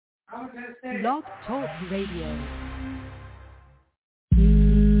Blog Talk Radio.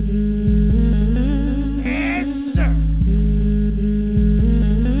 Yes, sir.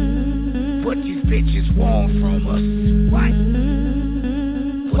 What these bitches want from us? What?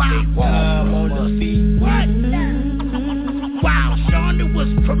 What they want from us? What? While Shonda was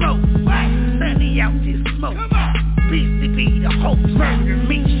promoting, what? Sending out this smoke. BCB, the hope, murder,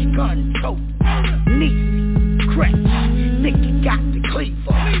 Michigan, tote. Niecy, Crash, Nicky got the cleaver.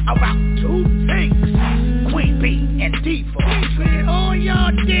 About two things, Queen B and Diva. Treated all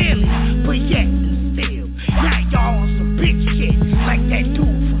y'all daily, but yet and still. Now y'all on some bitch shit, like that dude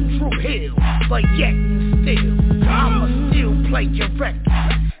from Drew Hill. But yet and still, I'ma still play your record.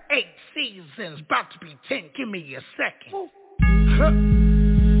 8 seasons, about to be 10, give me a second. Huh?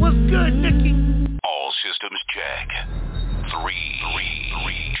 What's good, Nicky? All systems check. 3, 2,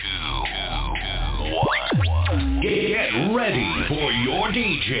 1. Get ready for your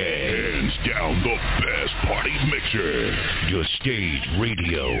DJ. Hands down the best party mixer. Your stage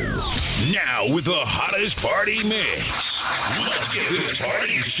radio. Now with the hottest party mix. Let's get this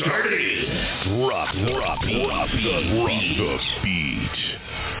party started. Drop the beat.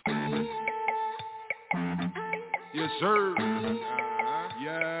 Yes, sir.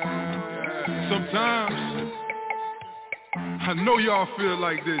 Yeah. Sometimes I know y'all feel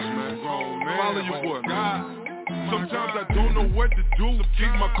like this, man. Follow your boy, man. Sometimes I don't know what to do.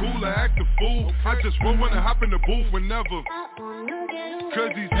 Keep my cool or act a fool. I just won't wanna hop in the booth whenever.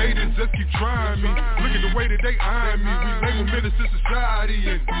 Cause these haters just keep trying me. Look at the way that they eyeing me. We label menace to society.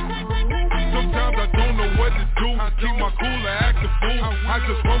 And sometimes I don't know what to do. Keep my cool or act a fool. I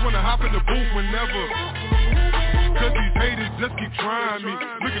just won't wanna hop in the booth whenever. Cause these haters just keep trying me.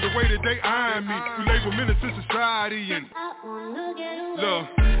 Look at the way that they eyeing me. We label menace to society. And look,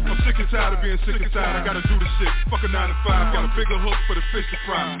 I'm sick and tired of being sick and tired. I gotta do the shit. Fuck a 9 to 5. Got a bigger hook for the fish to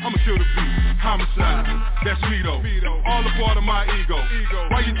fry. I'ma kill the beat. Homicide. That's me though. All a part of my ego.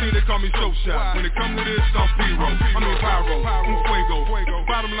 Why you think they call me so shy? When it come to this, I'm P-Ro. I mean Pyro. Un Fuego.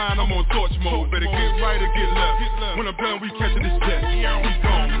 Bottom line, I'm on torch mode. Better get right or get left. When I'm done, we catching this jet. We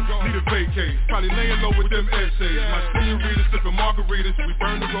gone. Need a vacate. Probably laying low with them essays. My senorita sipping margaritas. We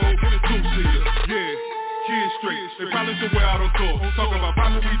burn the road in a two-seater. Yeah. Kids straight, they probably somewhere out on tour. Talk about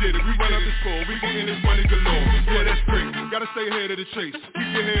Papa, we did it, we run up the score. We getting this money galore, yeah that's great. Gotta stay ahead of the chase, keep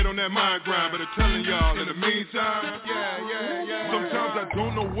your head on that mind grind. But I'm telling y'all, in the meantime, sometimes I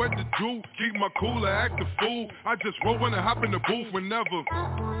don't know what to do. Keep my cool or act a fool. I just won't wanna hop in the booth whenever.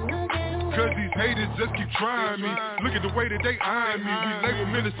 Cause these haters just keep trying me. Look at the way that they eyeing me. We label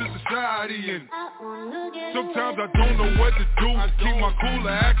menace to society. And sometimes I don't know what to do. Keep my cool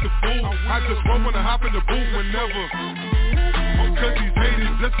or act a fool. I just won't wanna hop in the booth whenever. Cause these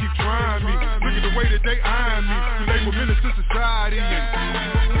haters just keep trying me. Look at the way that they eyeing me. We label menace to society. And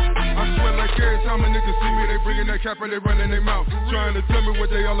I swear like every time a nigga see me, they bringing that cap and they running their mouth. Trying to tell me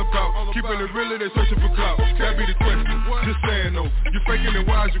what they all about. Keeping it real, they searching for clout. That be the question. Just saying though, you faking it,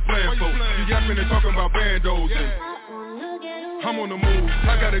 why is you playing for? You yapping and talking about bandos and I'm on the move,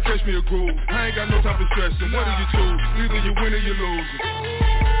 I gotta catch me a groove. I ain't got no time for stressing, what do you choose? Either you win or you lose.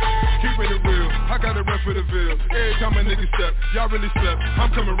 Keeping it real, I gotta run for the Ville. Every time a nigga step, y'all really slept. I'm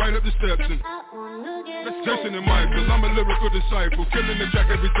coming right up the steps and Jason and Michael, I'm a lyrical disciple. Killing the track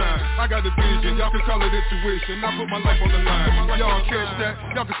every time, I got a vision. Y'all can call it intuition, I put my life on the line. Y'all catch that,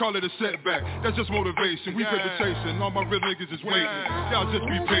 y'all can call it a setback. That's just motivation, we paper chasing. All my real niggas is waiting, y'all just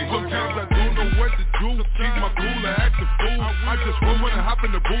be patient. Sometimes I don't know what to do. Keep my cool or act a fool. I just won't wanna hop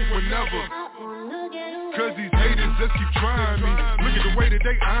in the booth whenever. Cause these haters just keep trying me. Look at the way that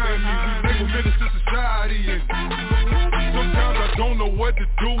they eyeing me. We label menace to society. And sometimes I don't know what to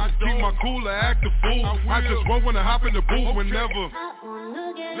do. Keep my cool or act a fool. I just won't wanna hop in the booth whenever.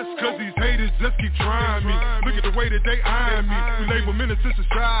 Cause these haters just keep trying me. Look at the way that they eyeing me. We label menace to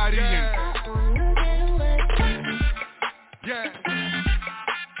society. And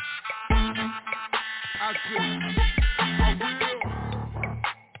I will.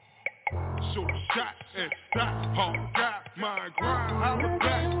 So shot and stop, all got my grind. I was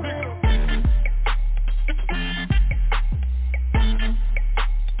back, nigga.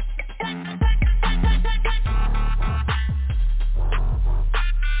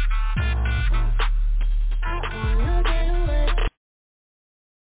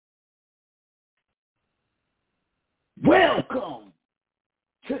 Welcome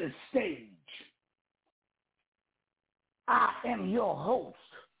to the stage. I am your host,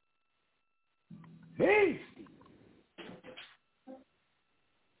 Hasty.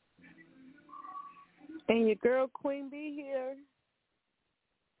 And your girl Queen B here.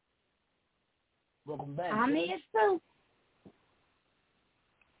 Welcome back. I'm here too.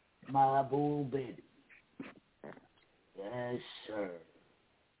 my boo baby. Yes, sir.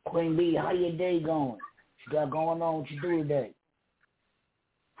 Queen B, how your day going? What you got going on? What you do today?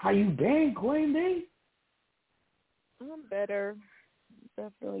 How you been, Queen B? I'm better.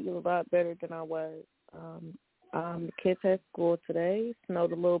 Definitely a lot better than I was. The kids had school today.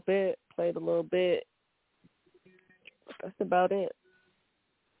 Snowed a little bit. Played a little bit. That's about it.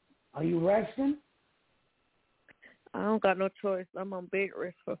 Are you resting? I don't got no choice. I'm on bed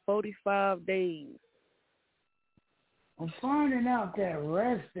rest for 45 days. I'm finding out that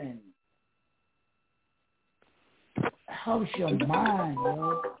resting helps your mind,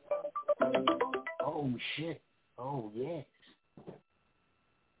 yo. Oh, shit. Oh, yes.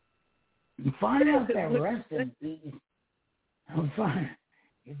 I'm finding out that resting I'm finding.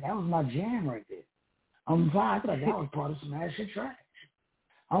 That was my jam right there. I thought that was part of Smash and Trash.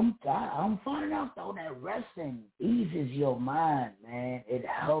 I'm finding out, though, that resting eases your mind, man. It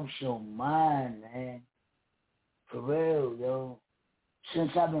helps your mind, man. For real, yo.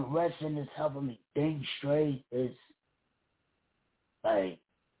 Since I've been resting, it's helping me think straight. It's like,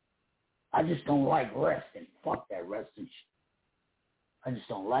 I just don't like resting. Fuck that resting shit. I just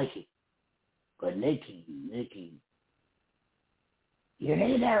don't like it. But Nikki, you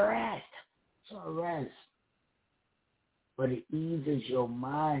need that rest. It's a rest. But it eases your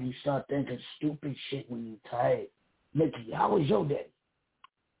mind. You start thinking stupid shit when you're tired. Nikki, how was your day?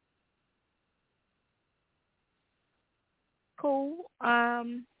 Cool. I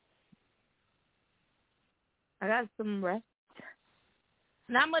got some rest.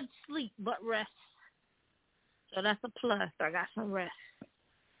 Not much sleep, but rest. So that's a plus. I got some rest.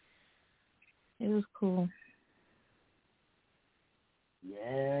 It was cool.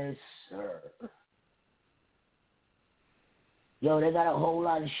 Yes, sir. Yo, they got a whole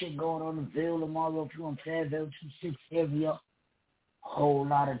lot of shit going on in Ville tomorrow. If you're in Fayetteville, 26 area, whole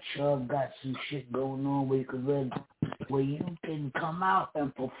lot of Chug got some shit going on where you can come out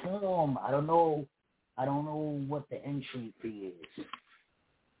and perform. I don't know what the entry fee is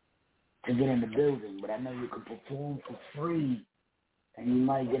to get in the building, but I know you can perform for free and you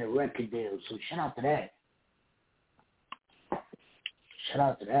might get a record deal. So shout out to that. Shout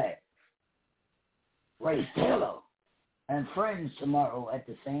out to that. Ray Taylor and friends tomorrow at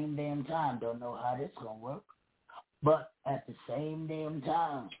the same damn time. Don't know how this gonna work, but at the same damn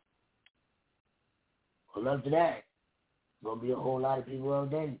time. Well, up to that. Gonna be a whole lot of people all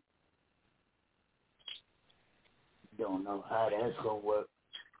day. Don't know how that's gonna work,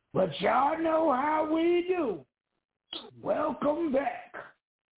 but y'all know how we do. Welcome back,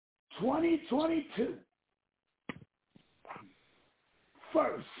 2022.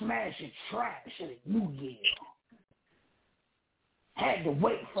 First Smash and Trash of the new year. Had to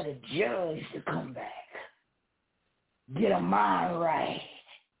wait for the judge to come back. Get a mind right.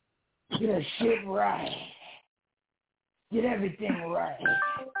 Get a shit right. Get everything right.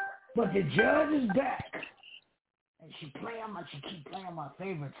 But the judge is back. And she keep playing my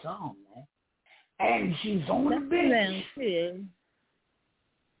favorite song, man. And she's on the bench.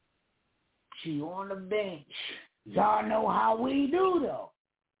 She on the bench. Y'all know how we do, though.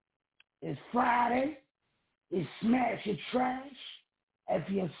 It's Friday. It's Smash or Trash. If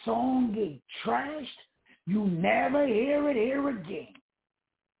your song get trashed, you never hear it here again.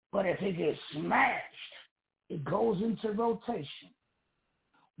 But if it gets smashed, it goes into rotation.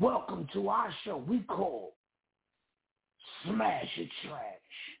 Welcome to our show we call Smash or Trash.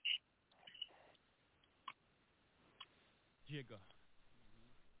 Jigga.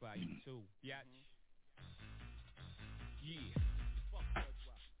 Volume 2. Biatch. Yeah. Fuck that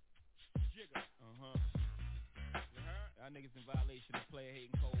drop. Jigga. Uh-huh. You heard? Y'all niggas in violation of player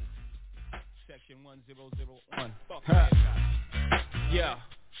hating code. Section 1001. Fuck that.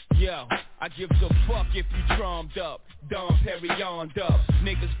 Yeah, I give a fuck if you drummed up, Dom Perignon up.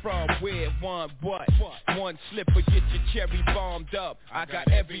 Niggas from where, want what? One slip or get your cherry bombed up. I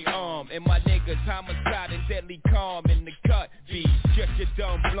got every arm, and my niggas homicide and deadly calm in the cut. Be just your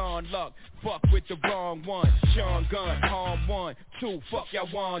dumb blonde luck. Fuck with the wrong one. Sean Gun, harm 1, 2, fuck y'all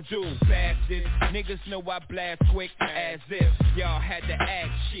wanna do, bastards. Niggas know I blast quick as if y'all had to act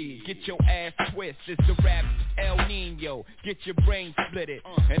shit. Get your ass twist, it's the rap El Nino. Get your brain split it.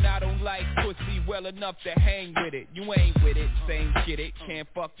 And I don't like pussy well enough to hang with it. You ain't with it, same shit it. Can't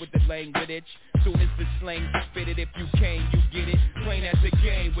fuck with the language. Soon as the slang spit it, if you came, you get it. Plain as a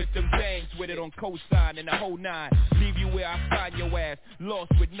game with them bangs with it on cosign and the whole nine. Leave you where I find your ass,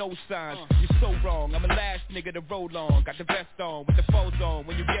 lost with no signs. You're so wrong, I'm the last nigga to roll on. Got the vest on, with the foes on.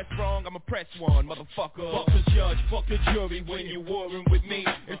 When you guess wrong, I'ma press one, motherfucker. Fuck the judge, fuck the jury when you warring with me.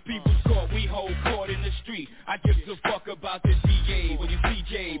 If people's court, we hold court in the street. I give a fuck about the DA. When you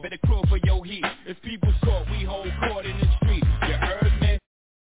CJ, better crawl for your heat. If people's court, we hold court in the street. You heard me?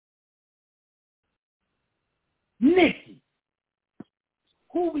 Nikki,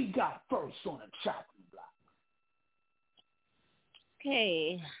 who we got first on the chopping block?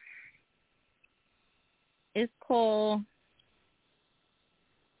 Okay. It's called,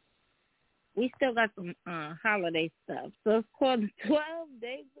 we still got some holiday stuff. So it's called 12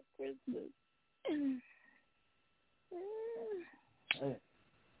 Days of Christmas. Hey,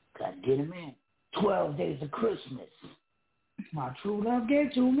 gotta get him in. 12 Days of Christmas. My true love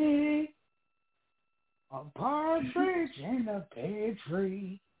gave to me a partridge in a pear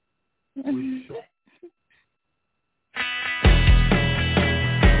tree. Respect.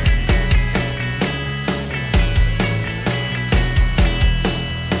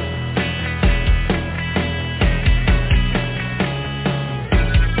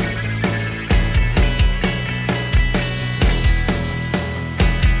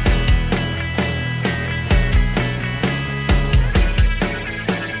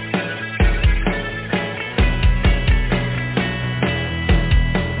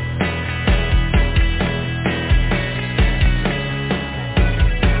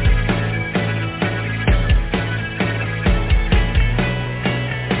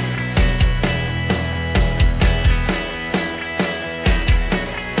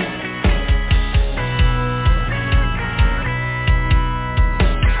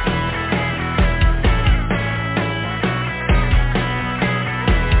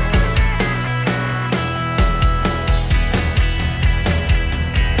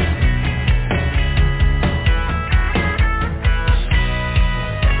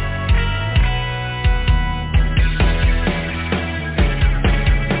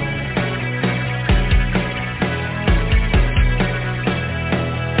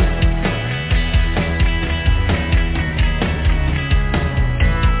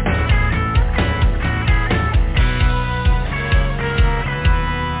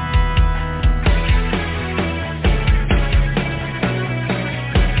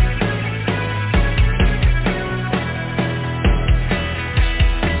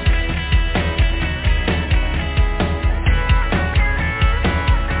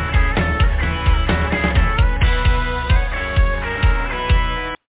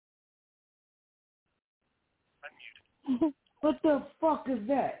 What the fuck is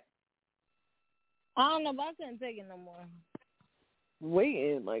that? I don't know, but I couldn't take it no more.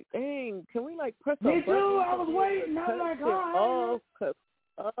 Waiting, like, dang, can we, like, press Me a button? too, I was waiting. I'm like, all right. Cause,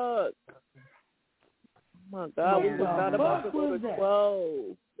 oh, my God, Yeah. we was not about to What go was to that?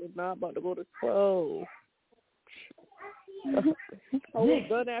 12. We're not about to go to 12. I was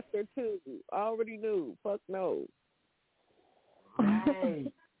done after 2. I already knew. Fuck no.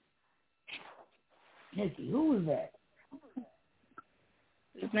 Hey. Nikki, who was that?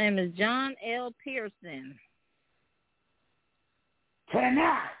 His name is John L. Pearson.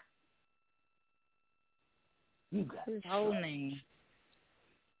 Tonight. You got His whole name.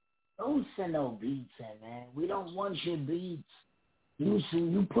 Don't send no beats in, man. We don't want your beats. You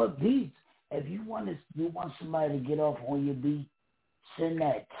put beats. If you want somebody to get off on your beat, send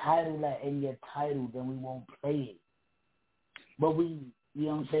that title in your title, then we won't play it. But you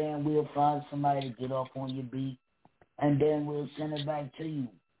know what I'm saying? We'll find somebody to get off on your beat, and then we'll send it back to you.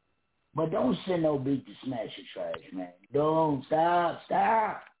 But don't send no beat to Smash Your Trash, man. Don't. Stop.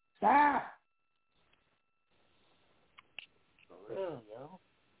 For real, yo.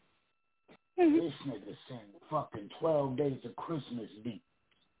 This nigga sent fucking 12 Days of Christmas beat.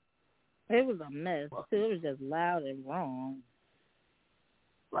 It was a mess, too. It was just loud and wrong.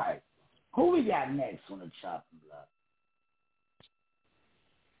 Right. Who we got next on the chopping block?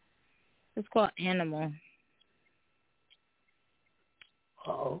 It's called Animal.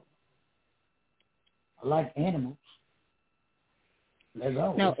 Uh-oh. I like animals.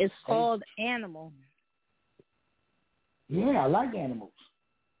 Leggo. No, it's called Animal. Yeah, I like animals.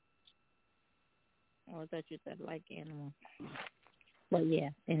 Oh, I thought you said like Animal. But yeah,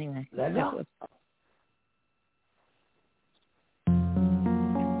 anyway. Leggo.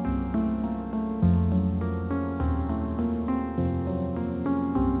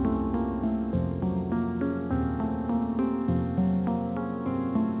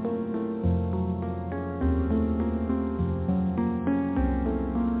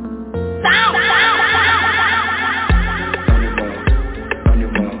 Sound.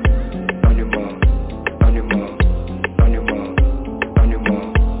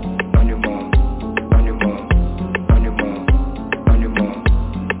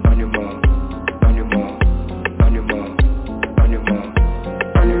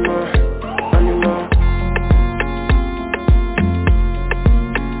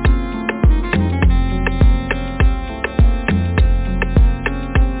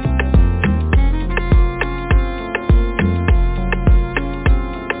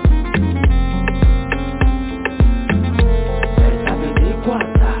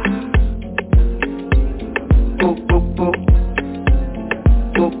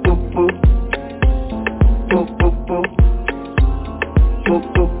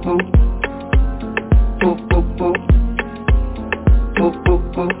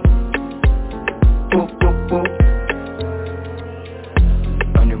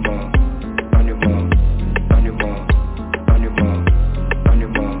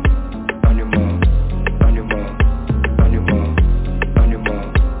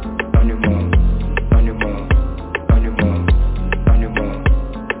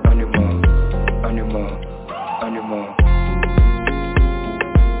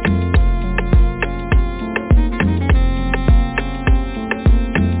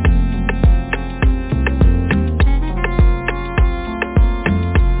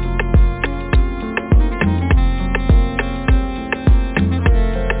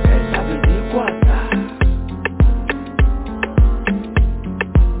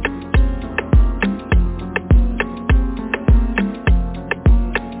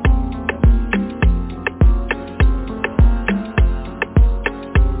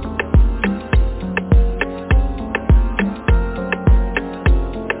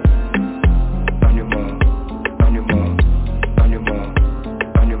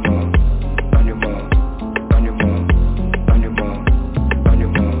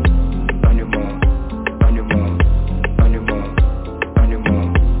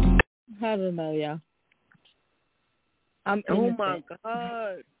 I don't know, y'all. I'm innocent. Oh my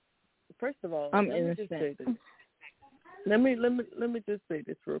God! First of all, I'm innocent. Let me just say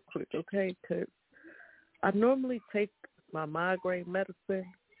this real quick, okay? Because I normally take my migraine medicine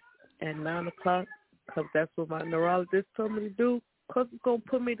at 9:00 because that's what my neurologist told me to do because it's gonna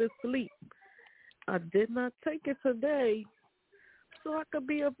put me to sleep. I did not take it today, so I could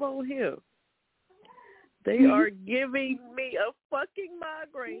be up on here. They are giving me a fucking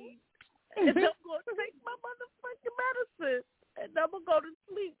migraine. And I'm going to take my motherfucking medicine, and I'm going to go to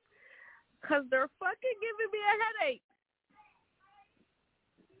sleep because they're fucking giving me a headache.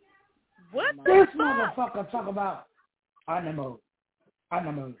 What this the motherfucker talk about animal. I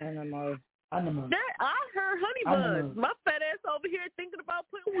heard honey buns. My fat ass over here thinking about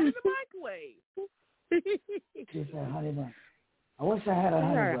putting one in the microwave. She said honey bun. I wish I had a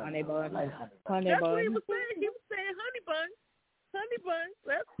honey bun. Like honey bun. That's what he was saying. He was saying honey buns. Honey buns.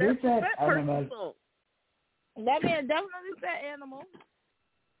 That's that person's song. That man definitely said animal.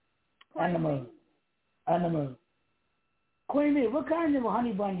 Animal. Queenie, what kind of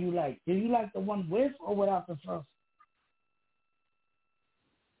honey bun you like? Do you like the one with or without the sauce?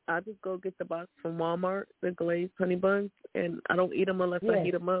 I just go get the box from Walmart, the glazed honey buns, and I don't eat them unless I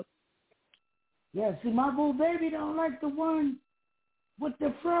heat them up. Yeah, see, my boo baby don't like the one with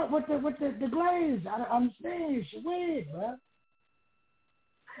the front, with the glaze. I understand. She weird, bro.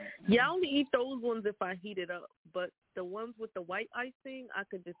 Yeah, I only eat those ones if I heat it up. But the ones with the white icing, I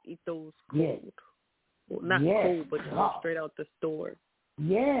could just eat those cold. Yeah. Well, not cold, but straight out the store.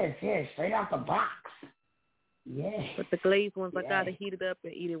 Yes, straight out the box. Yeah. But the glazed ones, I gotta heat it up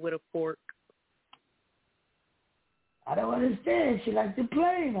and eat it with a fork. I don't understand. She likes the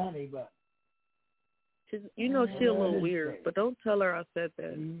plain honey, but she's a little weird. But don't tell her I said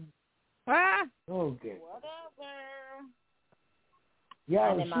that. Ah. Okay. Whatever.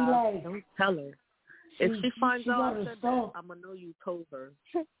 Yeah, she like. Don't tell her. If she finds out I said that, I'm gonna know you told her.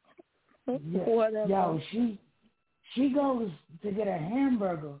 Whatever. Yo, she goes to get a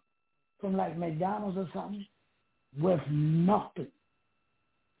hamburger from like McDonald's or something with nothing.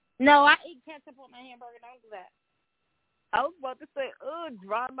 No, I eat ketchup on my hamburger. Don't do that. I was about to say,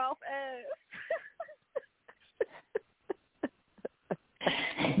 dry mouth ass.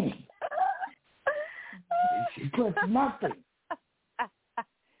 She puts nothing.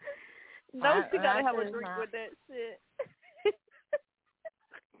 No, she gotta have a drink with that shit.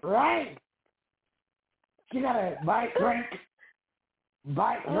 Right? She got a bite drink.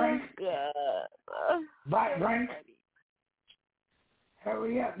 Bite drink.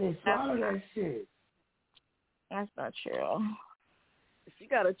 Hurry up, they swallow that shit. That's not true. She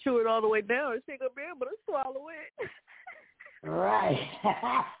gotta chew it all the way down, or she ain't gonna be able to swallow it. Right.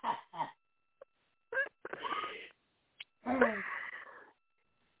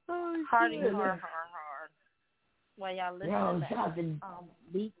 Hard. While y'all listen to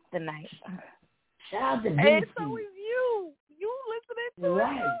Beat the Night. Shout out to Beat. And so is you. You listening to it too.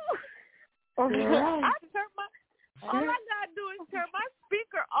 Right. All I gotta do is turn my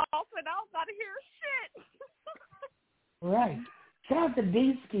speaker off and I don't gotta hear shit. Right. Shout out to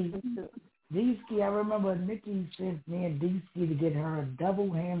D-Ski. D-Ski, I remember Nikki sent me and D-Ski to get her a double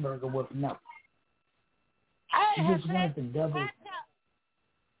hamburger with nothing. She just wanted the double.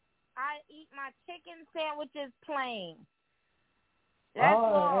 I eat my chicken sandwiches plain.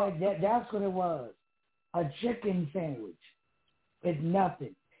 That's what it was. A chicken sandwich with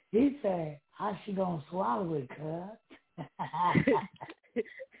nothing. He said, how she gonna swallow it, cuz?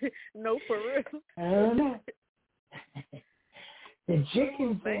 know for real. I don't know. The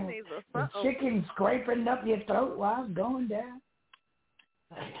chicken scraping up your throat while it's going down.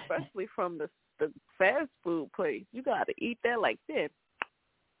 Especially from the fast food place. You got to eat that like this.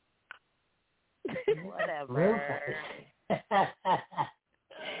 Whatever.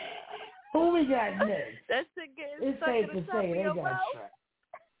 Who we got next? That shit getting it's stuck safe in the to top say of they your got mouth.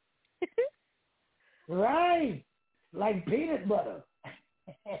 Right. Like peanut butter.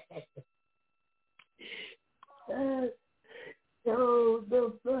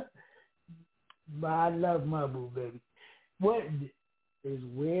 I love my boo, baby. What is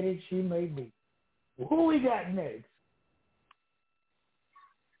weird as she may be. Who we got next?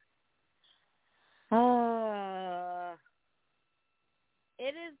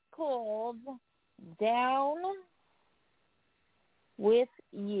 It is called Down with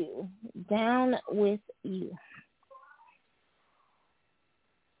You. Down with You.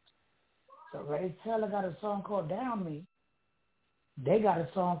 So Ray Taylor got a song called Down Me. They got a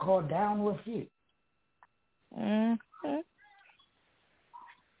song called Down With You. Mm-hmm.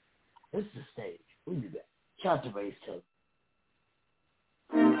 This is the stage. Who you got? Shout to Ray Taylor.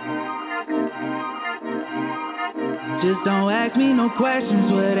 Just don't ask me no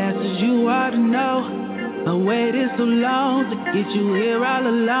questions, what answers you ought to know. I waited so long to get you here all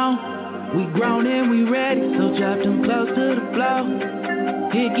alone. We grown and we ready, so drop them close to the floor.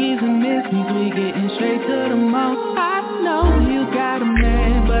 Hickeys and misses, we getting straight to the most. I know you got a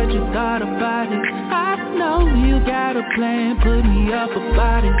man, but you thought about it. I know you got a plan, put me up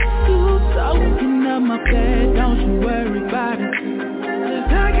about it. You soaking up my bed, don't you worry about it.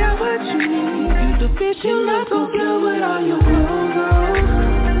 Cause I got what you need. You the bitch you like so good with all your clothes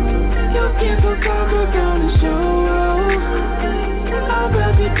on. Your skin so soft, go down and show off. I'll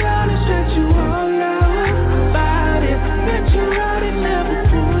rub you down and stretch you all out. About it, let you ride and never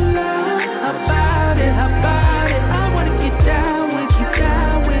pull out. About it, I wanna get down with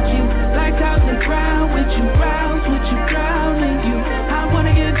you, like house and ground with you, rounds with you, drowning you. I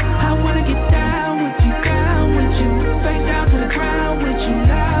wanna get down with you, face down to the ground with you,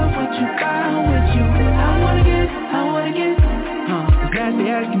 love with you, bound with you. I wanna get, as nasty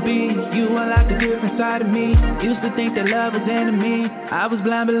as can be. You unlocked a different side of me. Used to think that love was enemy. I was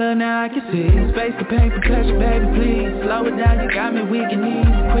blind, but look, now I can see. Space to pain for pleasure, baby, please. Slow it down, you got me weak and knees.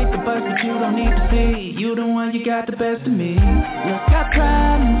 Quick to bust, but you don't need to see. You the one, you got the best of me. Look, I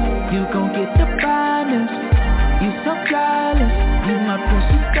promise, you gon' get the finest. You so jealous, you my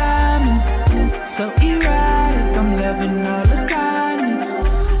precious diamond. So erratic, I'm loving all the kindness.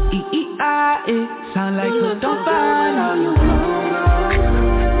 E-E-I-E, sound like you don't find all your clothes.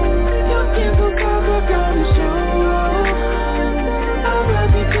 Your skin so soft, go down and show off. I'll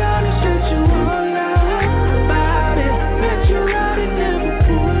rub you down and stretch you all out. About it, let you ride and never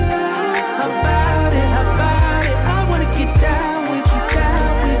pull out. About it, I wanna get down with you,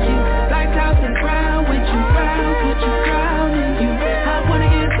 like house and ground with you, rounds with you, drowning you. I wanna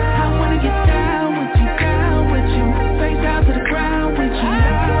get down with you, face down to the ground with you,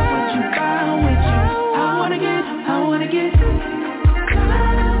 love with you, bound with you. I wanna get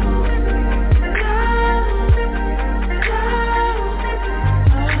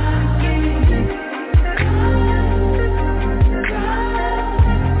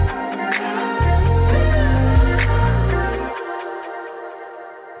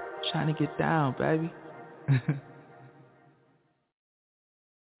trying to get down, baby.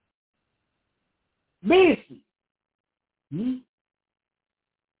 Missy.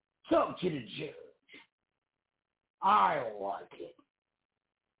 Talk to the judge. I don't like it.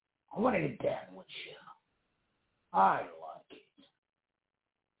 I want to get down with you. I don't like it.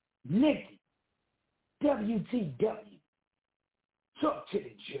 Nikki. WTW. Talk to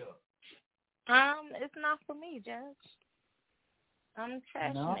the judge. It's not for me, Judge. I'm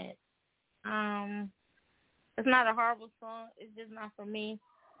trashing it. It's not a horrible song. It's just not for me.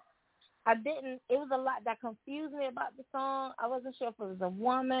 It was a lot that confused me about the song. I wasn't sure if it was a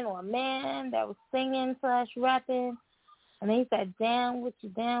woman or a man that was singing / rapping. And then he said, down with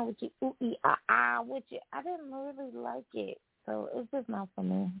you, ooh-ee-ah-ah with you. I didn't really like it. So it's just not for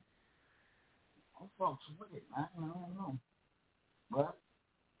me. I'm folks with it, man. I don't know. But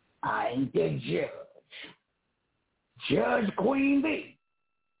I ain't the judge. Judge Queen B.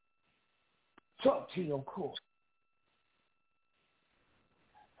 Talk to your court.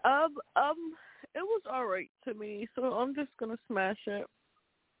 It was alright to me, so I'm just gonna smash it.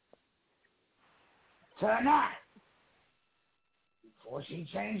 Tonight, before she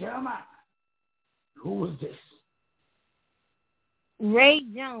changed her mind, who was this? Ray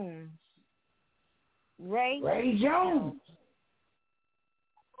Jones. Ray Jones.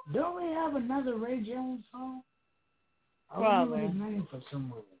 Don't we have another Ray Jones song? I Probably. remember his name for some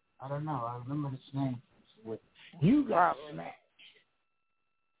reason. I don't know. I remember his name for some reason. You got smashed.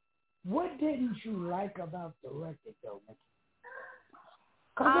 What didn't you like about the record, though, Nikki?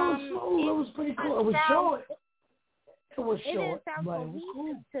 Because it was smooth. It was pretty cool. It was short. It was short, didn't sound but it was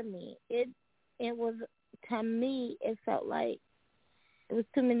cool. to me. It was, to me, it felt like it was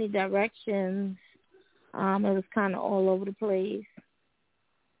too many directions. It was kind of all over the place.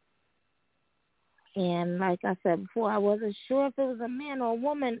 And like I said before, I wasn't sure if it was a man or a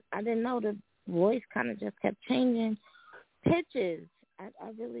woman. I didn't know. The voice kind of just kept changing pitches. I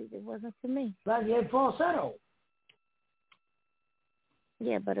really, it wasn't for me. Like you had falsetto.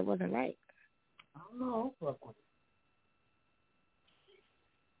 Yeah, but it wasn't right. I don't know. Fuck with it.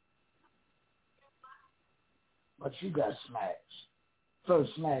 But you got smashed.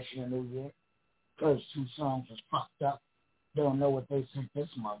 First smash in the new year. First two songs was fucked up. Don't know what they sent this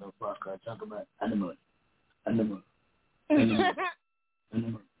motherfucker. Talk about animal.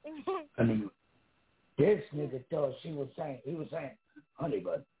 This nigga thought he was saying, honey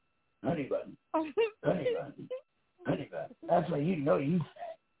bun. That's why you know you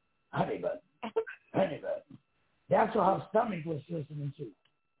fat. Honey bun. That's what her stomach was listening to.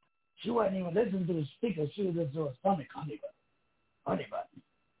 She wasn't even listening to the speaker. She was listening to her stomach. Honey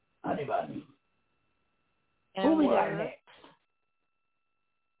bun. Who we got next?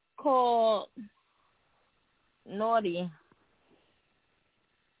 Called Naughty.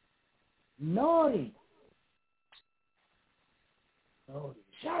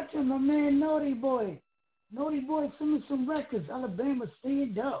 Shout out to my man Naughty Boy. Naughty Boy send me some records. Alabama,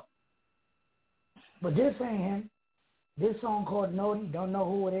 stand up. But this ain't him. This song called Naughty. Don't know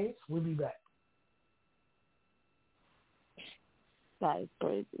who it is. We'll be back. That is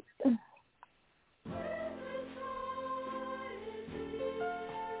crazy.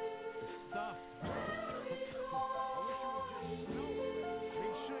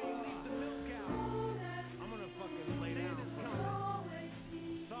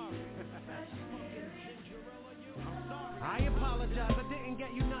 I apologize, I didn't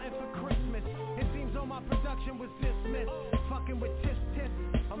get you nothing for Christmas. It seems all my production was dismissed. Fucking with tis.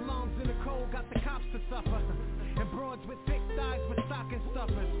 Alarms in the cold got the cops to suffer. And broads with thick thighs with stocking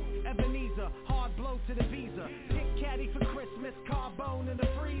stuffers. Ebenezer, hard blow to the visa. Pick caddy for Christmas, carbone in the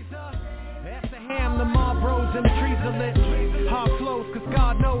freezer. After ham, the Marlboros and the trees are lit. Hard flows, cause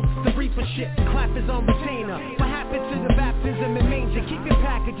God knows the reaper shit. Clap is on retainer. What happened to the baptism and manger? Keep your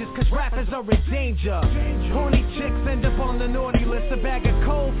packages, cause rappers are in danger. Horny chicks end up on the naughty list. A bag of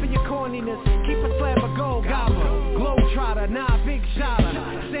coal for your corniness. Keep a slab of gold gobbler. Globetrotter, nah, big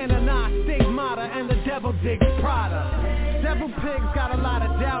shotter. Santa, nah, stigmata, and the devil digs Prada. Several pigs got a lot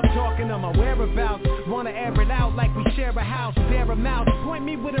of doubt talking on my whereabouts. Wanna air it out like we share a house. Dare a mouth, point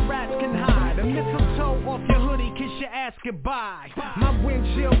me where the rats can hide. A mistletoe off your hoodie, kiss your ass goodbye. My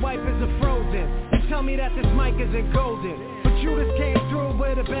windshield wipers are frozen. You tell me that this mic isn't golden, but Judas came through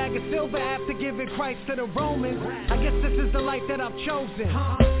with a bag of silver after giving Christ to the Romans. I guess this is the life that I've chosen.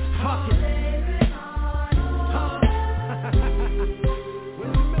 Fuck it.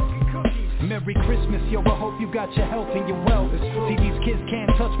 Merry Christmas, yo, I hope you got your health and your wealth. See, these kids can't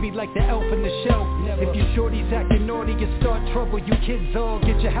touch me like the elf in the shelf. If you shorties acting naughty, you start trouble. You kids all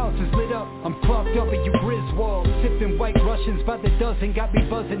get your houses lit up. I'm clogged up at you Griswold. Sipping white Russians by the dozen. Got me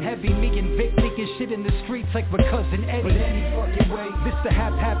buzzing heavy. Me and Vic leaking shit in the streets like my cousin Eddie. But any fucking way, this the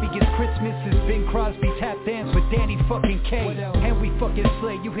happiest Christmas is Bing Crosby tap dance with Danny fucking K. And we fucking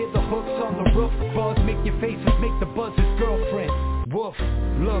slay. You hear the hooks on the roof. Bars make your faces make the buzz's girlfriend. Woof,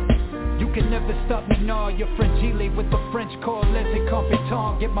 look, you can never stop me, nah. Your friend Gile with the French call, les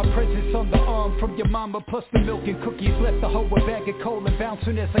incompetents. Get my presents on the arm from your mama, plus the milk and cookies. Left the hoe a bag of coal and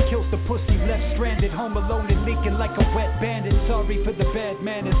bouncing as I killed the pussy. Left stranded, home alone and leaking like a wet bandit. Sorry for the bad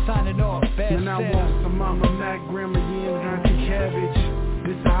man and signing off. Bad When I want some mama mac, grandma yams, auntie cabbage.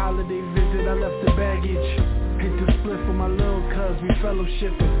 This a holiday visit, I left the baggage. Hit the split for my little cuz, we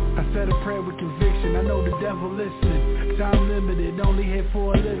fellowshipping. I said a prayer with conviction, I know the devil listening. Time limited, only here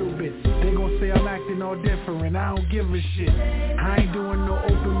for a little bit. They gon' say I'm acting all different, I don't give a shit. I ain't doing no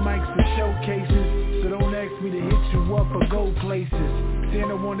open mics or showcases, so don't ask me to hit you up or go places.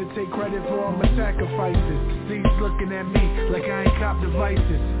 Santa wanna take credit for all my sacrifices. He's looking at me like I ain't cop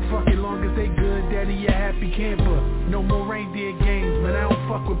devices. Fuck it, long as they good, daddy a happy camper. No more reindeer games, man, I don't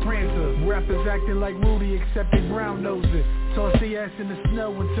fuck with Prancer. Rappers acting like Rudy except they brown nosing. Toss the ass in the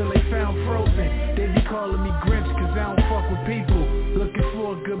snow until they found frozen. They be calling me Grinch cause I don't fuck with people. Looking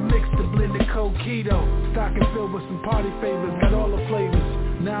for a good mix to blend the cold keto. Stocking filled with some party favors, got all the flavors.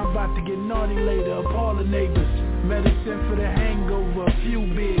 Now I'm about to get naughty later, up all the neighbors. Medicine for the hangover, a few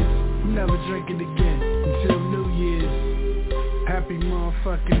beers. never drink it again until New Year's. Happy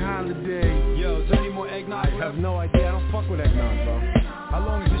motherfucking holiday. Yo, is there any more eggnog? I have no idea. I don't fuck with eggnog, bro. How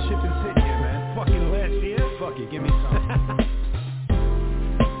long has this shit been sitting here, man? Fucking last year? Fuck it, give me some.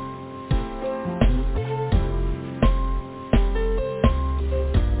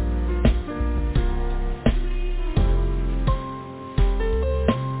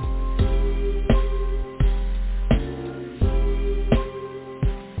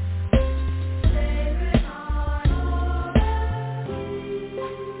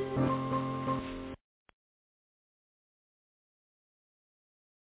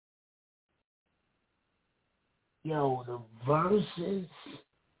 Yo, the verses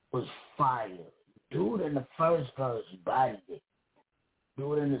was fire. Dude in the first verse bodied it.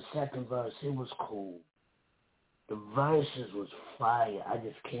 Dude in the second verse, it was cool. The verses was fire. I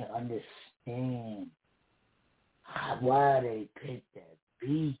just can't understand why they picked that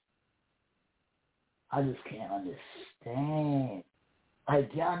beat. I just can't understand.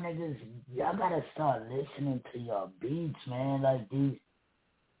 Like, y'all niggas, y'all gotta start listening to your beats, man. Like these,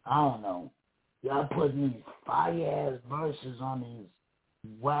 I don't know. Y'all putting these fire-ass verses on these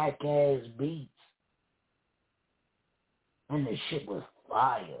whack-ass beats. And the shit was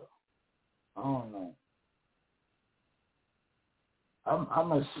fire. I don't know. I'm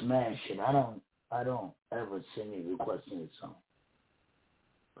gonna smash it. I don't ever send me requesting a song.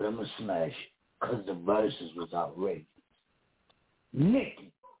 But I'm gonna smash it. Because the verses was outrageous.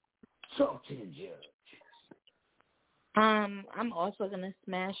 Nikki, talk to the judge. I'm also gonna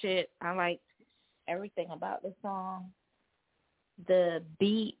smash it. I like everything about the song. The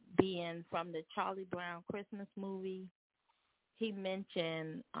beat being from the Charlie Brown Christmas movie. He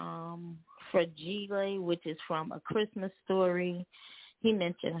mentioned Fragile, which is from A Christmas Story. He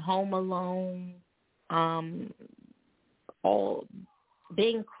mentioned Home Alone.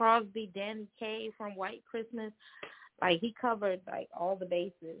 Bing Crosby, Danny Kaye from White Christmas. Like, he covered, like, all the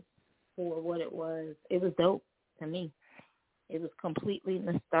bases for what it was. It was dope to me. It was completely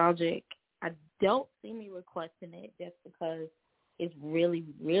nostalgic. I don't see me requesting it just because it's really,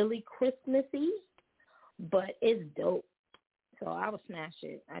 really Christmassy, but it's dope. So I would smash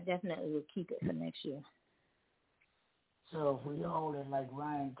it. I definitely would keep it for next year. So if we hold it like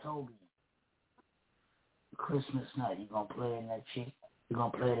Ryan Toby, Christmas night, you gonna play in that shit? You gonna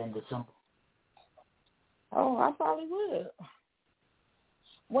play it in December? Oh, I probably would.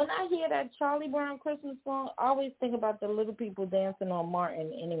 When I hear that Charlie Brown Christmas song, I always think about the little people dancing on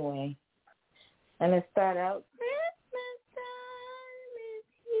Martin anyway. And it start out, Christmas time is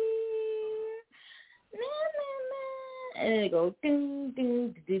here. Na, na, na. And it goes, doo,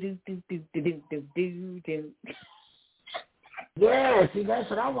 doo, doo, doo, doo, doo, doo, doo, doo, doo. Yeah, see, that's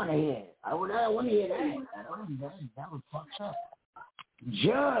what I want to hear. I want to hear that. That was fucked up.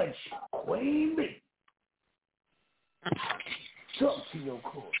 Judge Queen Bee. Talk to your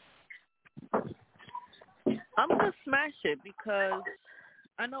court. I'm going to smash it because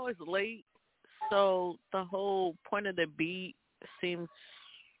I know it's late, so the whole point of the beat seems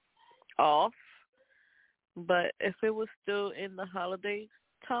off. But if it was still in the holiday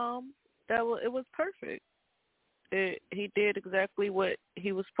time, it was perfect. He did exactly what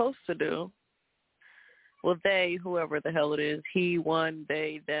he was supposed to do. Well, they, whoever the hell it is, he, one,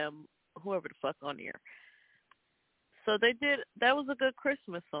 they, them, whoever the fuck on here. So they did. That was a good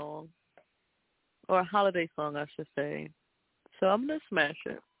Christmas song, or a holiday song, I should say. So I'm gonna smash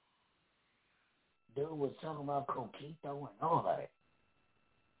it. Dude was talking about Coquito and all that.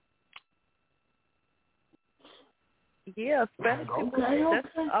 Yeah, Spanish people. Okay.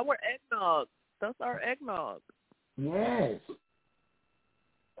 That's our eggnog. That's our eggnog. Yes.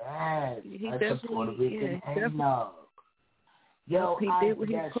 That's a Puerto Rican eggnog. Yo,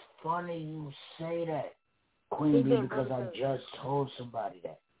 that's funny you say that, Queen Bee, because I just told somebody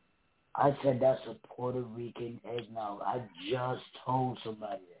that. I said that's a Puerto Rican eggnog. I just told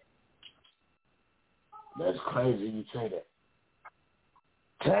somebody that. That's crazy you say that.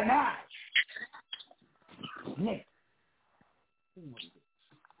 Tonight, Nick.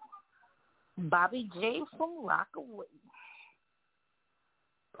 Bobby J from Rockaway.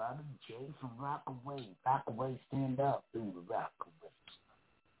 Bobby J from Rockaway. Rockaway, stand up, dude. Rockaway.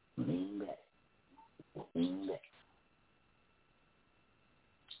 Lean back. Lean back.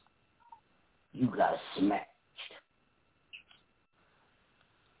 You got smashed.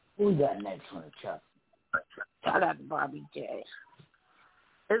 Who we got next on the chart? I got Bobby J.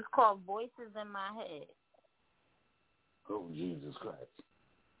 It's called Voices in My Head. Oh, Jesus Christ.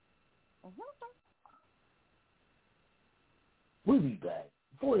 We'll be back.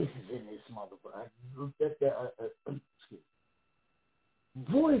 Voices in this motherfucker.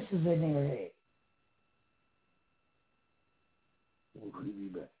 voices in their head. We'll be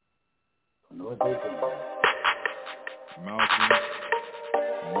back. I know what they think. Malcolm,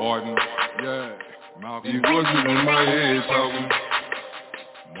 Martin, yeah, Malcolm. These voices in my head talking.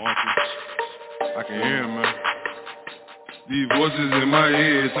 Marcus, I can hear him, man. These voices in my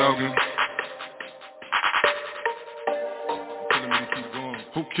head talking. I'm telling me to keep going.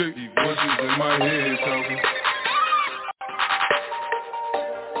 Okay, these voices in my head talking.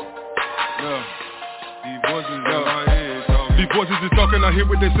 Yeah, these voices in my head talking. These voices is talking, I hear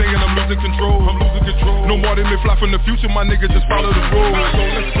what they saying, I'm losing control. No more than they fly from the future, my nigga just follow the road.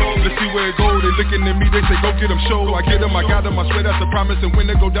 Let's see where it go, they looking at me, they say go get them show. I get them, I got them, I swear that's a promise, and when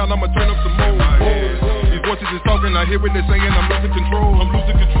they go down, I'ma turn up some more. These voices is talking, I hear what they saying, I'm losing control.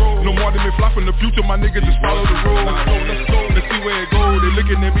 No more than they fly from the future, my nigga just follow the road. Let's see where it go, they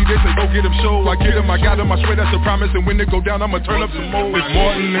looking at me, they say go get them show. I get them, I got them, I swear that's a promise, and when they go down, I'ma turn up some more. If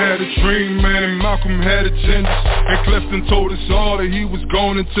Martin had a dream, man, and Malcolm had agendas, and Clifton told us all that he was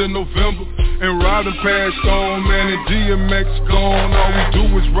gone until November, and Robin passed on, man, and DMX gone. All we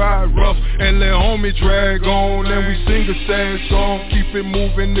do is ride rough and let homie drag on, and we sing a sad song. Keep it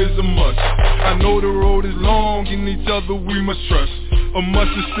moving is a must. I know the road is long, in each other we must trust. A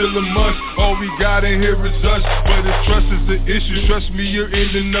must is still a must, all we got in here is us. But if trust is the issue, trust me, you're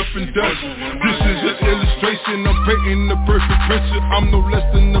ending up in dust. This is an illustration, I'm painting the perfect picture. I'm no less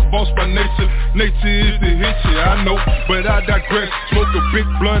than the boss by nature. Nature is the hit you, I know, but I digress. Smoke a big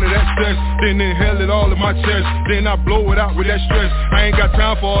blunt of that stress, then inhale it all in my chest, then I blow it out with that stress. I ain't got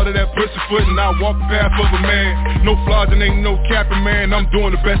time for all of that pussyfoot, and I walk the path of a man. No flaws and ain't no capping, man, I'm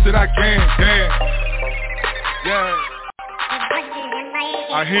doing the best that I can. Damn. Yeah.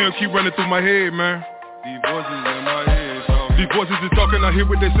 I hear him keep running through my head, man. These voices in my head, these voices is talking, I hear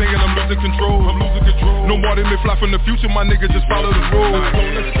what they saying, I'm losing control. No more than they fly from the future, my nigga just follow the road.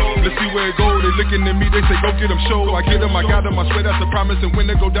 Let's see where it go, they looking at me, they say go get them show. I get them, I got them, I swear that's a promise, and when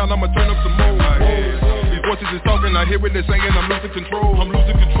they go down, I'ma turn up some more. These voices is talking, I hear what they saying, I'm losing control.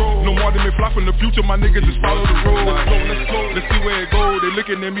 No more than they fly from the future, my nigga just follow the road. Let's see where it go, they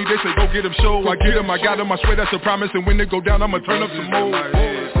looking at me, they say go get them show. I get them, I got them, I swear that's a promise, and when they go down, I'ma turn up some more.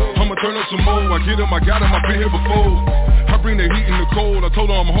 I'ma turn up some more, I get them, I got them, I've been here before. I bring the heat and the cold, I told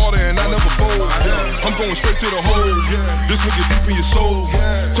her I'm harder and I never fold. I'm going straight to the hole, this will get deep in your soul.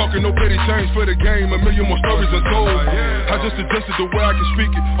 Talking no petty change for the game, a million more stories untold. I just adjusted the way I can speak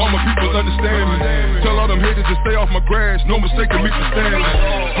it, all my people understand me. Tell all them haters to stay off my grass, no mistake in me to stand me.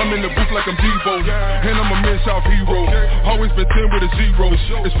 I'm in the booth like I'm Devo, and I'm a Mid-South hero. Always been 10 with a 0,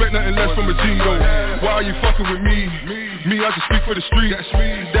 expect nothing less from a Gino. Why are you fucking with me? Me, I just speak for the street.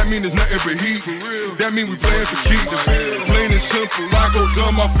 That mean there's nothing but heat. That mean we playing for keeps. Plain and simple, I go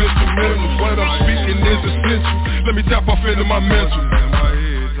dumb off instrumentals. What I'm speaking is essential. Let me tap off into my mental.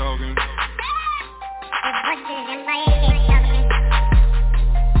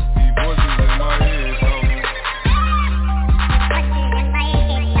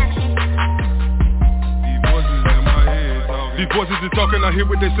 These voices is talking, I hear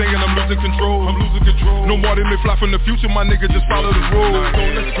what they saying, I'm losing control. No more than they fly from the future, my nigga just follow the road.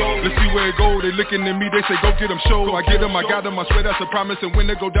 Let's see where it go, they looking at me, they say go get them show. I get them, I got them, I swear that's a promise, and when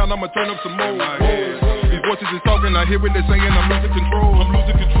they go down, I'ma turn up some more. These voices is talking, I hear what they saying, I'm losing control.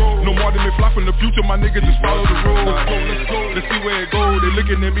 No more than they fly from the future, my nigga just follow the road. Let's see where it go, they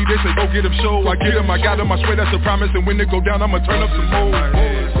looking at me, they say go get them show. I get them, I got them, I swear that's a promise, and when they go down, I'ma turn up some more.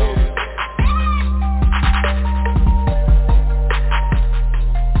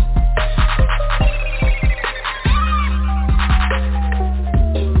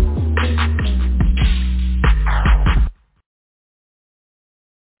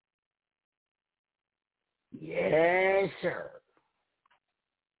 Yes, sir.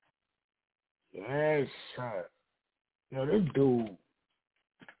 Yes, sir. Yo, this dude,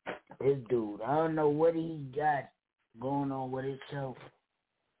 I don't know what he got going on with himself,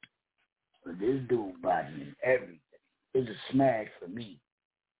 but this dude bodying everything. It's a smash for me.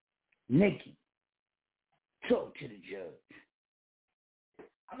 Nikki, talk to the judge.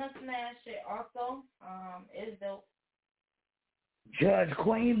 I'm gonna smash it also. It's dope. Judge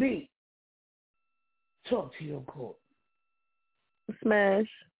Queen B, talk to your court. Smash.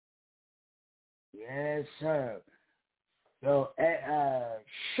 Yes, sir. Yo,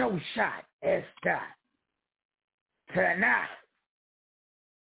 show shot, S-Dot. Tonight,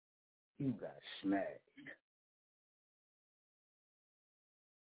 you got smashed.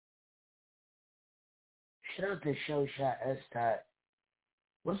 Shout out to Show Shot, S-Dot.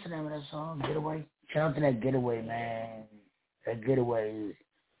 What's the name of that song? Getaway? Shout out to that Getaway, man. That Getaway is...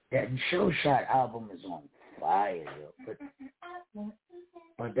 That Show Shot album is on fire, yo. But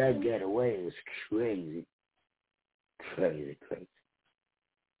But that getaway is crazy. Crazy.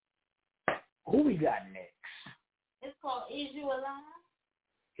 Who we got next? It's called Is You Alive?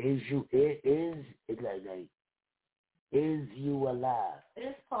 It's like Is You Alive?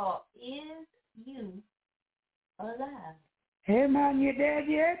 It's called Is You Alive? Hey man, you dead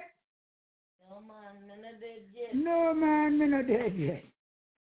yet? No man, me not dead yet. No man, me not dead yet.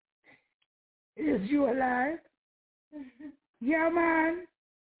 Is you alive? Yeah man,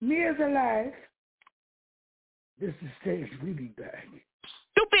 me is alive. This is stage, we be back.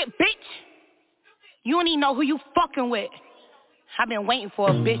 Stupid bitch! You don't even know who you fucking with. I've been waiting for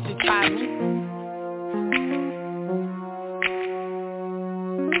a bitch to try me.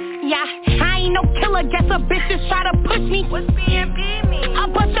 Yeah, I ain't no killer, guess a bitch just try to push me. What's BMP mean? A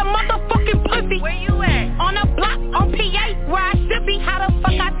bunch of motherfucking pussy. Where you at? On a block, on PA, where I should be. How the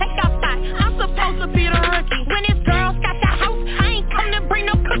fuck I take outside? I'm supposed to be the rookie. When it's girls got your house, I ain't come to bring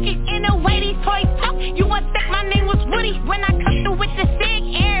no cookies. In the way these toys talk, you would think my name was Woody. When I come through with the cig,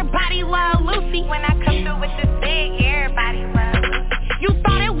 everybody love Lucy. When I come through with the cig, everybody love Lucy. You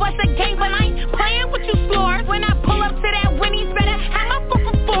thought it was a game, but I ain't playing with you slores. When I pull up to that Winnie's, better have my foot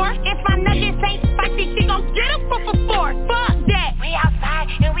for four. If my nuggets ain't spicy, she gon' get a foot for four. Fuck that. We outside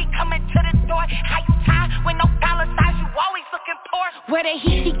and we coming to the door. How you tie with no dollar signs? You always looking poor. Where the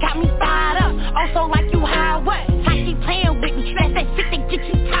heat, she got me fired up. Also like you high what? How she playing with me? That's that shit that get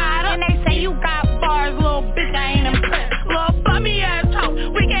you tied up. And they say you got bars, little bitch, I ain't impressed. Little bummy asshole,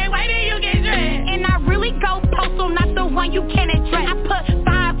 we can't wait till you get dressed. And I really go postal, not the one you can't address. I put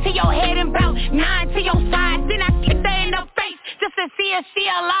 5 to your head and about 9 to your side. Then I kick her in the face just to see if she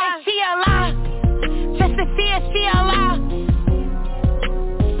alive. She alive. Just to see if she alive.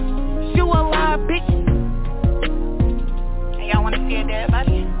 You alive, bitch. Hey, y'all wanna see a dead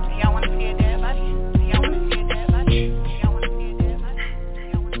body? Hey, y'all wanna see a dead body? Hey, y'all wanna see a dead body? Hey, y'all wanna see a dead body? Hey,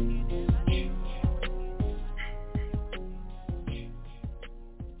 y'all wanna see a dead body?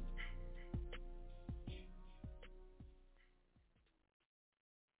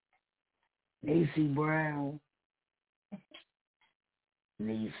 Niecy Brown.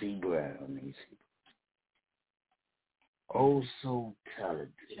 Niecy Brown. Oh, so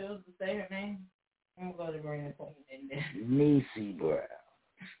talented. Chose to say her name. I'm gonna go to bring it for you in there. Niecy Brown.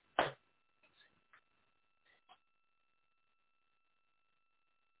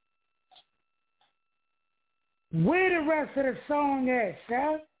 Where the rest of the song at,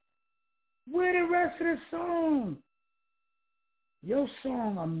 Seth? Where the rest of the song? Your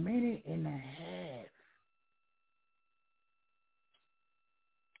song 1.5 minutes.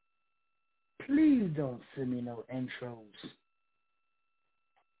 Please don't send me no intros.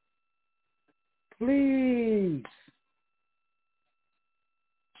 Please.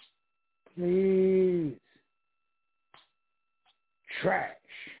 Trash.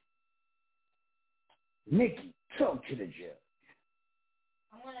 Nikki, talk to the judge.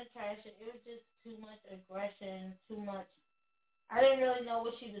 I'm gonna trash it. It was just too much aggression, too much. I didn't really know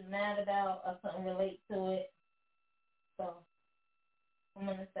what she was mad about or something relate to it. So I'm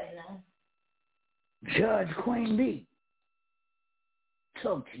gonna say no. Judge Queen B,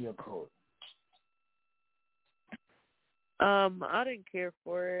 talk to your court. I didn't care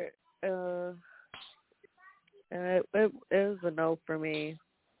for it. And it was a no for me.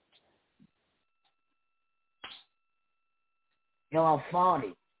 Yo, I fought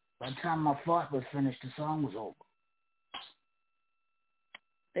it. By the time my fart was finished, the song was over.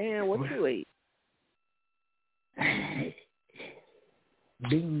 Damn, what you ate?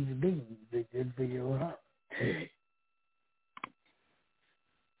 Beans, a good video, huh?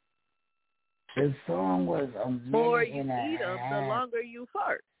 The song was a minute The more you and a eat them, half. the longer you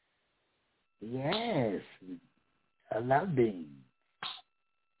fart. Yes. I love beans.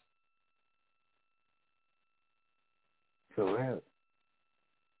 For real.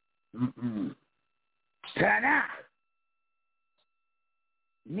 Turn out.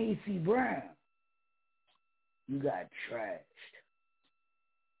 Niecy Brown. You got trashed.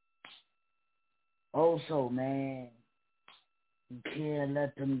 Also, man, you can't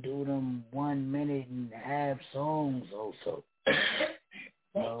let them do them 1.5 minute songs also.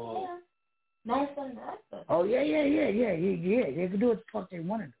 No. No, for nothing. Oh, yeah. They can do what the fuck they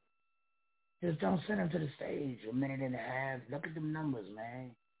want to do. Just don't send them to the stage 1.5 minutes. Look at them numbers,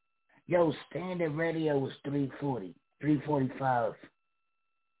 man. Yo, standard radio was 340, 345.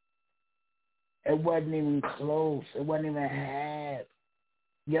 It wasn't even close. It wasn't even half.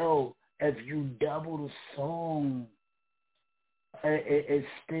 Yo, if you double the song, it's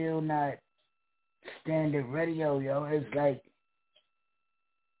still not standard radio, yo. It's like,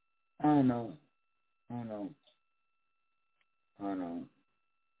 I don't know.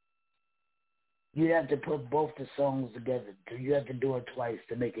 You'd have to put both the songs together. You have to do it twice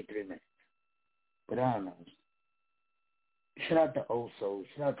to make it 3 minutes. But I don't know. Shout out to Oso.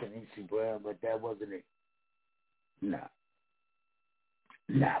 Shout out to Nisi Brown, but that wasn't it. Nah.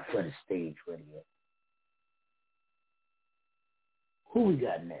 Not for the stage radio. Who we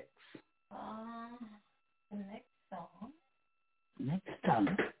got next? The next song. Next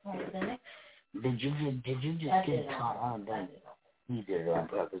time. Right, the next. Did you just get caught on that? You did it on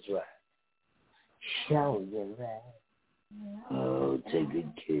purpose, right? Shall we get that? No. Oh, take a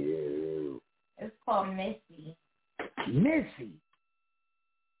kill. It's called Missy. Missy.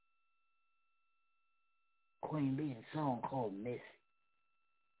 Queen Bee, a song called Missy.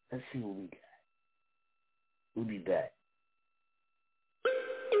 Let's see what we got. We'll be back.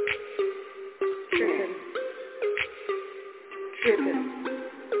 Trippin'. Trippin'.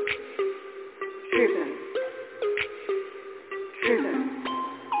 Trippin'. Trippin'.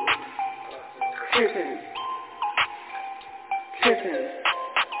 Trippin'. Trippin'.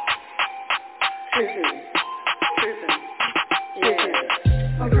 Trippin'. Trippin'.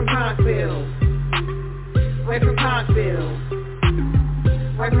 Yeah. I'm from Parkville. Way from Parkville.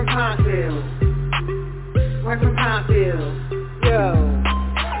 Way from Parkville. Way from Parkville. Yo.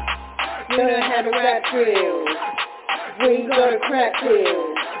 You know how to rap drills. We go to crack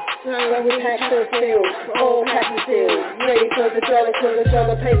pills. When we pack the pills, all packing pills. Ready for the dollar, cause the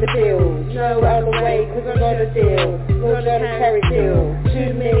dollar pay the bills. No other way, cause I got a deal. We're gonna carry deal.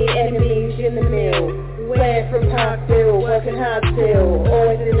 Too many enemies in the mill. We're from Parkville, working hard still.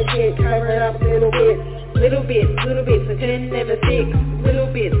 Always in the shit, covering up little bits. Little bits, I can never fix.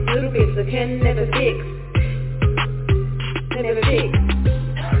 Little bits, I can never fix. Never fix.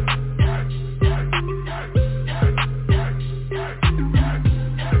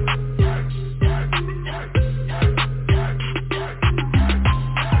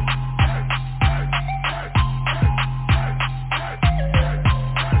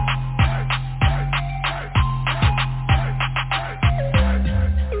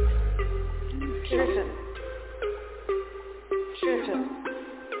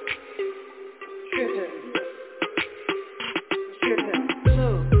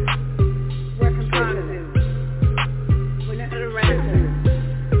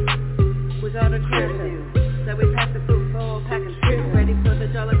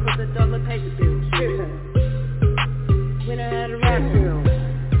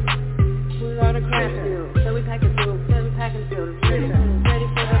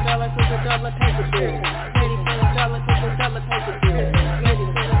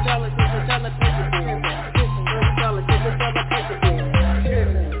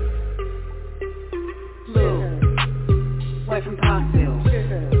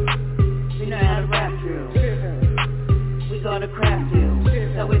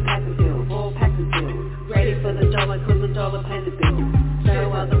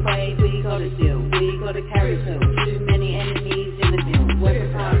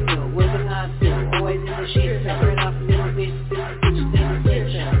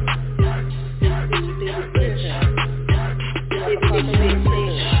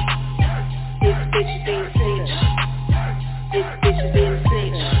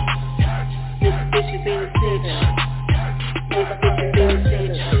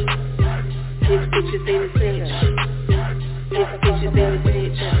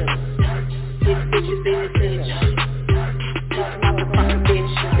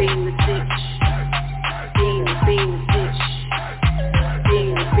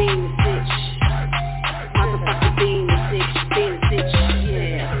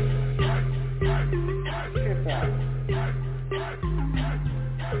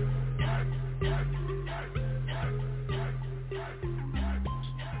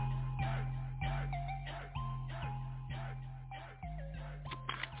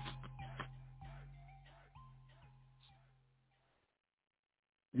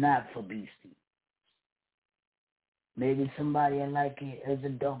 Not for Beastie. Maybe somebody will like it as a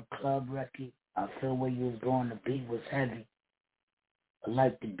dope club record. I feel where you was going, the beat was heavy. I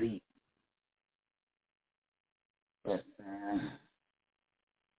like the beat. But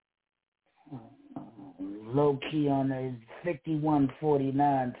low key on it is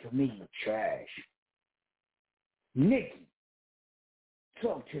 5149 for me. Trash. Nikki,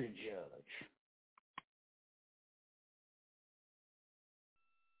 talk to the judge.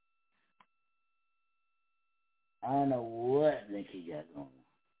 I don't know what Nikki got going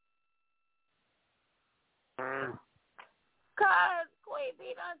on. Cause Queen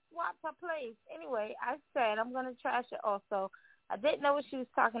Bee done swapped her place. Anyway, I said I'm gonna trash it also. I didn't know what she was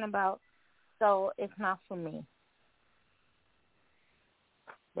talking about, so it's not for me.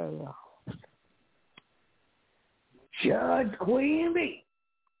 There you go. Judge Queen B.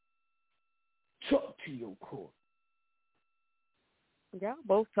 Talk to your court. Y'all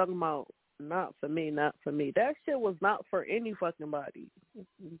both talking about not for me, not for me. That shit was not for any fucking body.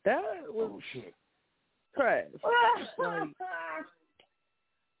 That was shit. Trash. Like,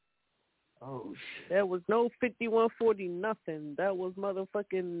 shit. There was no 5140 nothing. That was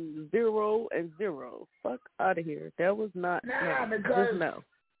motherfucking 0 and 0. Fuck out of here. That was not. Nah, no. because Just no.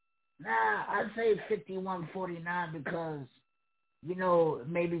 Nah, I say 5149 because, you know,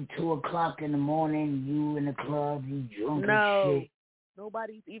 maybe 2 o'clock in the morning, you in the club, you drunk and shit.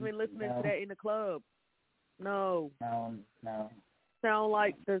 Nobody's even listening to that in the club. No. No. Sound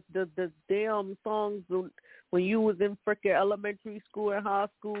like the damn songs when you was in freaking elementary school and high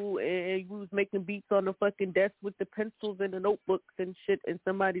school and you was making beats on the fucking desk with the pencils and the notebooks and shit and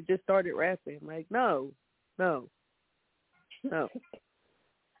somebody just started rapping. Like, no. God damn.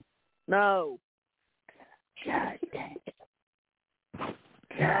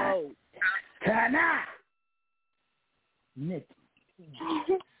 No. Tana. Nick.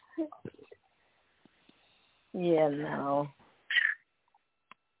 Yeah, no.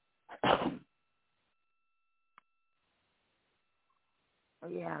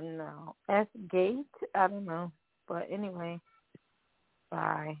 Yeah, no. S Gate, I don't know. But anyway,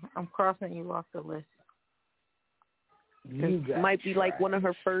 bye. I'm crossing you off the list. It might be like one of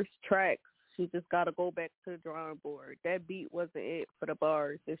her first tracks. She just got to go back to the drawing board. That beat wasn't it for the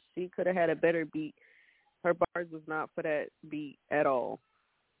bars. If she could have had a better beat, her bars was not for that beat at all.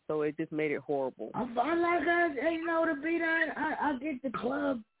 So it just made it horrible. I the beat. I get the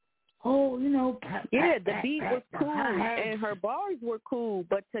club. Oh, you know. The beat was cool and her bars were cool,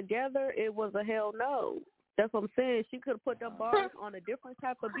 but together it was a hell no. That's what I'm saying. She could have put them bars on a different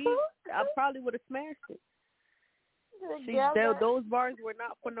type of beat. I probably would have smashed it. Those bars were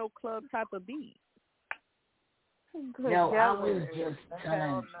not for no club type of beat. Yo,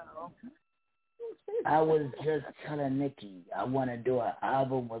 I was just telling Nikki I want to do an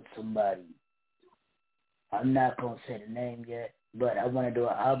album with somebody. I'm not going to say the name yet, but I want to do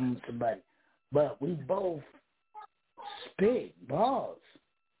an album with somebody. But we both spit bars.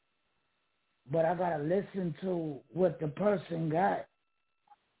 But I got to listen to what the person got.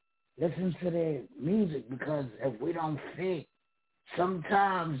 Listen to their music, because if we don't fit,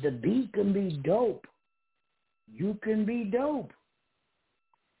 sometimes the beat can be dope. You can be dope.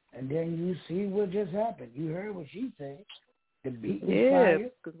 And then you see what just happened. You heard what she said. The beat was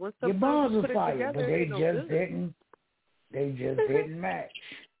fire. Your bars was fire, together, but they just didn't match.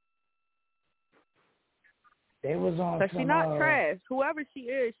 They was on some. She's not trash. Whoever she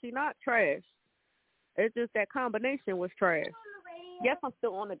is, she's not trash. It's just that combination was trash. Yes, I'm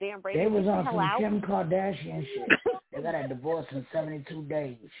still on the damn radio. They was on some Kim Kardashian shit. They got a divorce in 72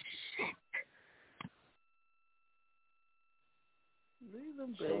 days. Leave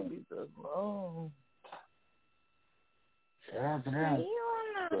them babies alone. Shout out to them.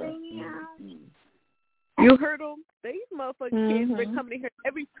 You heard them? These motherfucking kids been coming in here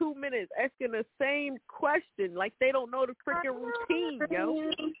every 2 minutes asking the same question like they don't know the freaking routine,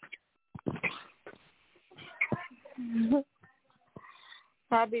 yo.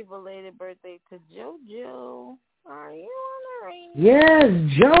 Happy belated birthday to JoJo. Are you on the radio? Yes,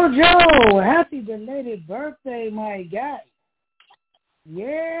 JoJo. Happy belated birthday, my guy.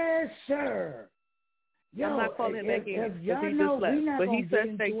 Yes, sir. Yo, I'm not calling him back in if because y'all he know, just left. we're not But going he to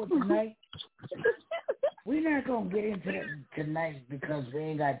said get into it tonight. We're not going to get into it tonight because we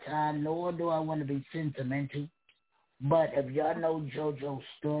ain't got time, nor do I want to be sentimental. But if y'all know JoJo's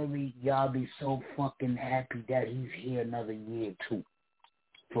story, y'all be so fucking happy that he's here another year, too.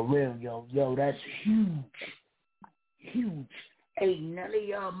 For real, yo. Yo, that's huge. Huge. Hey, none of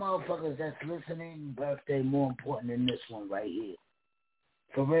y'all motherfuckers that's listening, birthday more important than this one right here.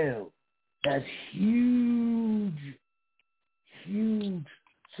 For real. That's huge. Huge.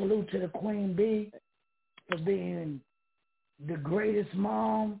 Salute to the Queen Bee for being the greatest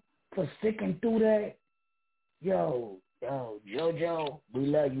mom, for sticking through that. Yo, JoJo, we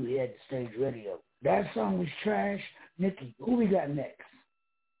love you here at the Stage Radio. That song was trash. Nikki, who we got next?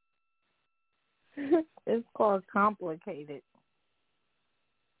 It's called Complicated.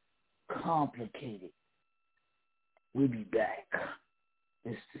 Complicated. We'll be back.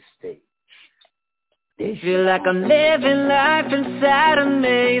 It's the Stage. Feel like I'm living life inside a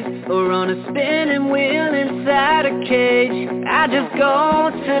maze, or on a spinning wheel inside a cage. I just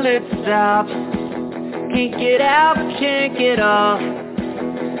go till it stops. Can't get out, can't get off.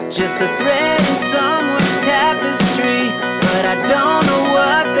 Just a thread in someone's tapestry, but I don't know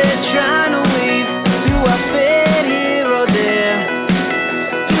what they're trying to weave. Do I fit here or there?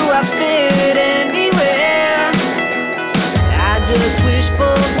 Do I fit anywhere?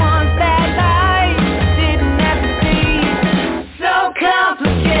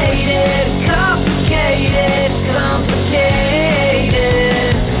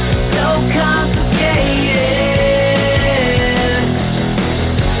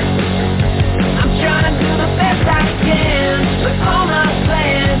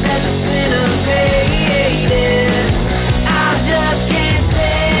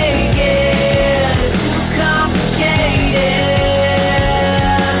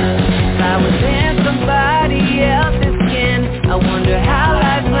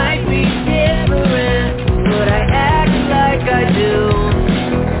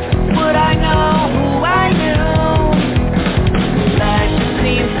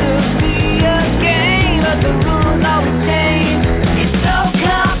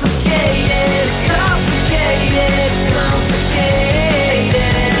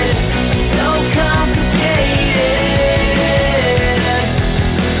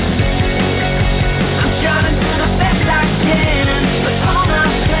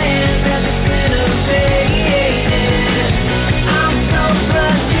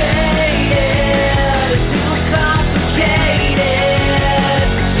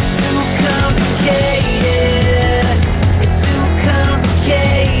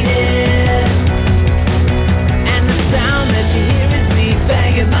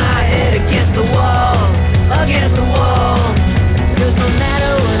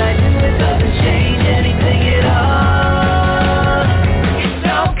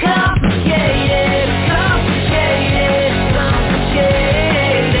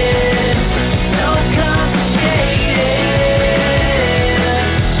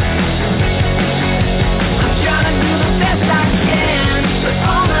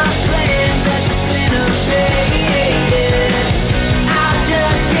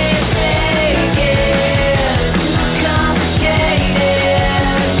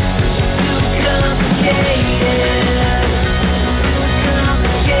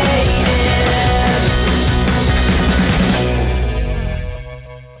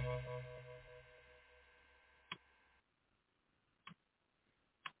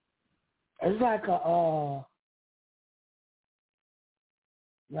 It's like a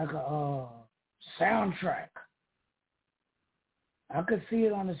soundtrack. I could see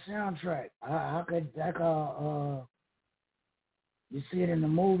it on the soundtrack. I could you see it in the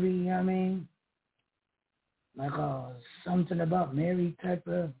movie, you know what I mean? Like something about Mary type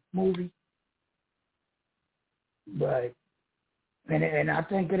of movie. But and I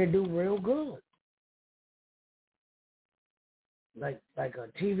think it'll do real good. Like a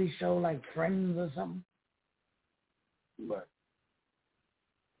TV show like Friends or something. But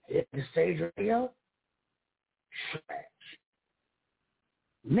hit the stage radio, trash.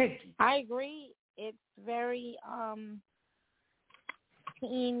 Nikki. I agree. It's very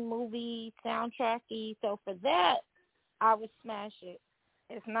teen movie soundtracky. So for that, I would smash it.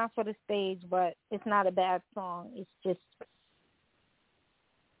 It's not for the stage, but it's not a bad song. It's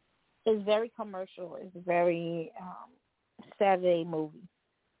very commercial. It's very Saturday movie.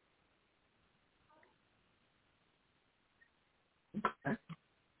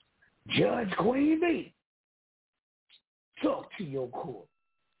 Judge Queen B, talk to your court.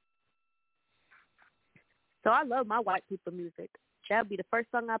 So I love my white people music. That'll be the first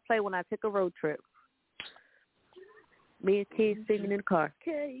song I play when I take a road trip. Me and kids singing in the car.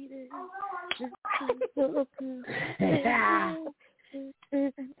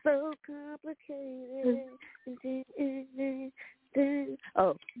 So complicated.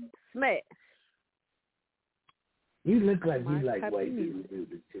 Oh, smash. You look like you like white people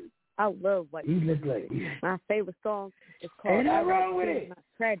music too. I love white people. You look like you. My favorite song is called Ain't nothing wrong with it.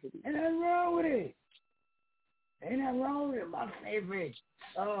 Tragedy. Ain't nothing wrong with it. Ain't nothing wrong with it. My favorite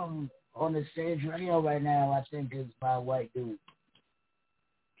song on the stage radio right now, I think, is by a white dude.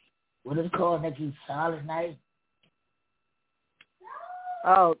 What is it called? Nikki? Silent Night?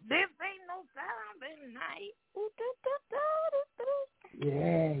 Oh, this ain't no silent night.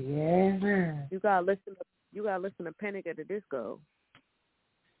 Yeah, man. You gotta listen to Panic at the Disco.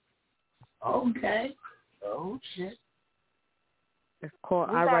 Okay. Oh shit. It's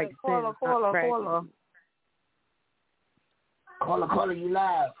called I Write Sin. Caller, you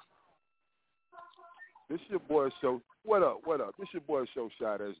live. This your boy Show. What up? This your boy Show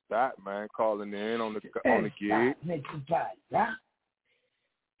Shot as Dot, man, calling in on the gig.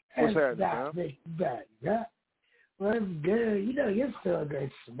 What's happening, man? What's good? You know you're still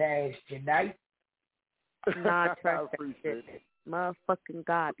good smash tonight. Nah, I trash appreciate it. Motherfucking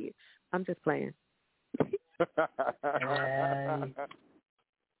garbage. I'm just playing. I'll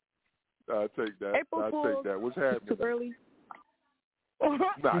take that. April Fool. Take that. What's happening? Too early. You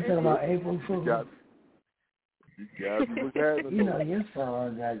talking about April Fool? You got me. What's happening? You know your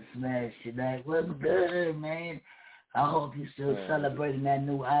song got smashed tonight. What's good, man? I hope you're still celebrating that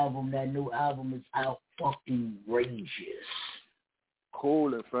new album. That new album is out fucking rageous.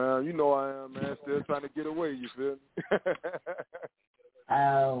 Cool and fam. You know I am, man. Still trying to get away, you feel me?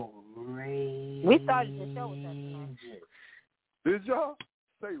 Outrageous. We started the show with that tonight. Did y'all?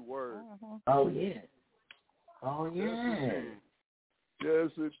 Say word. Oh, yeah. Oh, yeah.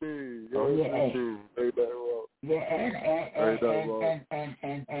 Yes, it did. Yes, Oh, yeah. it did. Ain't that wrong? Yeah,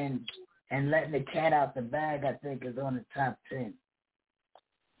 and letting the cat out the bag, I think, is on the top 10.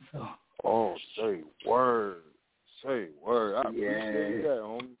 So. Oh, say word. Say word. I appreciate that,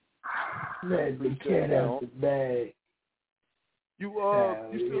 homie. Let the cat out the bag. You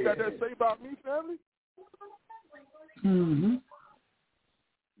still got that to say about me, family? Mm-hmm.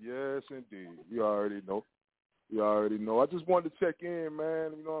 Yes, indeed. You already know. I just wanted to check in,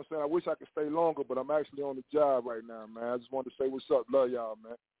 man. You know what I'm saying? I wish I could stay longer, but I'm actually on the job right now, man. I just wanted to say what's up. Love y'all,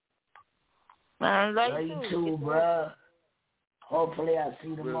 man. Man, love you too, bro. Hopefully I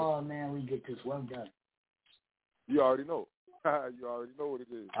see them all, man. We get this work done. You already know. You already know what it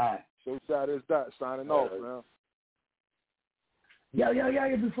is. All right. So Shot is Dot signing off, man. Yo,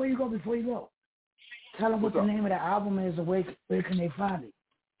 before you go. Tell them what the name of the album is and where can they find it?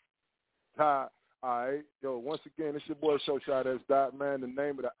 All right. Yo, once again, it's your boy Show Shot as Dot, man. The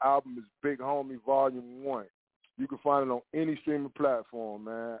name of the album is Big Homie Volume 1. You can find it on any streaming platform,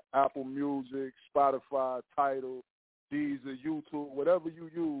 man. Apple Music, Spotify, Tidal, Deezer, YouTube, whatever you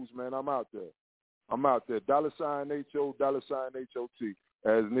use, man, I'm out there. $HO, $HOT.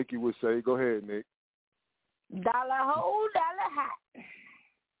 As Nikki would say. Go ahead, Nick. Dollar ho, dollar hot.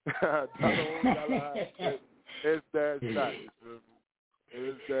 Dollar ho, dollar hot. It's that.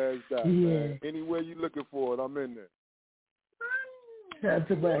 It's that, man. Anywhere you looking for it, I'm in there. That's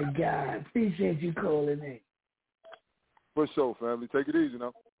my guy. Appreciate you calling in. For sure, family. Take it easy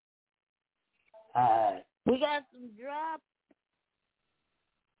now. All right. We got some drops,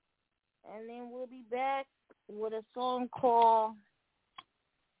 and then we'll be back with a song called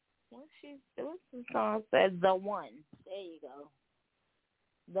What's the song said? The One. There you go.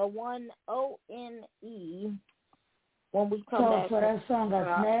 The One, ONE. When we come back. So that song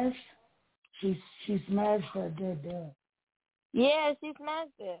got smashed? She smashed or did that? Yeah, she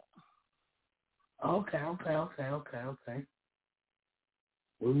smashed it. Okay.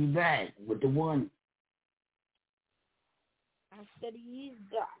 We'll be back with The One. After these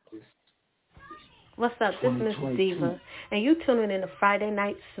drops. What's up? This is Miss Diva, and you tuning in to Friday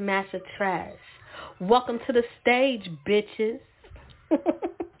Night Smash or Trash. Welcome to the stage, bitches.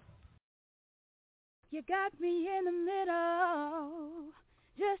 You got me in the middle,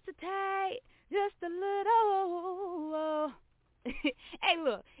 just a tight, just a little. Hey,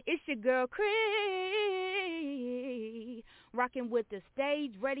 look, it's your girl Cree, rocking with the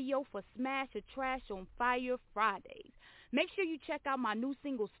stage radio for Smash or Trash on Fire Fridays. Make sure you check out my new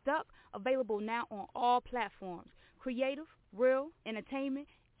single, Stuck, available now on all platforms. Creative, real, entertainment,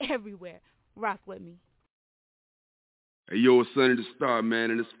 everywhere. Rock with me. Hey, yo, it's Sunny the Star,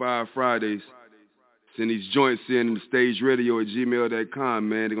 man, and it's Fire Fridays. Send these joints in the stage radio at gmail.com,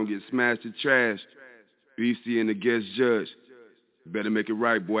 man. They're going to get smashed to trash. BC and the guest judge. You better make it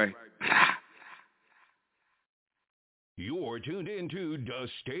right, boy. You're tuned into The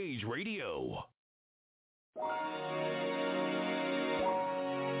Stage Radio.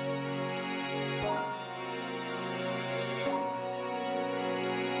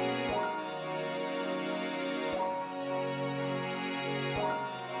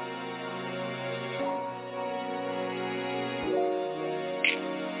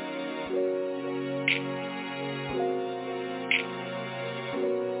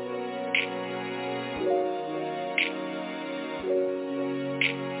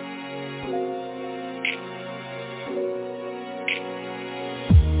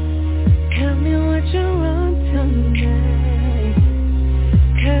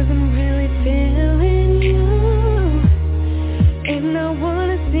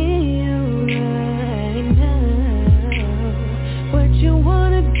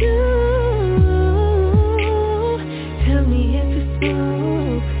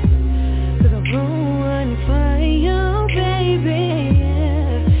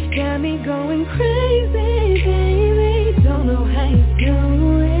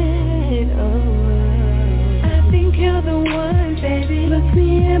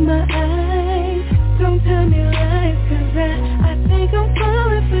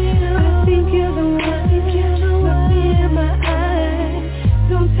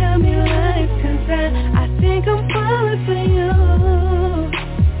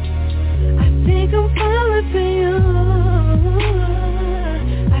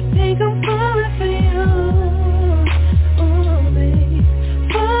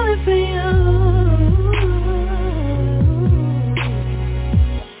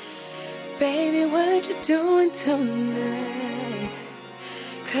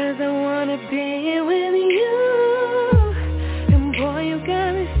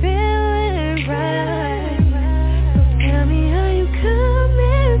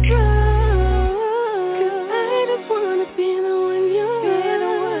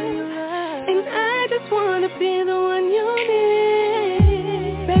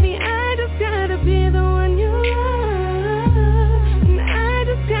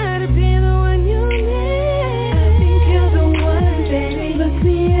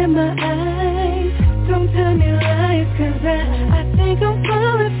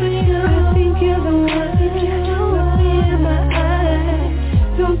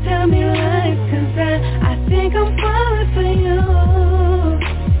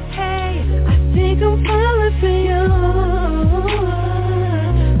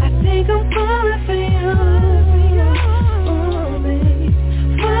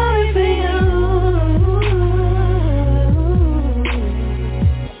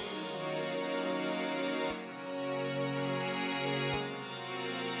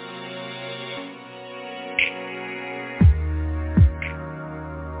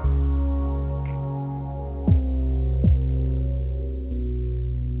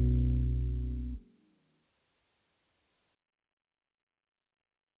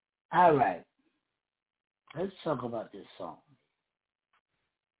 All right. Let's talk about this song.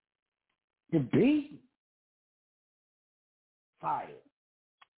 The beat, fire.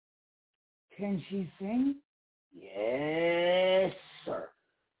 Can she sing? Yes, sir.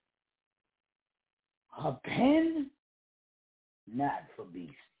 Her pen, not for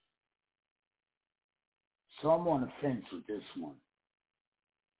beast. So I'm on the fence with this one.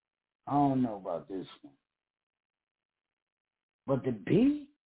 I don't know about this one. But the beat,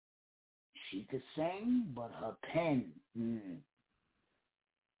 she could sing, but her pen,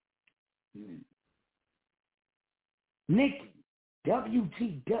 Nikki,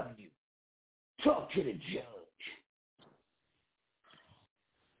 WTW, talk to the judge.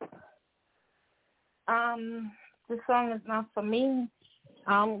 This song is not for me.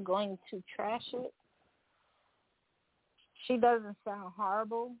 I'm going to trash it. She doesn't sound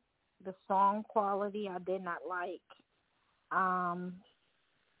horrible. The song quality I did not like. I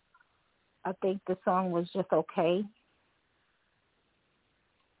think the song was just okay.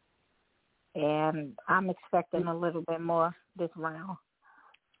 And I'm expecting a little bit more this round.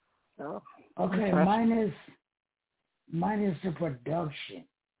 So okay, minus the production.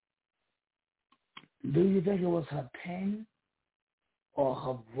 Do you think it was her pen or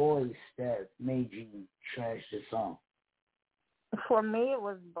her voice that made you trash the song? For me, it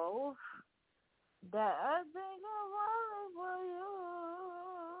was both. That I think I'm for you.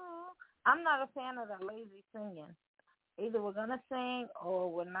 I'm not a fan of that lazy singing. Either we're gonna sing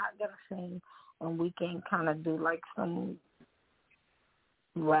or we're not gonna sing, and we can kind of do like some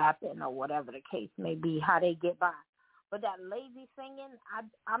rapping or whatever the case may be, how they get by. But that lazy singing,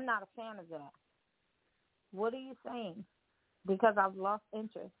 I'm not a fan of that. What are you saying? Because I've lost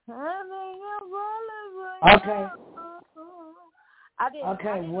interest. Okay. I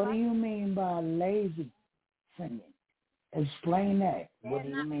didn't what do you mean by lazy singing? Explain that. What do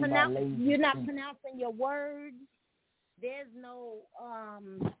you mean by lazy You're not singing? pronouncing your words. There's no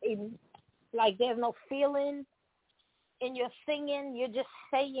there's no feeling in your singing. You're just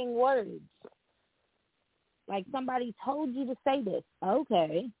saying words. Like somebody told you to say this.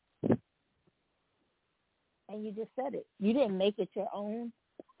 Okay. And you just said it. You didn't make it your own.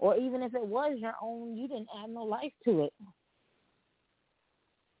 Or even if it was your own, you didn't add no life to it.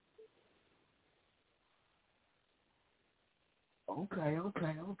 Okay.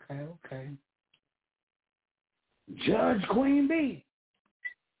 Judge Queen B,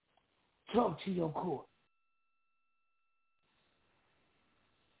 talk to your court.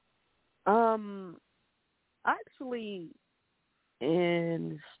 Actually,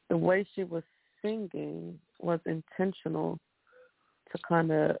 in the way she was singing was intentional to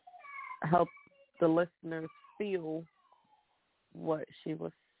kind of help the listeners feel what she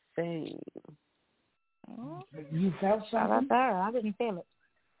was saying. You felt something? I didn't feel it.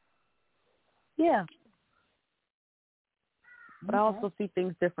 Yeah. But I also see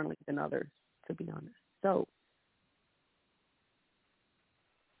things differently than others, to be honest. So,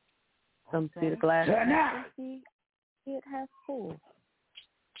 some see the glass half empty, see it half full.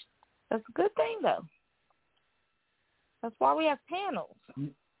 That's a good thing, though. That's why we have panels.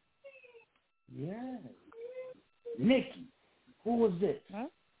 Yeah. Nikki, who was this? Huh?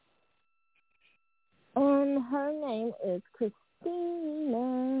 Her name is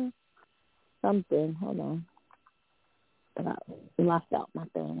Christina something. Hold on. I lost out my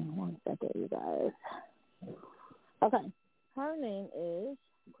thing. 1 second, you guys. Okay. Her name is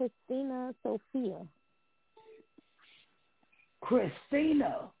Christina Sophia.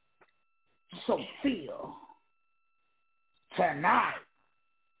 Christina Sophia. Tonight.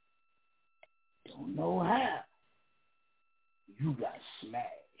 Don't know how. You got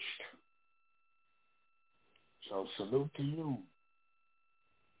smashed. So salute to you.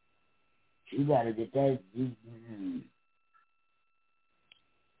 You gotta get that.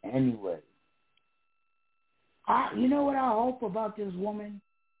 Anyway. You know what I hope about this woman?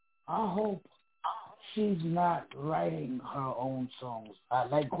 I hope she's not writing her own songs.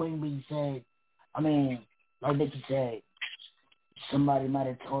 Like Queen Bee said, like Nikki said, somebody might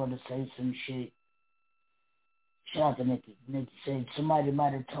have told her to say some shit. Shout out to Nikki. Nikki said somebody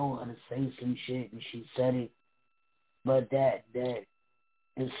might have told her to say some shit and she said it. But that the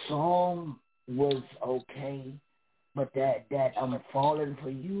song was okay, but that I'm falling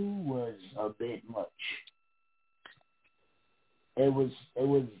for you was a bit much. It was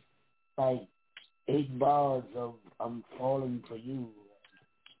like 8 bars of I'm falling for you.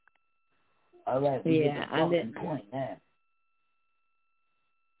 All right, we get the fucking point now.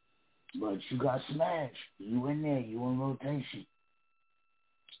 But you got smashed. You in there. You in rotation.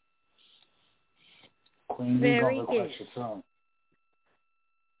 Queen B gonna request your song.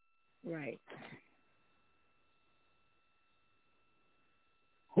 Right.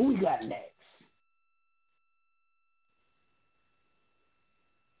 Who we got next?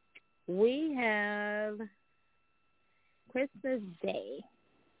 We have Christmas Day.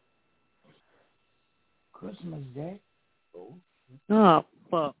 Christmas Day? Oh,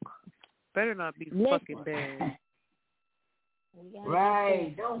 fuck. Better not be fucking bad.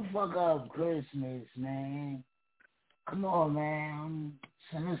 Right. Don't fuck up Christmas, man. Come on, man.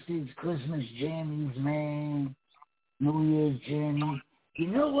 Send us these Christmas jammies, man. New Year's jammy. You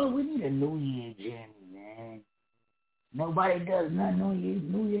know what? We need a New Year jam, man. Nobody does not New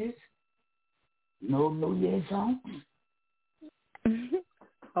Year's. No New Year's song.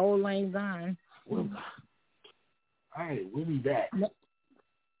 Old Lang Syne. All right, we'll be back.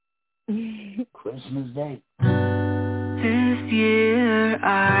 Christmas Day. This year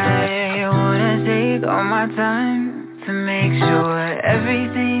I wanna take all my time to make sure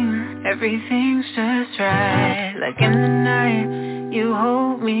everything's just right. Like in the night, you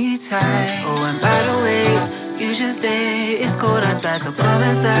hold me tight. Oh, and by the way, you should stay. It's cold outside, so come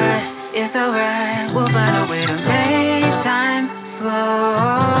inside. It's alright, we'll find a way to make time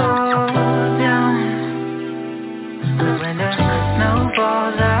slow down. 'Cause when the snow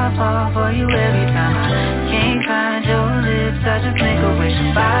falls, I fall for you every time. I can't find your lips, I just make a wish.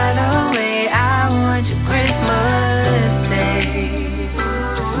 By the way, I want you Christmas Day.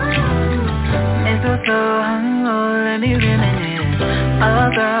 Mistletoe hung low, let me reminisce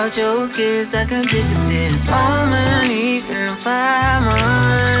about your kiss. I can picture this moment, even 5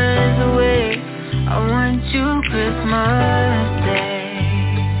 months away. I want you Christmas Day.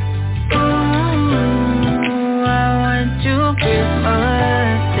 Ooh, I want you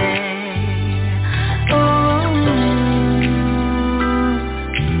Christmas Day. Ooh.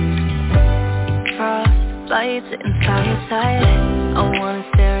 Frost lights inside your sight. I wanna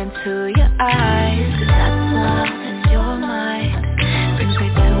stare into your eyes, 'cause that smile in your mind brings me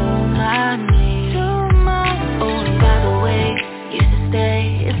to my knees. Oh, and by the way, you should stay.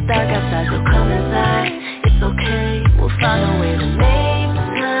 It's dark outside, so come inside. It's okay, we'll find a way to make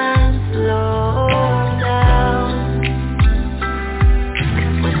time slow down.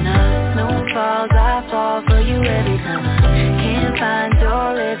 'Cause when the snow falls, I fall for you every time. I can't find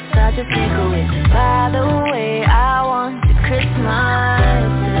your lips, I just make a wish. By the way, I want you Christmas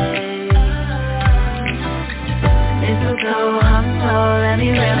Day. Mistletoe hung low, let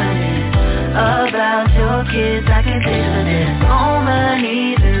me reminisce about your kiss. I can picture this moment,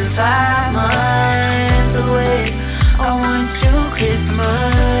 even 5 months away. I want you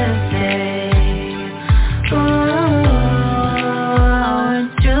Christmas Day. Ooh, I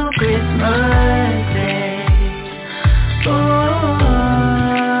want you Christmas Day. Ooh,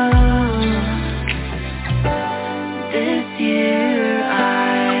 this year I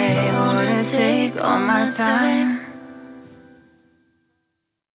wanna take all my time.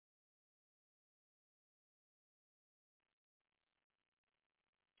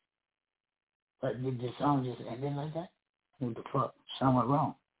 But did the song just end it like that? What the fuck? Something went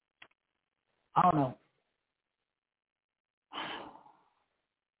wrong. I don't know.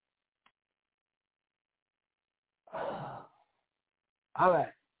 All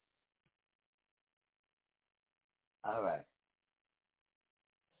right.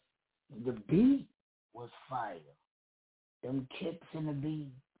 The beat was fire. Them kicks in the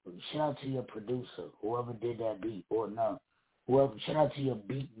beat. Shout out to your producer, whoever did that beat, or no. Shout out to your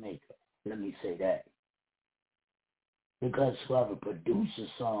beat maker. Let me say that. Because whoever produced the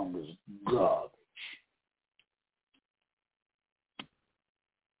song was garbage.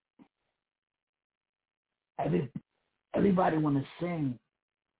 Everybody want to sing,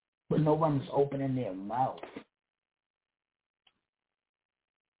 but no one's opening their mouth.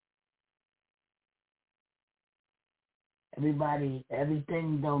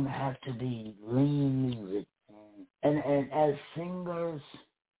 Everything don't have to be lean music. And as singers,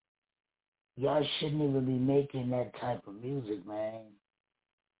 y'all shouldn't even be making that type of music, man.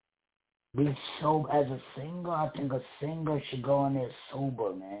 As a singer, I think a singer should go in there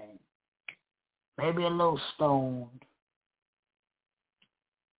sober, man. Maybe a little stoned.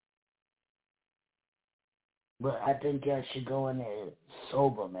 But I think y'all should go in there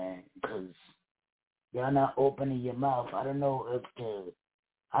sober, man, because y'all not opening your mouth. I don't know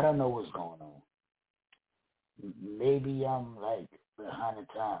what's going on. Maybe I'm like behind the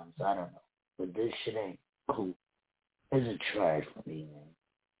times. I don't know. But this shit ain't cool. It's a trash for me, man.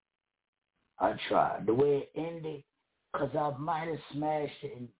 I tried. The way it ended, because I might have smashed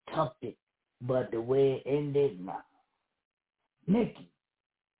it and tucked it, but the way it ended, nah. Nikki,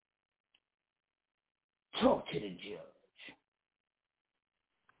 talk to the judge.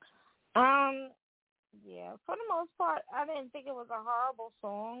 Yeah, for the most part, I didn't think it was a horrible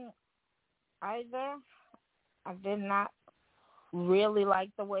song either. I did not really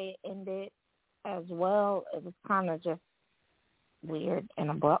like the way it ended as well. It was kind of just weird and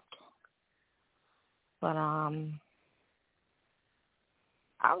abrupt. But I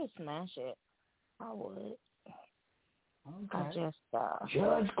would smash it. I would. Okay. I just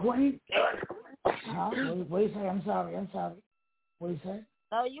Judge Queen. What do you say? I'm sorry. What do you say?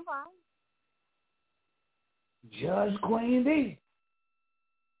 No, you fine. Judge Queen B.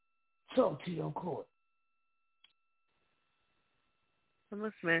 Talk to your court. I'm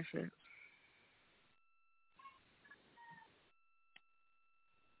going to smash it.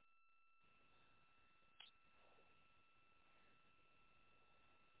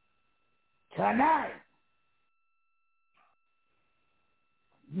 Tonight,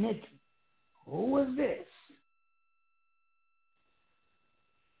 Nikki, who was this?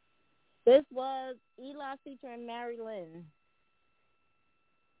 This was Eli featuring Mary Lynn.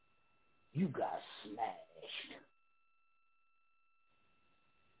 You got smashed.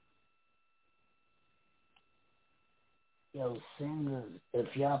 Yo, singers,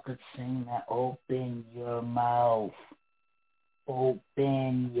 if y'all could sing that, open your mouth.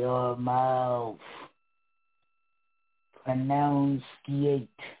 Open your mouth. Pronunciate.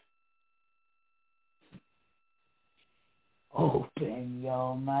 Open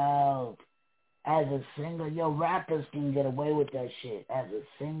your mouth. As a singer, yo, rappers can get away with that shit. As a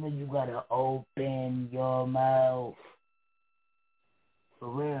singer, you gotta open your mouth. For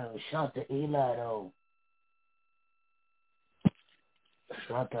real. Shout to Eli, though.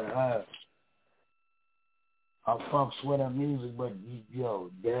 Shout to her. I fucks with her music, but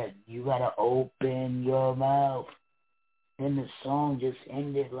you gotta open your mouth. Then the song just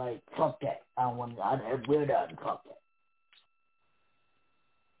ended like, fuck that. I'd weird out and fuck that.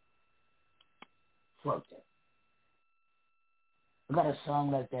 Fuck that. I got a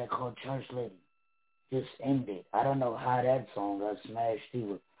song like that called Church Lady. Just ended. I don't know how that song got smashed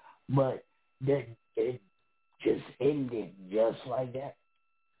either, but it just ended just like that.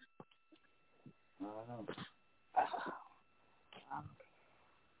 I don't know.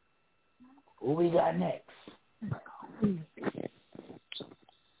 Who we got next?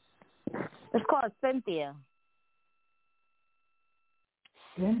 It's called Cynthia.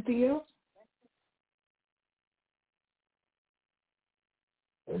 Cynthia?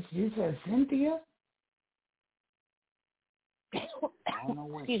 You said Cynthia?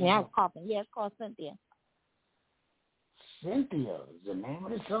 Excuse me, I was coughing. Yeah, it's called Cynthia. Cynthia is the name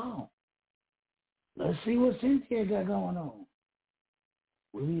of the song. Let's see what Cynthia got going on.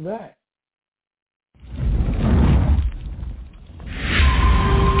 We'll be back.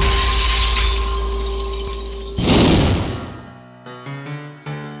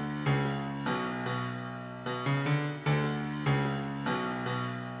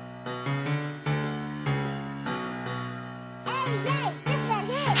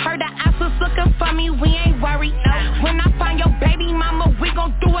 Heard the ass was looking for me, we ain't worried, no. When I find your baby mama, we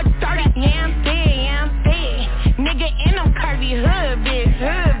gon' do it dirty. Yeah, I'm dead. Nigga in them curvy hood bitch.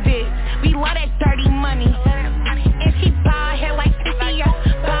 We love that dirty money. And she bald hair like Cynthia.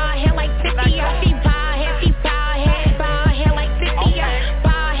 Bald hair like Cynthia. She bald hair like Cynthia.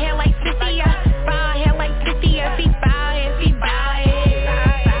 Bald hair like Cynthia. Bald hair like Cynthia. She bald hair.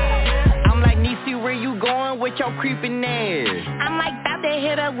 I'm like, Niecy, where you going with your creeping ass? I'm like, about to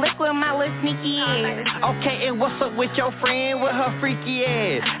hit a lick with my little sneaky ass. Okay, and what's up with your friend with her freaky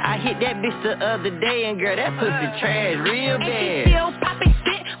ass? I hit that bitch the other day and girl, that pussy trash real bad. And she still popping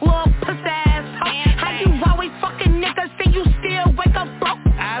shit, little pussy ass. How you always fucking niggas and you still wake up broke?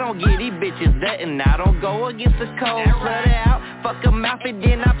 I don't give these bitches that and I don't go against the code. Slut her out, fuck her mouth and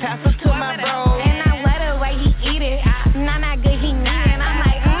then I pass her to my bro. And I let her way he eat it. Not good, he need it. I'm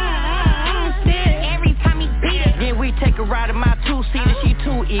like, shit, every time he beat it. Then we take a ride in my two-seater, she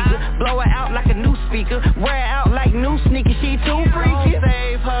too eager. Blow her out like a new speaker. Wear her out like new sneakers, she too freaky.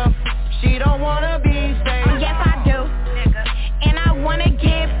 Save her, she don't wanna be saved. Yes, I do. And I wanna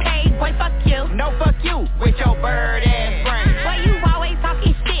get paid, boy, fuck you. No, fuck you, with your bird ass brain. Boy, you always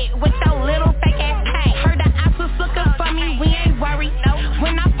talking shit with your little fake ass tank. Heard the ass was looking for me, we ain't worried, no.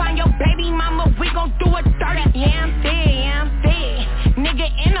 When I find your baby mama, we gon' do it dirty. Yeah, I'm dead. Nigga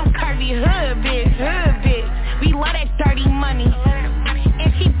in them curvy hood bitch. We love that dirty money.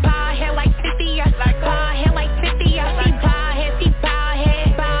 And she bald hair like Cynthia. Bald hair like Cynthia. She bald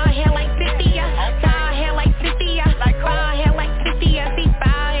hair like Cynthia. Bald hair like Cynthia. Bald hair like Cynthia. She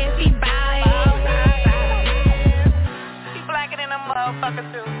bald hair. She blacker than a motherfucker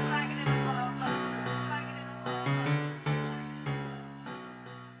too.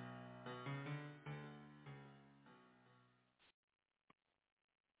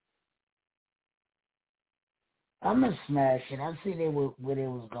 I'ma smash it. I see where they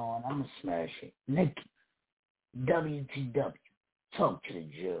was going. I'ma smash it. Nikki, WTW, talk to the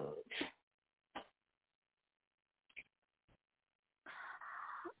judge.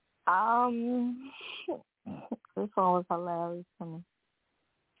 This song was hilarious to me.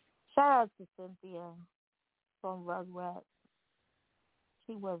 Shout out to Cynthia from Rugrats.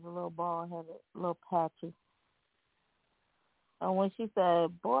 She was a little bald-headed, a little patchy. And when she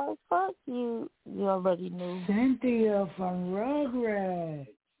said, boy, fuck you, you already knew. Cynthia from Rugrats.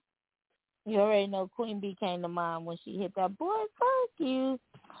 You already know Queen Bee came to mind when she hit that, boy, fuck you.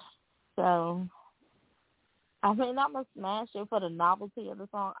 So, I mean, I'm going to smash it for the novelty of the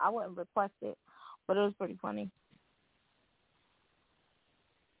song. I wouldn't request it, but it was pretty funny.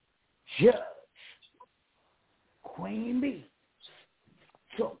 Judge Queen Bee,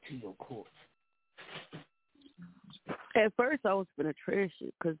 talk to your court. At first, I was gonna trash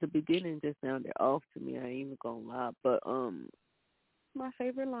it because the beginning just sounded off to me. I ain't even gonna lie, but my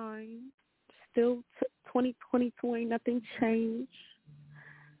favorite line, still 2022 ain't nothing changed.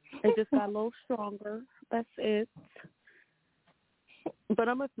 It just got a little stronger. That's it. But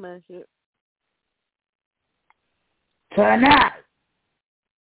I'm gonna smash it. Tonight,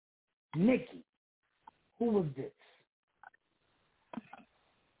 Nikki, who was this?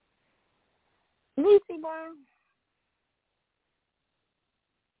 Niecy Brown.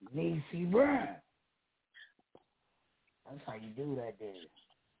 Niecy Brown. That's how you do that there.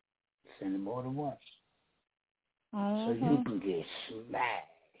 Send them more than once. So you can get smashed.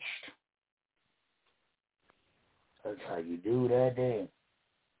 That's how you do that there.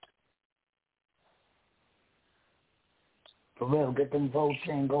 For real, get them votes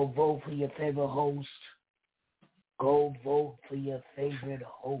in. Go vote for your favorite host. Go vote for your favorite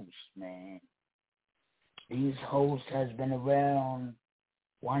host, man. These hosts has been around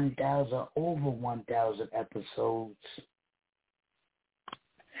over 1,000 episodes.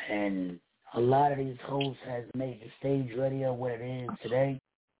 And a lot of these hosts has made the stage radio what it is today.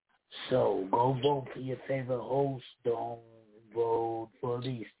 So go vote for your favorite host. Don't vote for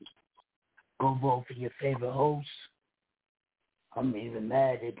these. Go vote for your favorite host. I'm even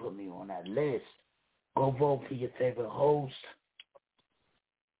mad they put me on that list. Go vote for your favorite host.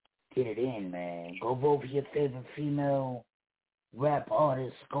 Get it in, man. Go vote for your favorite female rap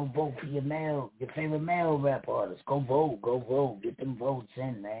artist. Go vote for your favorite male rap artist. Go vote. Get them votes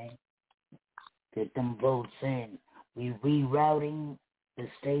in, man. Get them votes in. We rerouting the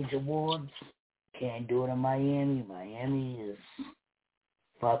stage awards. Can't do it in Miami. Miami is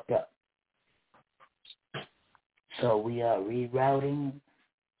fucked up. So we are rerouting,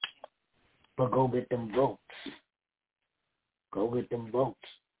 but go get them votes. Go get them votes.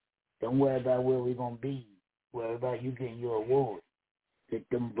 Don't worry about where we're going to be. Worry about you getting your award. Get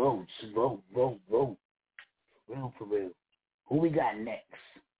them votes. Vote. For real. Who we got next?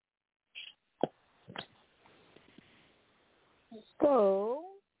 So,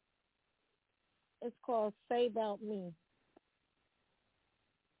 it's called Say About Me.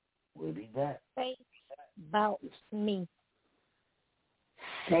 We'll be back. Say About Me.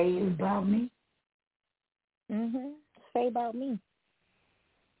 Say About Me? Say About Me.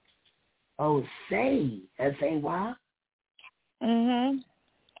 Oh, Say. S-A-Y?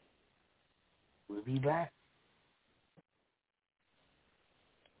 We'll be back.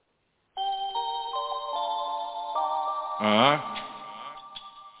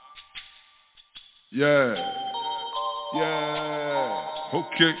 Yeah.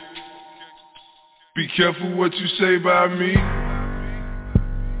 Okay. Be careful what you say about me,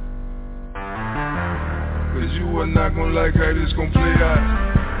 'cause you are not gonna like how this gonna play out.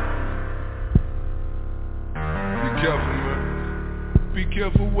 Be careful, man. Be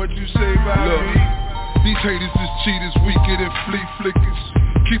careful what you say about me. These haters is cheaters, weaker than flea flickers.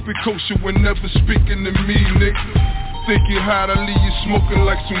 Keep it kosher when never speaking to me, nigga. Thinking how to leave you smoking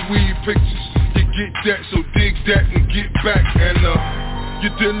like some weed pictures. You get that, so dig that and get back. And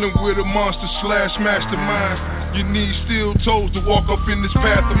you're dealing with a monster / mastermind. You need steel toes to walk up in this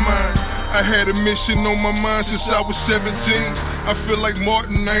path of mine. I had a mission on my mind since I was 17. I feel like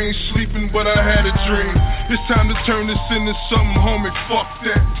Martin, I ain't sleeping, but I had a dream. It's time to turn this into something, homie, fuck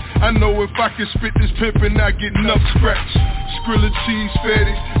that. I know if I can spit this pimpin', I get enough scratch. Skrilla cheese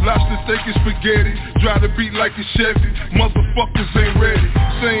fatty, lobster steak and spaghetti. Dry the beat like a Chevy, motherfuckers ain't ready.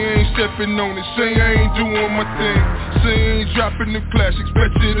 Say I ain't stepping on it, say I ain't doing my thing. Say I ain't dropping the classics,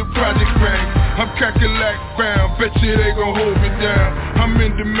 bet you the project bang. I'm Cackalack bound, bet you they gon' hold me down. I'm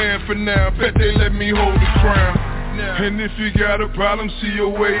in demand for now, bet they let me hold the crown. And if you got a problem, see your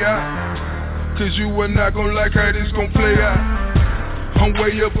way out, 'cause you are not gon' like how this gon' play out. I'm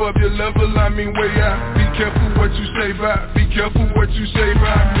way above your level, I mean way out. Be careful what you say about, be careful what you say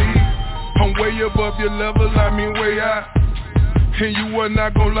about me. I'm way above your level, I mean way out. And you are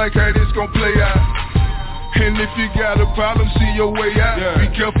not gon' like how this gon' play out. And if you got a problem, see your way out. Be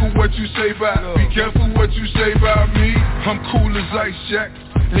careful what you say about, be careful what you say about me. I'm cool as Ice Jack,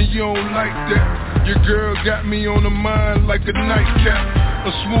 and you don't like that. Your girl got me on the mind like a nightcap.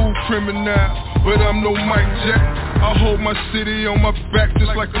 a smooth criminal, but I'm no Mike Jack. I hold my city on my back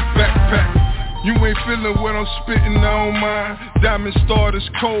just like a backpack. You ain't feeling what I'm spitting, I don't mind. Diamond star is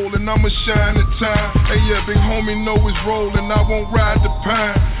cold and I'ma shine in time. Hey yeah, big homie know it's rolling, I won't ride the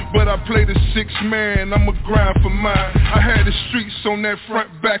pine. But I play the 6 man, I'ma grind for mine. I had the streets on that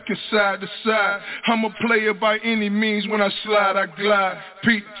front, back and side to side. I'm a player by any means, when I slide, I glide.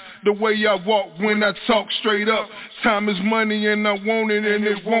 Pete, the way I walk when I talk straight up. Time is money and I want it and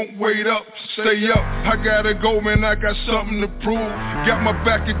it won't wait up. Stay up, I gotta go man, I got something to prove. Got my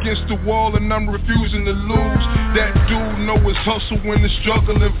back against the wall and I'm refusing to lose. That dude know his hustle when the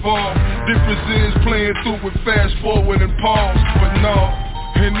struggle involved. Difference is playing through with fast forward and pause. But no,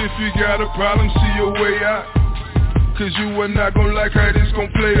 and if you got a problem, see your way out. Cause you are not gonna like how this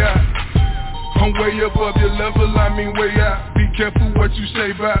gon' play out. I'm way above your level, I mean way out. Be careful what you say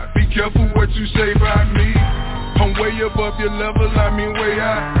about, be careful what you say about me. I'm way above your level, I mean way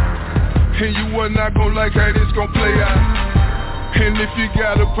out. And you are not gonna like how this gon' play out. And if you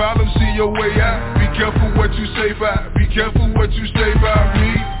got a problem, see your way out. Be careful what you say about, be careful what you say about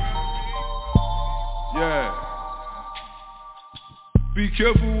me. Yeah. Be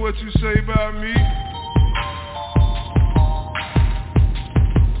careful what you say about me.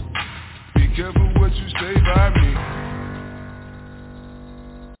 Be careful what you say about me.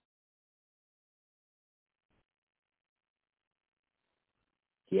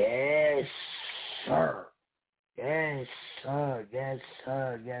 Yes, sir. Yes, sir. Yes,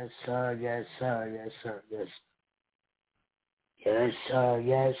 sir. Yes, sir. Yes, sir. Yes, sir. Yes. Yes, sir.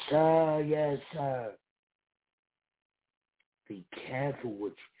 Yes, sir. Yes, sir. Be careful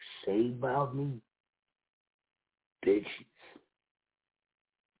what you say about me, bitches.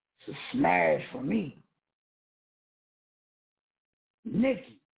 It's a smash for me.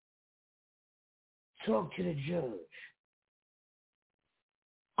 Nikki, talk to the judge.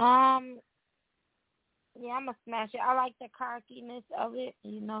 Yeah, I'm gonna smash it. I like the cockiness of it.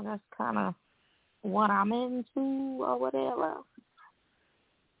 You know, that's kind of what I'm into or whatever.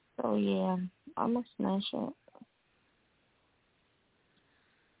 So yeah, I'm gonna smash it.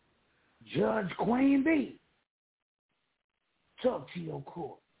 Judge Queen B, talk to your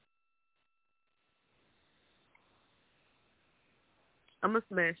court. I'm gonna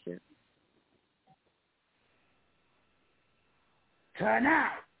smash it. Turn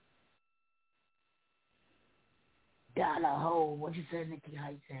out. Dollar hole. What you say, Nikki? How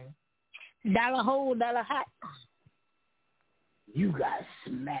you saying? Dollar hole, dollar hot. You got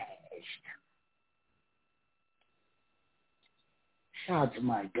smashed. Shout out to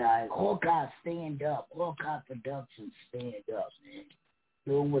my guy. Hawkeye, stand up. Hawkeye Productions, stand up, man.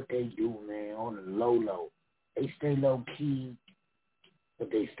 Doing what they do, man, on the low. They stay low key, but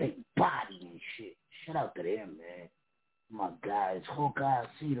they stay body and shit. Shout out to them, man. My guys. Hawkeye,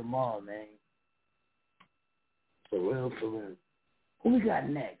 see them all, man. For real, for real. Who we got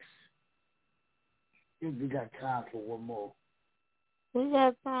next? I think we got time for one more. We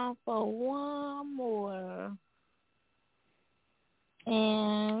got time for one more.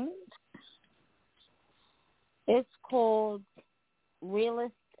 And it's called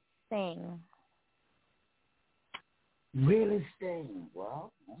Realest Thing. Realest thing.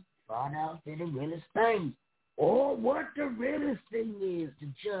 Well, find out the realest thing. Or what the realest thing is. The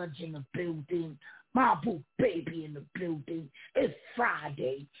judge in the building. My boo baby in the building. It's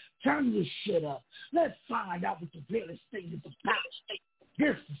Friday. Turn your shit up. Let's find out what the realest thing is about.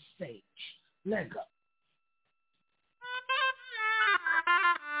 This is the stage. Leggo.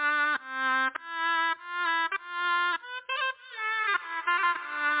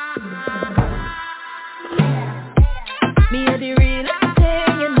 Me a the realest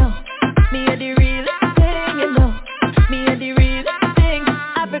thing, you know. Me a the realest thing, you know. Me a the realest thing.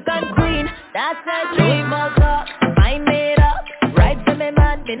 African queen, that's a dream. Mug up, mind made up. Right for me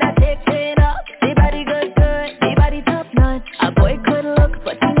man, me not take chain up. The body good, the body top notch. A boy could look,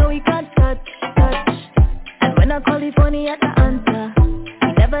 but you know he can't touch. And when I call the phone, at the answer.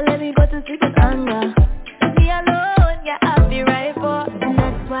 He never let me go to sleep with anger. Me alone, yeah, I'll be right for. And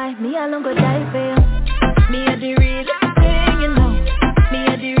that's why me alone go die for you. Me a the realest.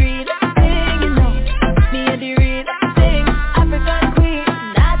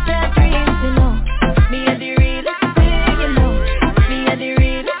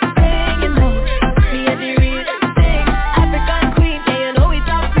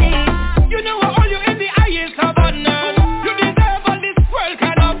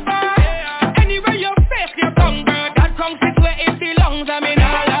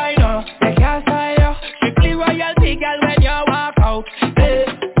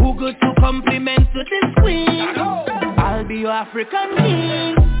 African queen.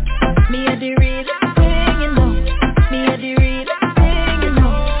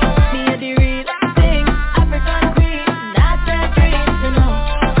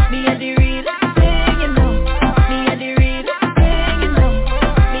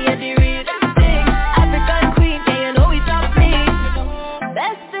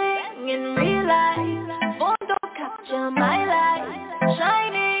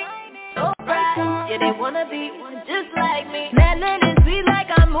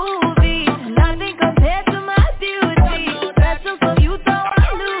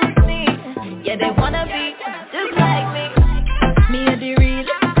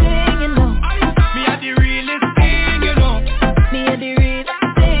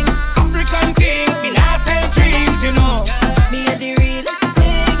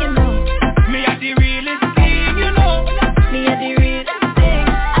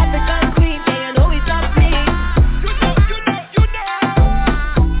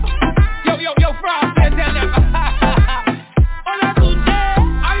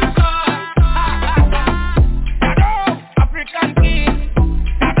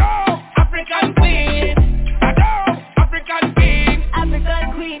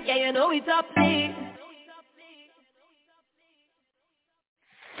 yeah, you know it's up there.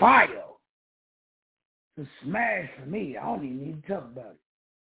 Fire. The smash for me. I don't even need to talk about it.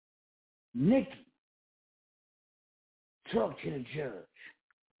 Nikki, talk to the judge.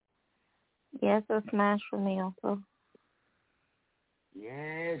 Yes, a smash for me also.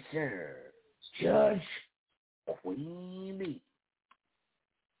 Yes, sir. Judge Queen Bee.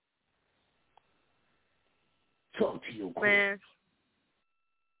 Talk to your queen.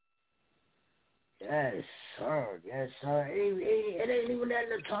 Yes, sir. Yes, sir. It ain't even nothing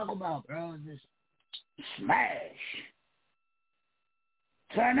to talk about, bro. Just smash.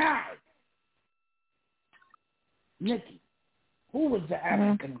 Tonight. Nikki, who was the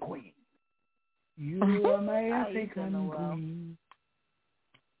African queen? You are my African queen.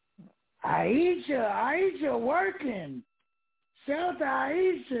 Aisha working. Shout to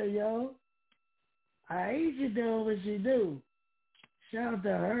Aisha, yo. Aisha do what she do. Shout to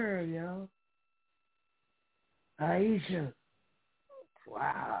her, yo. Aisha.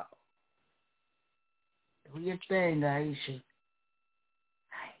 Wow. Do your thing, Aisha.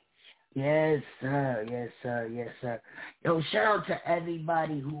 Yes, sir. Yes, sir. Yes, sir. Yo, shout out to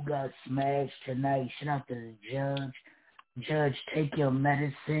everybody who got smashed tonight. Shout out to the judge. Judge, take your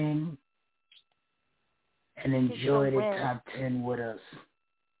medicine and enjoy the top 10 with us.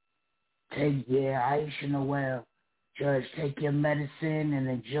 Aisha Noel. Judge, take your medicine and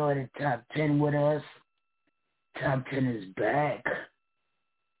enjoy the top 10 with us. Top 10 is back.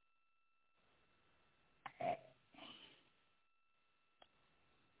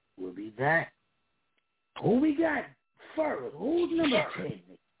 We'll be back. Who we got first? Who's number 10?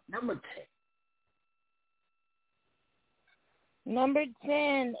 Number 10. Number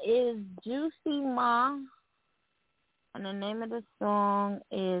 10 is Juicy Ma. And the name of the song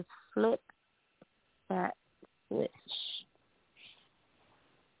is Flip That Switch.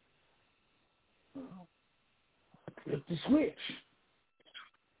 Flip the switch.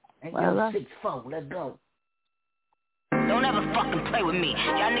 And Well, yo, 6-4, let's go. Don't ever fucking play with me.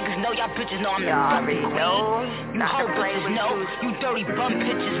 Y'all niggas know, y'all bitches know I'm the fucking queen. You hoe bitches know, you dirty bum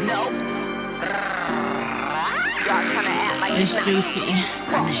bitches know. Y'all tryna act like It's Juicy.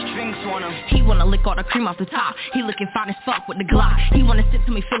 Put the strings on him. He wanna lick all the cream off the top. He looking fine as fuck with the Glock. He wanna sip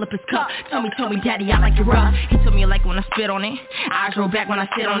to me, fill up his cup. Told me, daddy, I like it rough. He told me I like it when I spit on it. Eyes roll back when I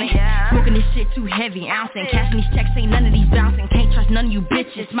sit on it. Smoking this shit too heavy, ouncing. Cashing these checks, ain't none of these bouncing. Can't trust none of you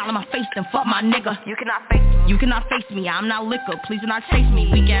bitches. Smile on my face, then fuck my nigga. You cannot face me. You cannot face me, I'm not liquor. Please do not chase me,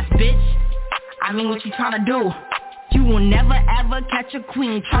 weak ass bitch. I mean, what you tryna do? You will never ever catch a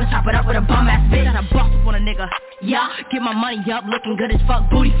queen tryna chop it up with a bum ass bitch. I boss up on a nigga. Yeah, get my money up, looking good as fuck,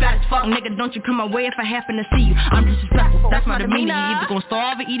 booty fat as fuck. Nigga, don't you come my way if I happen to see you. I'm disrespectful, that's my demeanor. You either gonna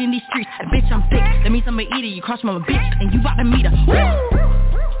starve or eat in these streets. Bitch, I'm thick, that means I'm a eater. You cross my bitch, and you about to meet her. Woo!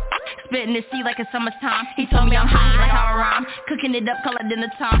 Spitting this sea like it's summertime. He told me I'm hot like how I rhyme. Cooking it up, colored in the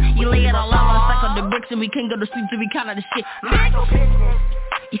time. You lay it all out on the cycle, the bricks, and we can't go to sleep till we count out the shit.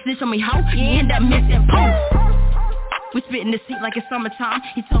 You snitch on me, hoe, you end up missing. Boom. We spitting the seat like it's summertime.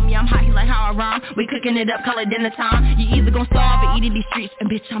 He told me I'm hot, he like how I rhyme. We cooking it up, colored in the time. You either gon' starve or eat in these streets. And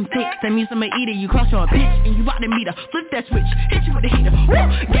bitch, I'm thick, that means I'm a eater. You cross on a bitch, and you out to meet her. Flip that switch, hit you with a heater.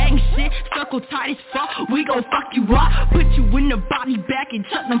 Woo! Gang shit, circle tight as fuck. We gon' fuck you up. Put you in the body bag and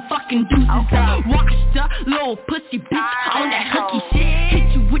chuck them fucking deuces up. Washed up, little pussy bitch on that hooky shit.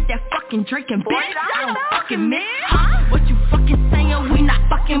 Hit you with that fucking drinking bitch. I don't fucking miss. Huh? What you fucking saying? We not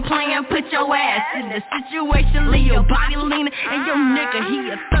fucking playing. Put your ass in the situation, leave your body leaning, and your nigga, he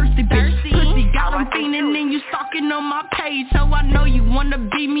a thirsty bitch. Pussy got him fiending, and you stalking on my page, so I know you wanna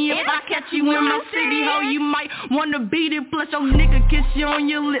beat me. If I catch you in my city, ho, you might wanna beat it. Plus your nigga kiss you on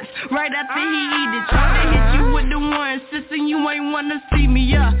your lips right after he eat it. Try to hit you with the one, sis, and you ain't wanna see me,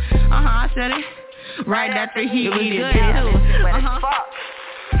 yeah. I said it. Right after he eat it, too.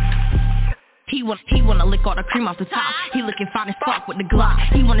 He wanna lick all the cream off the top. He looking fine as fuck with the Glock.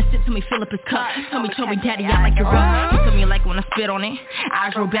 He wanna sit to me, fill up his cup. Told me, daddy, I like it rough. He told me I like it when I spit on it.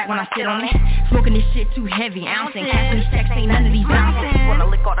 Eyes roll back when I sit on it. Smoking this shit too heavy, ouncing. Casting these checks, ain't none of these bouncing. He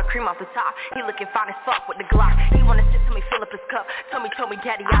wanna lick all the cream off the top. He looking fine as fuck with the Glock. He wanna sit to me, fill up his cup. Told me,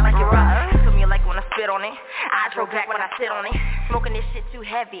 daddy, I like it rough. He told me I like it when I spit on it. Eyes roll back when I sit on it. Smoking this shit too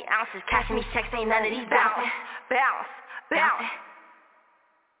heavy, ounces. Cashing these checks, ain't none of these bouncing. Bounce.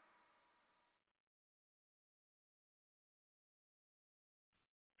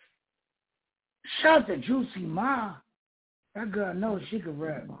 Shout out to Juicy Ma. That girl knows she can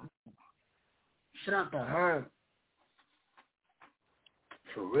rap. Shout out to her.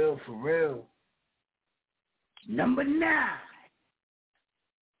 For real. Number 9.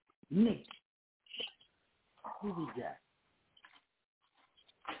 Nick. Who we got?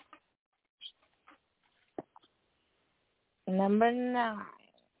 Number 9,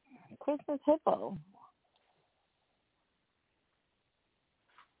 Christmas Hippo.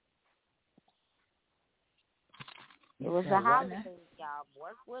 It was the holidays, y'all.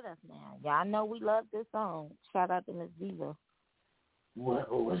 Work with us now. Y'all know we love this song. Shout out to Miss Diva.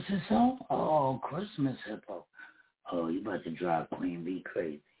 What's this song? Oh, Christmas Hippo. Oh, you about to drive Queen Bee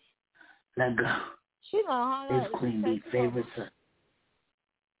crazy. Let go. She gonna hang It's Queen Bee's favorite song.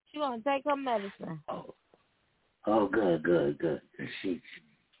 She gonna take her medicine. Oh, good. She.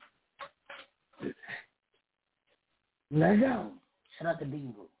 Let go. Shout out to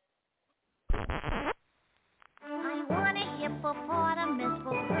Diva. I want a hippopotamus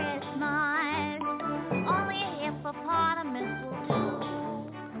for Christmas. Only a hippopotamus will do.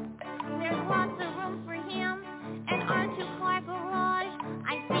 There's lots of room for him in our 2-car garage. I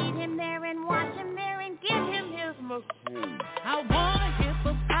feed him there and watch him there and give him his food. I want a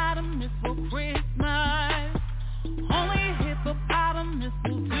hippopotamus for Christmas. Only a hippopotamus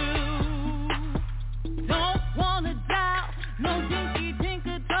will do. Don't wanna doubt, no dinky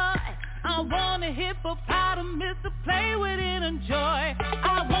dinker toy. I want a hippopotamus to play with and enjoy.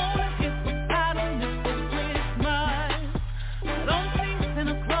 I want a hippopotamus for Christmas. I don't think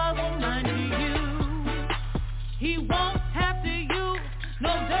Santa Claus will mind you. He won't have to use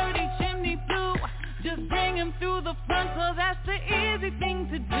no dirty chimney flue. Just bring him through the front, 'cause that's the easy thing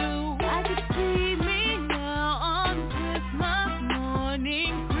to do. I could see me now on Christmas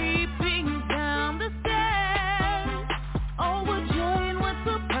morning, creeping down the stairs. Overjoyed and with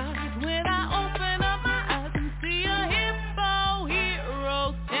surprise when I open up my eyes and see a hippo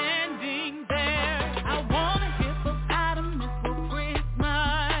hero standing there. I want a hippopotamus for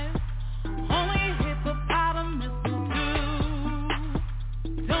Christmas. Only a hippopotamus will do.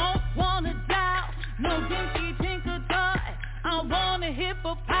 Don't wanna doubt, no dinky tinker toy. I want a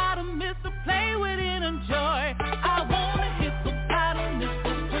hippopotamus to play with and enjoy. I want a hippopotamus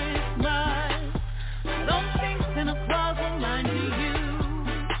for Christmas. I don't think Santa Claus will mind you.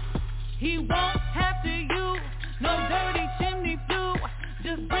 He won't have to use no dirty chimney flue.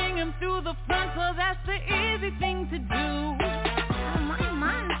 Just bring him through the front, 'cause that's the easy thing to do. My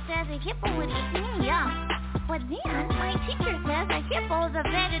mom says a hippo would eat me up. But then my teacher says a hippo's a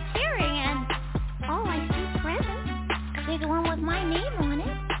vegetarian. Oh, I see presents. Big one with my name on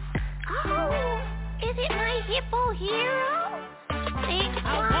it. Oh, is it my hippo hero? Big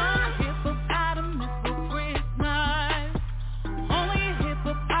I want a hippopotamus for Christmas. Only a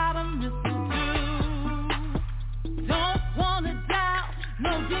hippopotamus will do. Don't wanna doubt,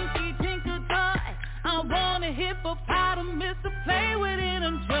 no dinky tinker toy. I want a hippopotamus to play with and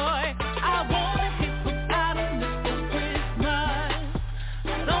enjoy. I want a hippopotamus for Christmas.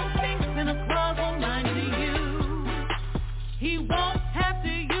 I don't think Santa Claus will mind you. He won't have to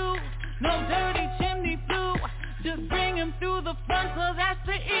use no dirty chimney flue. Just bring him through the front, 'cause that's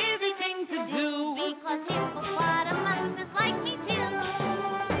the easy thing to do. Because hippopotamuses like me too.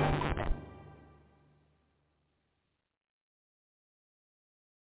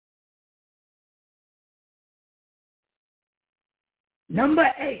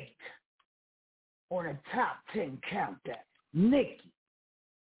 Number 8 on the top 10 countdown. Nikki.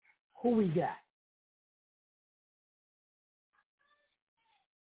 Who we got?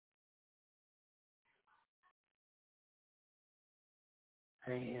 I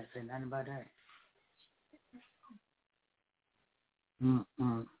didn't hear say nothing about that.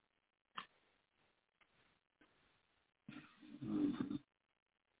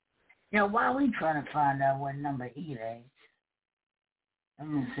 Now, while we trying to find out what number it is, let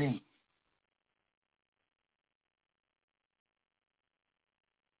me see.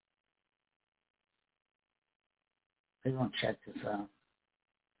 We're going to check this out.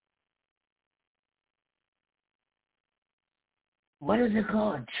 What is it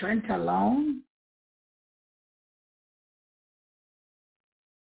called? Trent Alone?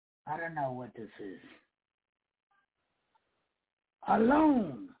 I don't know what this is.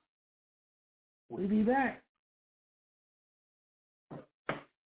 Alone. We'll be back.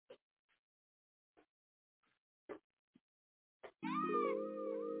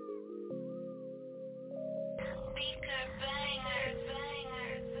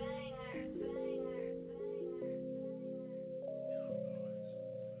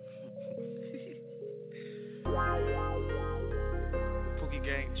 Pookie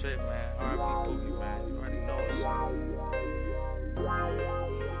gang trip, man. R.I.P. Pookie, man. You already know it.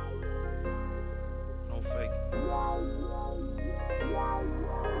 No fake.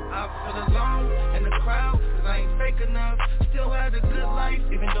 I feel alone in the crowd, 'cause I ain't fake enough. Still had a good life,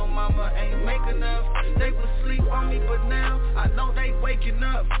 even though mama ain't make enough. They would sleep on me, but now I know they waking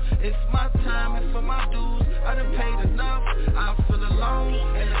up. It's my time and for my dues, I done paid enough. I feel alone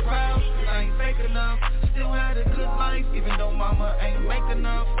in the crowd, cause I ain't fake enough. Still had a good life, even though mama ain't make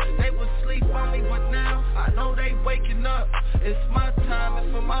enough. They would sleep on me, but now I know they waking up. It's my time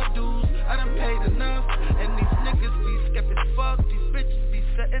and for my dues, I done paid enough. And these niggas be skeptic fuck, these bitches be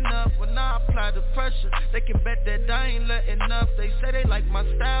setting up. When I apply the pressure, they can bet that I ain't letting up. They say they like my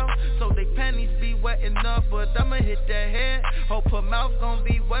style, so they panties be wetting up. But I'ma hit that head, hope her mouth gon'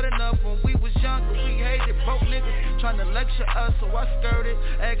 be wet enough. When we was younger, we hated broke niggas tryna lecture us, so I skirted.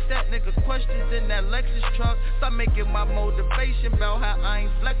 Asked that nigga questions in that Lexus truck. Start making my motivation about how I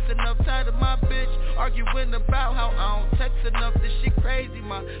ain't flex enough. Tired of my bitch arguing about how I don't text enough. This shit crazy.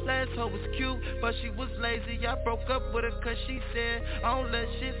 My last hoe was cute, but she was lazy. I broke up with her cause she said I don't let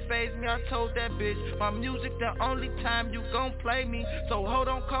shit faze me. I told that bitch my music the only time you gon' play me. So hold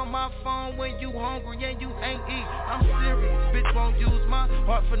on, call my phone when you hungry and you ain't eat. I'm serious, bitch won't use my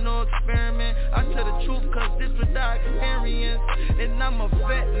heart for no experiment. I tell the truth cause this was I experience. And I'm a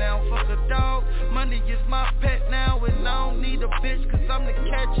vet now, fuck a dog. Money is my pet now, and I don't need a bitch cause I'm the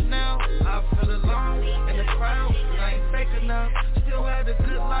catch now. I feel alone in the crowd, cause I ain't fake enough. Still had a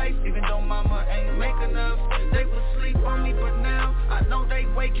good life, even though mama ain't make enough. They would sleep on me, but now I know they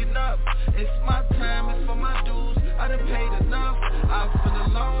waking up. It's my time, it's for my dues, I done paid enough. I feel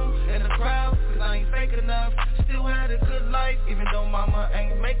alone in the crowd, cause I ain't fake enough. Still had a good life, even though mama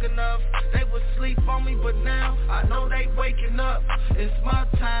ain't make enough. They would sleep on me, but now I know they waking up. It's my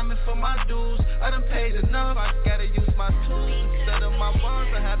time, and for my dues, I done paid enough. I gotta use my tools instead of my ones.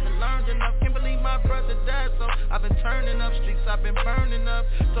 I haven't learned enough, can't believe my brother died, so I've been turning up streets, I've been burning up.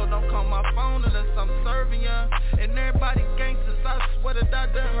 So don't call my phone unless I'm serving ya. And everybody gangsters, I swear that I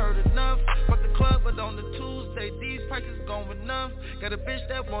done heard enough. Fuck the club, but on the Tuesday, these prices going up. Got a bitch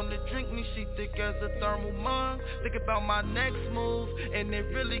that wanna drink me, she thick as a thermal mug. Think about my next move, and it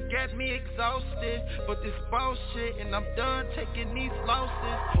really got me exhausted. But this bullshit, and I'm done taking these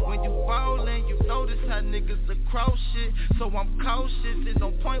losses. When you ballin', you notice how niggas across shit. So I'm cautious, it's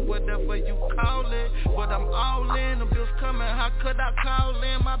on point whatever you call it. But I'm all in, the bills coming, how could I call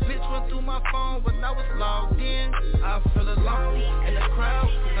in? My bitch went through my phone when I was logged in. I feel alone in the crowd,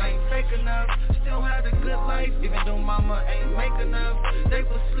 cause I ain't fake enough. Still had a good life, even though mama ain't make enough. They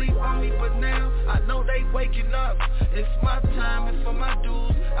would sleep on me, but now I know they waking up. It's my time, and for my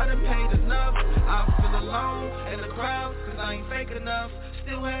dues, I done paid enough. I feel alone in the crowd, cause I ain't fake enough.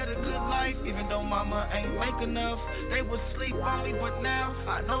 Still had a good life, even though mama ain't make enough. They would sleep on me, but now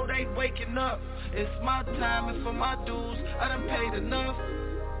I know they waking up. It's my time, and for my dues, I done paid enough.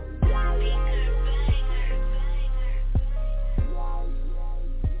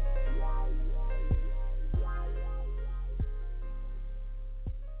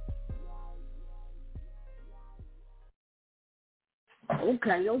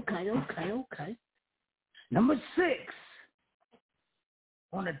 Okay. Number 6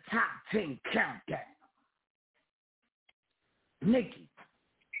 on the top 10 countdown. Nikki,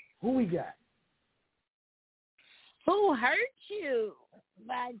 who we got? Who hurt you?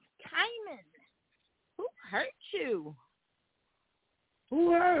 By Kyman. Who hurt you?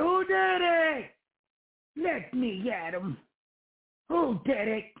 Who did it? Let me at him. Who did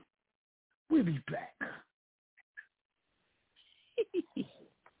it? We'll be back.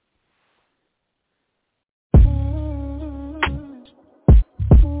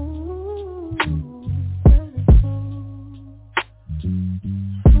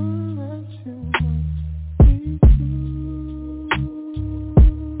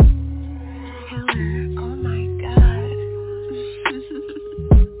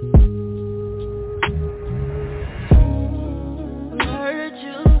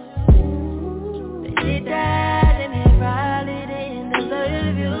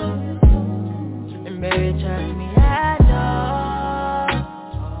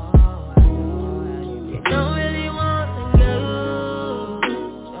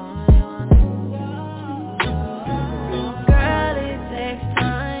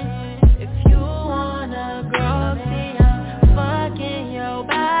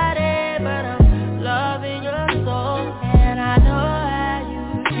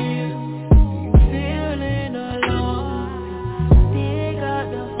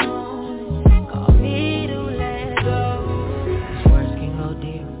 Call me to let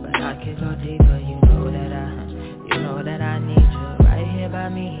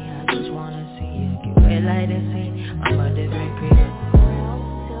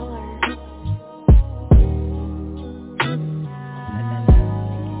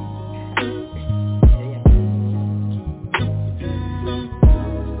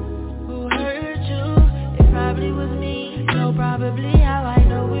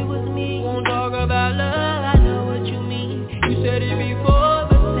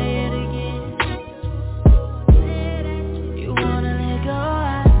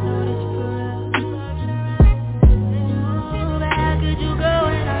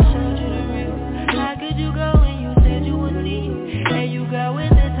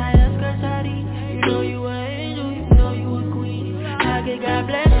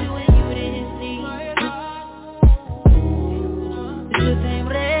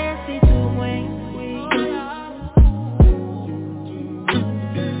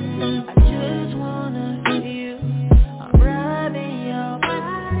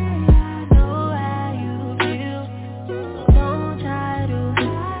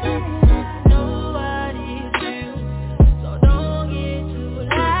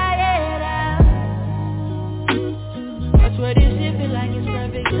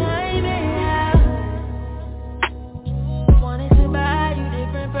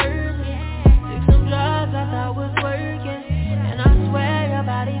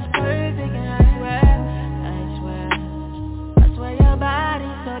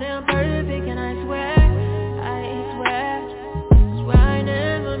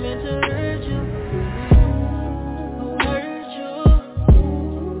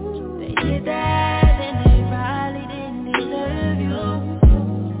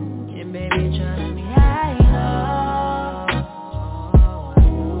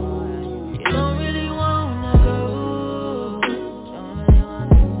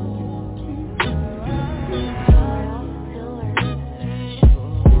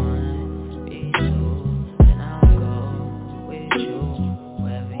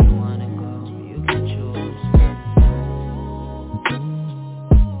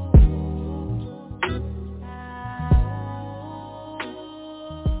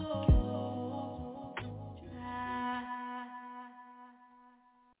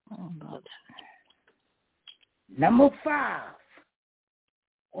Number 5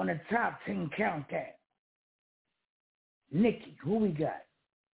 on the top 10 countdown. Nikki, who we got?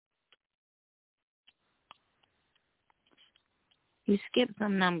 You skipped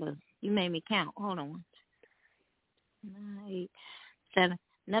some numbers. You made me count. Hold on. 9, 8, 7.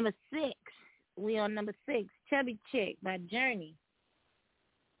 Number 6. We on number 6. Chubby Chick by Journey.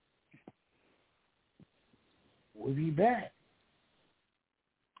 We'll be back.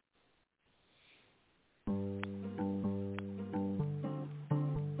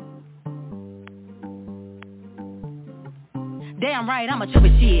 Damn right, I'm a chubby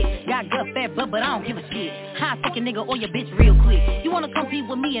shit. Got gut fat butt, but I don't give a shit. High fucking nigga or your bitch real quick. You wanna compete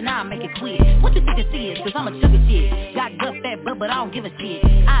with me and I'll make it quick. What you think this is? Cause I'm a chubby shit. Got gut fat butt, but I don't give a shit.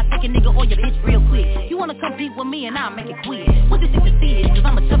 I take a nigga or your bitch real quick. You wanna compete with me and I'll make it quick. What you think this is? Cause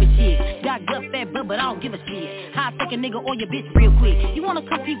I'm a chubby shit. Got gut fat butt, but I don't give a shit. High take a nigga or your bitch real quick. You wanna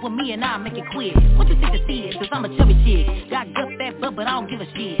compete with me and I'll make it quick. What you think this is? Cause I'm a chubby shit. Got gut fat butt, but I don't give a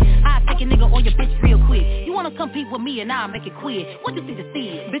shit. I take a nigga or your bitch real quick. You wanna compete with me and I'll make it quick. What you think this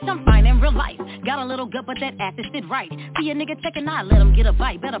is? Bitch, I'm fine in real life. Got a little gut, but that ass is sit right. See a nigga checking, I let him get a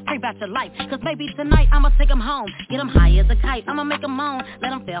bite. Better pray about your life, cause maybe tonight I'ma take him home. Get him high as a kite, I'ma make him moan.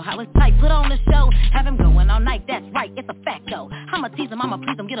 Let him feel how it's tight, put on the show. Have him going all night, that's right, it's a fact though. I'ma tease him, I'ma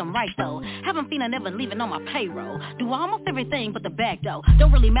please him, get him right though. Have him feeling never leaving on my payroll. Do almost everything but the back though.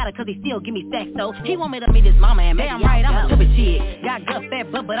 Don't really matter cause he still give me stacks though. He want me to meet his mama and maybe damn right, I'm a stupid shit. Got gut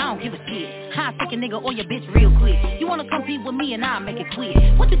fat butt, but I don't give a shit. High take a nigga or your bitch real quick. You wanna compete with me and I'll make it quick.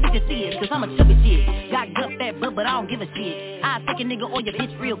 What you think this is? Cause I'm a chubby shit. Got gut fat butt, but I don't give a shit. I take a nigga or your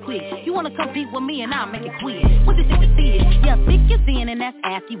bitch real quick. You wanna compete with me and I'll make it quick. What you think this is? Yeah, thick is in and that's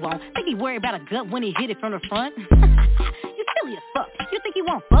ass he won't. Think he worried about a gut when he hit it from the front? You silly as fuck. You think he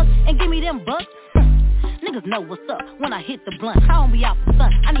won't fuck and give me them bucks? Niggas know what's up when I hit the blunt. I don't be out for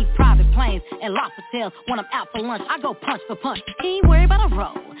sun. I need private planes and lobster tails when I'm out for lunch. I go punch for punch. He ain't worried about a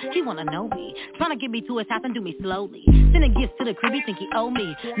roll. He wanna know me. Tryna get me to his house and do me slowly. Sending gifts to the crib, he think he owe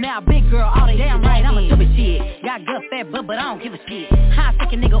me. Now big girl, all they damn right, I'm a stupid shit. Got gut fat butt, but I don't give a shit. High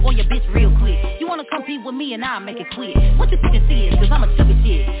take a nigga or your bitch real quick. You wanna compete with me and I'll make it quick. What you think this is? Cause I'm a stupid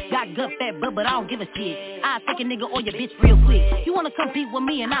shit. Got gut fat butt, but I don't give a shit. I take a nigga or your bitch real quick. You wanna compete with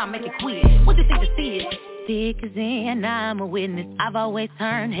me and I'll make it quick. What you think this is? Thick is in, I'm a witness. I've always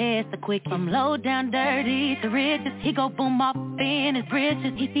turned heads so quick. From low down dirty to riches, he go boom off in his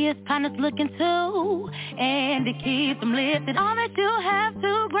britches. He see his partners looking too, and it keeps them lifted. All that you have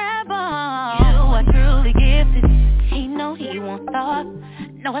to grab on, you are truly gifted. He know he won't stop.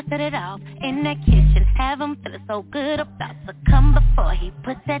 No, I set it off in that kitchen. Have him feeling so good about to come before he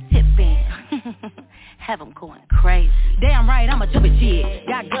puts that tip in. Have him going crazy. Damn right, I'm a chubby shit.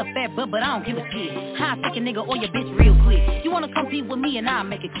 Got gut fat butt, but I don't give a shit. High take a nigga or your bitch real quick. You wanna compete with me and I'll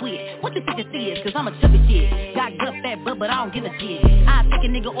make it quick. What you think this is? Cause I'm a chubby shit. Got gut fat butt, but I don't give a shit. I take a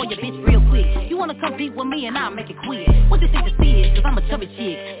nigga or your bitch real quick. You wanna compete with me and I'll make it quick. What you think this is? Cause I'm a chubby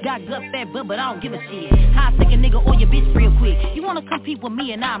shit. Got gut fat butt, but I don't give a shit. High take a nigga or your bitch real quick. You wanna compete with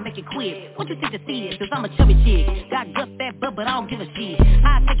me and I'll make it quick. What you think this is? Cause I'm a chubby shit. Got gut fat butt, but I don't give a shit.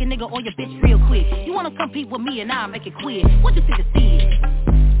 I take a nigga or your bitch real quick. You wanna compete with me and I'll make it quick. What you think this is?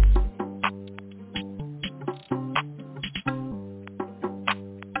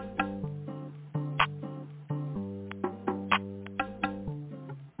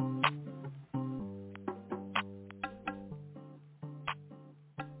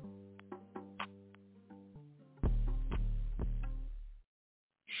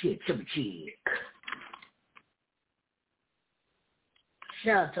 Shit, chubby chick.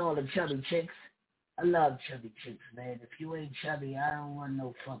 Shout out to all the chubby chicks. I love chubby chicks, man. If you ain't chubby, I don't want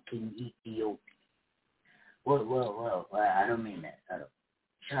no fucking Ethiopian. Well, I don't mean that. I don't.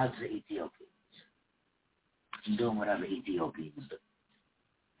 Shout out to the Ethiopians. I'm doing whatever Ethiopians do.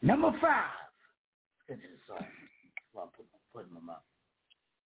 Number 5. Let's get to the song. I'll put them up.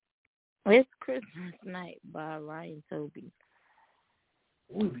 It's Christmas Night by Ryan Toby.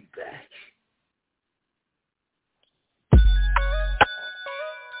 We'll be back.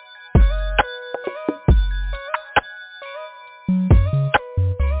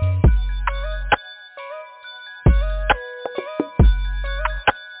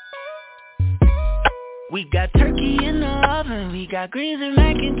 We got turkey in the oven, we got greens and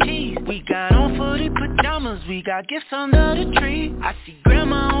mac and cheese. We got on footy pajamas, we got gifts under the tree. I see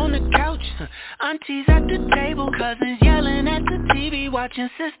grandma on the couch, aunties at the table, cousins yelling at the TV, watching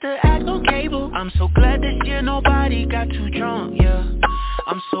sister act on cable. I'm so glad this year nobody got too drunk, yeah.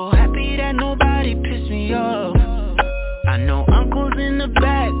 I'm so happy that nobody pissed me off. I know uncle's in the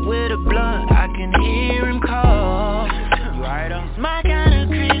back with a blunt, I can hear him call. Right on. It's my kind of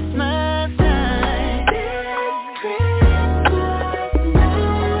Christmas.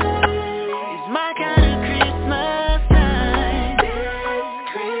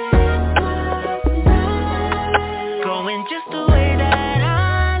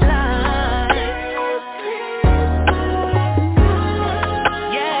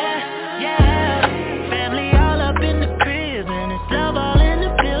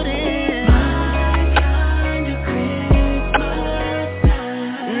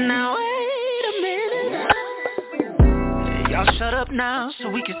 up now so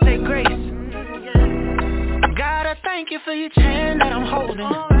we can say grace. God, I thank you for each hand that I'm holding.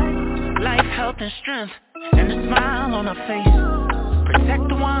 Life, health, and strength, and a smile on our face. Protect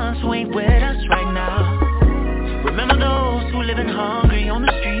the ones who ain't with us right now. Remember those who living hungry on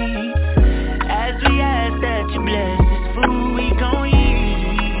the street. As we ask that you bless this food we gon'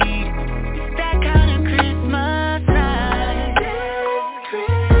 eat. It's that kind of Christmas night.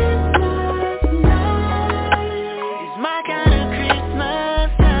 Christmas night. It's my kind of Christmas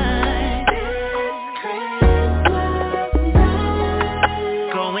night. Christmas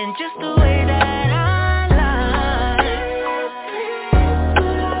night. Going just the way that I like.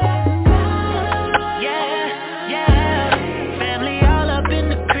 Yeah, yeah. Family all up in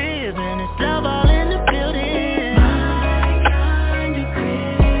the crib and it's love all in the building. My kind of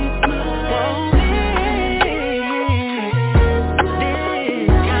Christmas. Whoa, this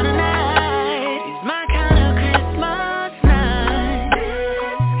kind of night is my kind of Christmas night.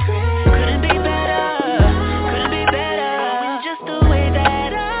 Couldn't be better, couldn't be better. Going just the way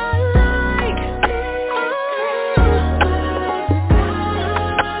that I like.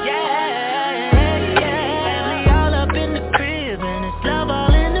 Yeah, yeah. Family all up in the crib and it's love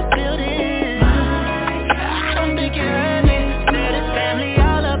all in the building. I don't think you heard me. Said it's family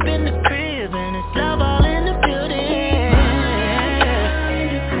all up in the crib and it's love all in the building.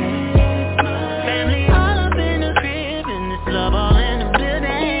 Family all up in the crib and it's love all in the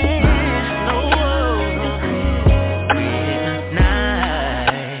building. Oh, Christmas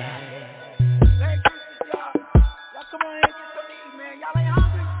night. Y'all come on here and get some to eat, man. Y'all ain't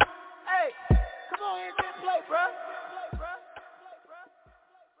hungry? Hey, come on here and get a plate, bruh.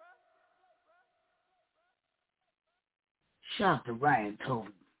 Shout out to Ryan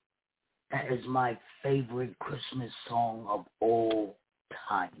Tovey. That is my favorite Christmas song of all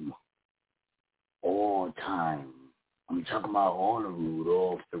time. All time. I'm talking about all the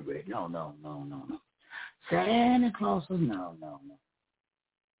Rudolph the Red. No. Santa Claus, no.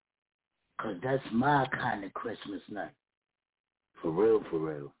 Because that's my kind of Christmas night. For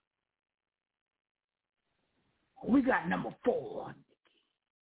real. We got number 4.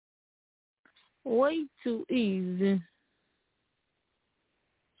 Way too easy.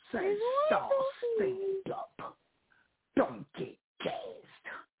 Say star stand up. Don't get gassed.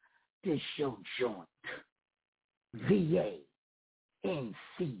 This your joint. VA-NC.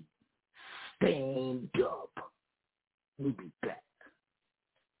 Stand up. We'll be back.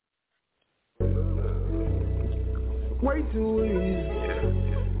 Way too easy.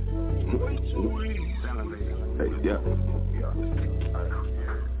 Way too easy. Hey, yeah.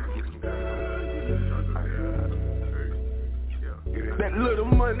 That little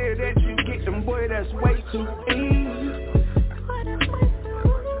money that you gettin', boy, that's way too easy.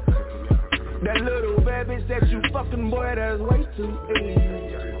 That little bad bitch that you fucking, boy, that's way too easy.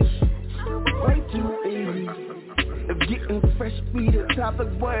 Way too easy. If getting fresh feet a topic,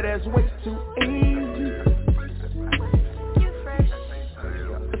 boy, that's way too easy.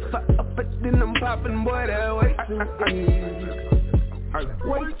 If I up it, then I'm poppin', boy, that's way too easy.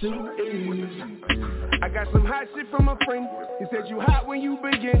 Way too easy. I got some hot shit from a friend. He said you hot when you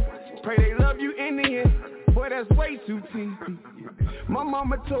begin. Pray they love you in the end. Boy, that's way too teasy. My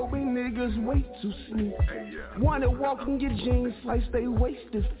mama told me niggas way too sneaky. Wanna walk in your jeans, slice they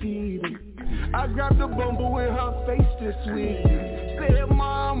waist to feed it. I grabbed the bumble in her face this week. Said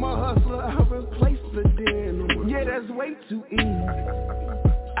mom a hustler, I replaced the denim. Yeah, that's way too easy.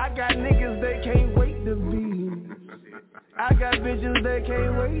 I got niggas they can't wait to be. I got bitches they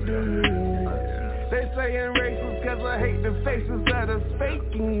can't wait to meet. They sayin' racist cause I hate the faces that are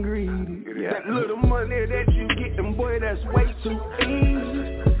fake and greedy. That little money that you gettin', boy, that's way too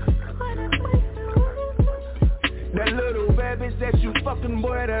easy. That little bad bitch that you fucking,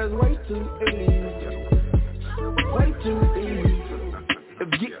 boy, that's way too easy. Way too easy. If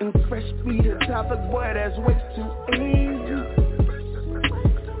getting fresh feet a topic, boy, that's way too easy.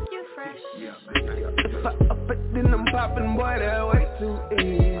 You fresh. If I up it, then I'm poppin', boy, that's way too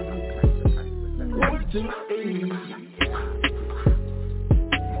easy. Way too easy.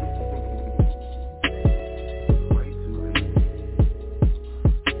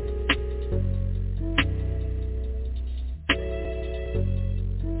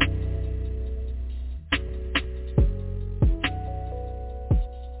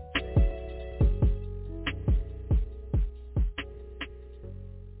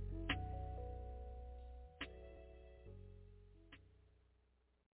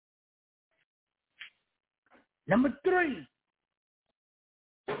 Number 3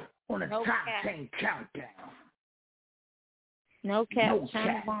 on the No top cap. 10 countdown. No cap. No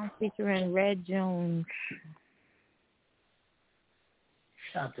China cap. Bomb featuring Red Jones.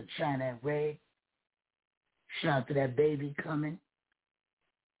 Shout out to China and Red. Shout out to that baby coming.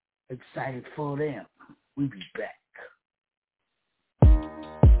 Excited for them. We be back.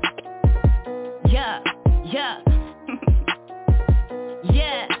 Yeah, yeah.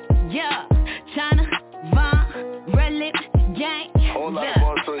 yeah. China, Von, Red Lip, Gang. Whole lot of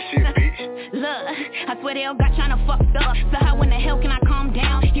also shit, bitch. Look, I swear they all got China fucked up. So how in the hell can I calm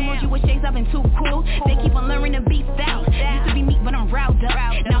down? Emoji with shades up and too cool. They keep on luring the beef out. Used to be meat, but I'm riled up.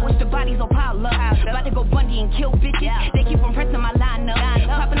 Now watch the bodies all pile up. About to go Bundy and kill bitches. They keep on pressing my line up.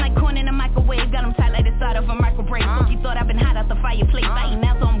 Popping like corn in a microwave. Got them tight like the side of a microwave. Smokey thought I've been hot out the fireplace. I ain't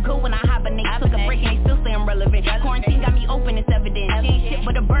now, so I'm good when I hibernate. Took a break and they still staying relevant. Quarantine got me open, it's evident. She ain't shit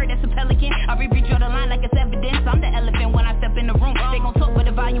but a bird that's a pelican. I redraw the line like it's evidence. I'm the elephant when I step in the room. They gon' talk with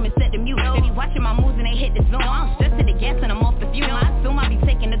the volume and set the mute. They be watching my moves and they hit the zoom. I don't stress to the gas and I'm off the fume. I assume I be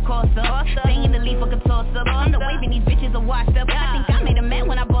taking the course up. Staying the leaf like a toss up. I'm the waving these bitches are washed up. I think I made a man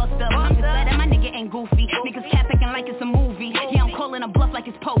when I bossed up. I'm just glad that my nigga ain't goofy. Niggas cat picking like it's a movie. Yeah, I'm calling a bluff like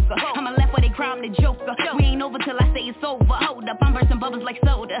it's poker. I'ma left where they cry, I'm the joker. We ain't over till I say it's over. Hold up, I'm bursting bubbles like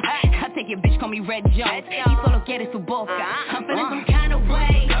soda. I take your bitch, call me Red Jones. Y solo quieres su boca. I'm feeling some kind of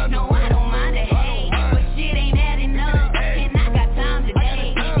way. No, I don't mind the hate, but shit ain't adding up. And I got time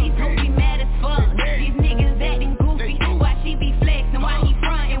today. These hoes be mad as fuck. These niggas acting goofy. Why she be flexing? Why he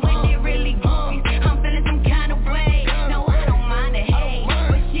frontin' when they really goofy? I'm feeling some kind of way. No, I don't mind the hate,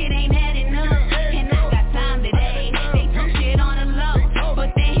 but shit ain't adding up. And I got time today. They talk shit on the low,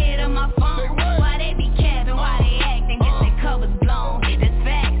 but they hit on my phone. Why they be capping? Why they acting? Get their covers blown. That's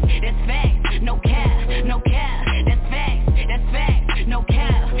facts. That's facts. No cap. No cap. That's facts. That's facts. No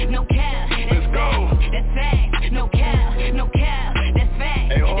cap. No cap. That's facts. That's facts. No cap. No cap. That's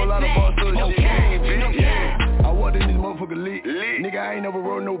facts. Hey, a whole lot of also no shit, cap. bitch. No cap. I walked in this motherfucker lit. Nigga, I ain't never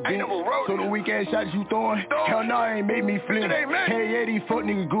rode no bitch. So the weak ass shots you throwing, hell no, it ain't made me flip. Hell yeah, these fuck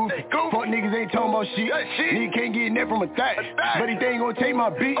niggas goofy. Fuck niggas ain't talking about shit. Nigga can't get that from a thot. But he ain't gonna take my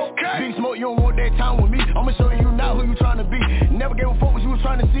beat. Big smoke, you don't want that time with me. I'ma show you now who you tryna be. Never gave a fuck what you was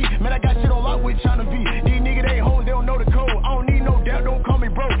tryna see. Man, I got shit on lock with tryna be. These niggas, they hoes, they don't know the code. I don't need no doubt, don't call me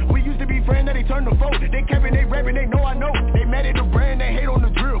bro. We used to be friends, now they turn to foe. They capping, they rapping, they know I know. They mad at the brand, they hate on the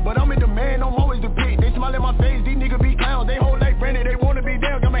drill. But I'm in the man, I'm always the pick. They smile at my face, these niggas be clowns. They hold like Brandon, they wanna be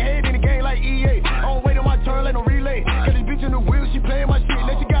down. Got my head in the game like EA. I don't wait on my turn, let no relay. Cause this bitch in the wheel, she playing my shit.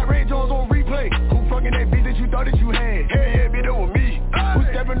 Let you got Ray Jones on replay. Who fucking that bitch that you thought that you had? Hell yeah, bitch, that was me. Who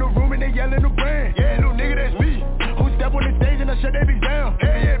step in the room and they yelling the brand? Yeah, little nigga, that's me. Who step on the stage and I shut that bitch down?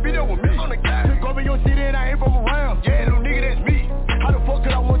 Hell yeah, bitch, that was me. Took over your city and I ain't from around. Yeah, little nigga, that's me. How the fuck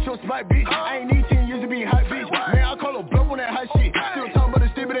could I want your spot, bitch? I ain't need 10 years to be hot, bitch. Man, I call her bluff on that hot shit. Still talking about the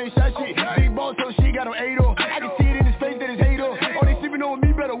stupid ain't shot shit. Big boss, so she got him 8-0. I can see it in his face that it's hate up. Oh, they sleeping on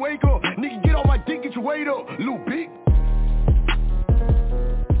me, better wake up. Nigga, get on my dick, get your weight up. Lil' big.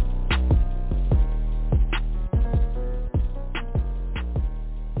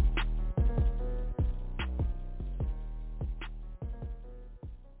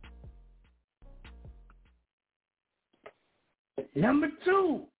 Number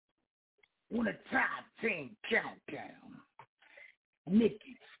 2 on the top 10 countdown.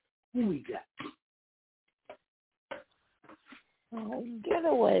 Nikki, who we got? Oh,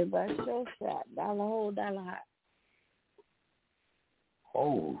 Getaway by Show Shot. $Hole Hot.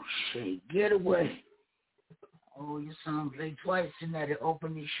 Oh shit, Getaway. Oh, your song played twice in that it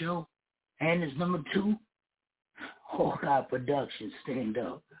opened the show. And it's number 2. Whole Hot Production, stand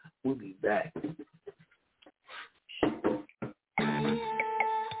up. We'll be back.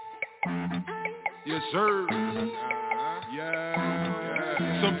 Yes, sir.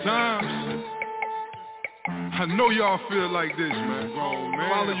 Yeah. Sometimes I know y'all feel like this, man.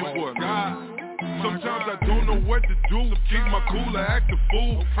 Follow your boy, man. Sometimes I don't know what to do. Keep my cool or act a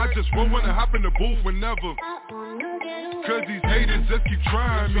fool. I just run when I hop in the booth whenever. Cause these haters just keep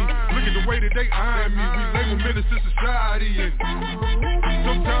trying me. Look at the way that they eyeing me. We label menace to society. And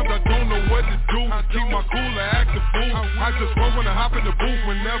sometimes I don't know what to do. Keep my cool or act a fool. I just run when I hop in the booth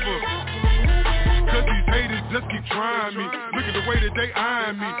whenever. Cause these haters just keep trying me. Look at the way that they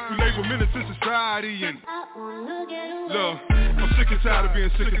eyeing me. We label menace to society. And look, I'm sick and tired of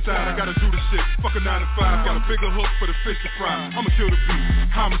being sick and tired. I gotta do the shit. Fuck a 9 to 5. Got a bigger hook for the fish to fry. I'ma kill the beat.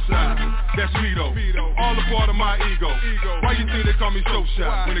 Homicide. That's me though. All a part of my ego. Why you think they call me Show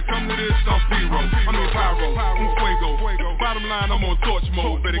Shot? When it come to this, I'm P-Ro. I mean Pyro. I'm Fuego. Bottom line, I'm on torch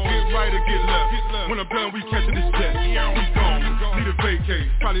mode. Better get right or get left. When I'm done, we catching this jet. We gone. Need a vacate.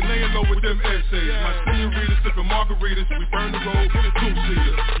 Probably laying low with them essays. My senorita sipping margaritas. We burn the road in a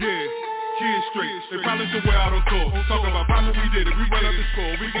 2-seater. Yeah. kids straight. They probably somewhere out on tour. Talk about Papa, we did it. We run up the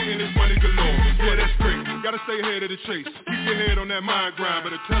score. We getting this money galore. Yeah, that's great. Gotta stay ahead of the chase. Keep your head on that mind grind.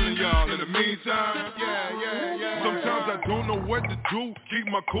 But I'm telling y'all, in the meantime, sometimes I don't know what to do. Keep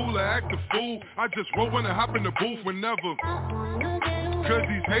my cool or act a fool. I just roll when I hop in the booth whenever. Cause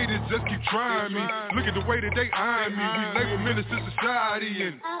these haters just keep trying me. Look at the way that they eyeing me. We label menace to society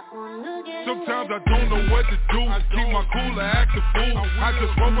and sometimes I don't know what to do. Keep my cool or act a fool. I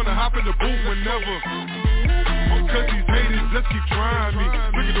just roll when I hop in the booth whenever. Cause these haters just keep trying me.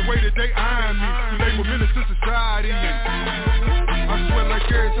 Look at the way that they eyeing me. We label menace to society and I swear like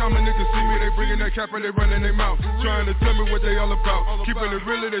every time a nigga see me, they bringing that cap and they running their mouth, trying to tell me what they all about. Keeping it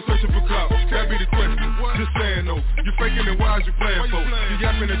real, they searching for clout. That be the question. Just saying though, you faking and why is you playing for? You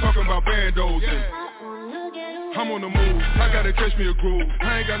yapping and talking about bandos and I'm on the move. I gotta catch me a groove.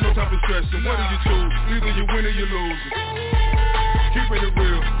 I ain't got no time for stressing. What do you choose? Either you win or you lose. Keeping it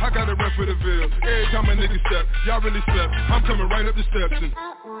real, I gotta run for the Ville. Every time a nigga step, y'all really slept. I'm coming right up the steps and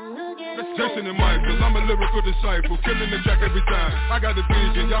Jason and Michael, I'm a lyrical disciple, killing the track every time. I got a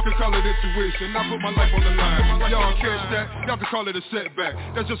vision, y'all can call it intuition. I put my life on the line. Y'all catch that, y'all can call it a setback.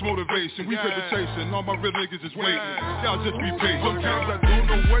 That's just motivation, we paper chasing. All my real niggas is waiting, y'all just be patient. Sometimes I don't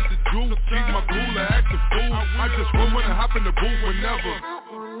know what to do. Keep my cool or act a fool. I just roll when I hop in the booth whenever.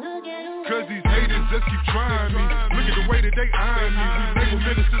 Cause these haters just keep trying me. Look at the way that they eyeing me. We label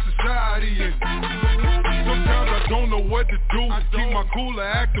menace to society and sometimes I don't know what to do. Keep my cool or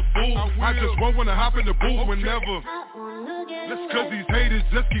act a fool. I just roll when I hop in the booth whenever. Cause these haters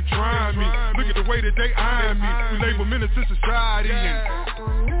just keep trying me. Look at the way that they eyeing me. We label menace to society and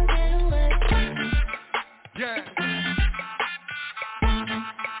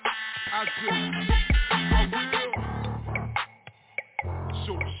I will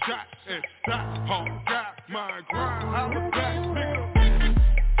shoot a shot and stop. All got my grind. Holla back, nigga.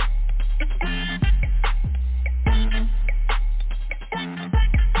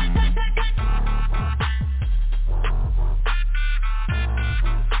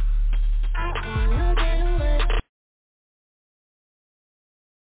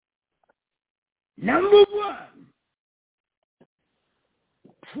 Number 1,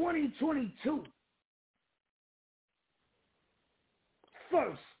 2022.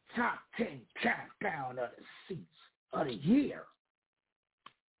 First top 10 countdown of the seats of the year.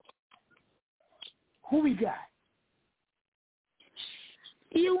 Who we got?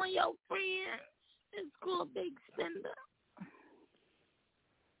 You and your friends. It's called Big Spender.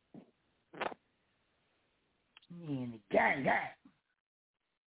 Me and the gang.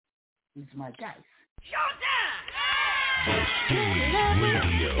 These are my guys. The Stage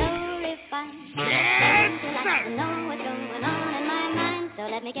Radio. Yes, sir. Know what's going on in my mind, so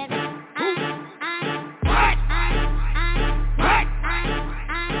let me get What?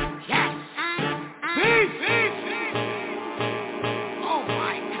 Yes. Peace. Oh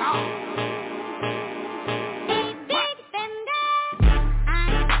my God. Big Spender.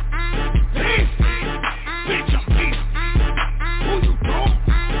 Peace. Bitch, I'm peace. Who you bro?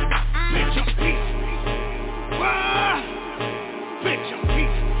 Bitch, I'm peace. What? Bitch, I'm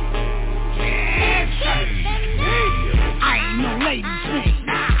peace. Yes, sir. I ain't no ladies man.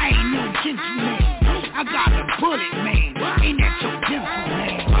 I ain't no gentleman. I got a bullet man. Ain't that so gentle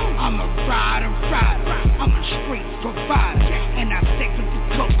man? I'm a rider. I'm a straight provider. And I stick with the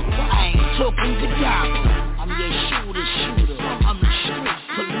coke. I ain't talking to dollar. I'm your shooter. I'm the street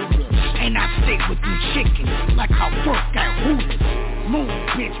polluter. And I stay with them chickens like I work at Hooters. Move,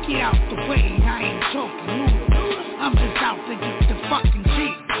 bitch, get out the way. I ain't talking noodles. I'm just out to get the fucking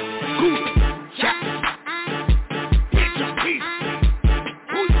cheese. Good. Yeah. Bitch, I'm peace.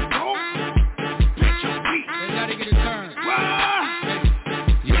 Who you bro? Bitch, I'm peace. They gotta get a turn. What?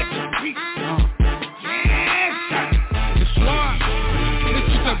 Bitch, I'm peace. Yes, sir. It's swag. There's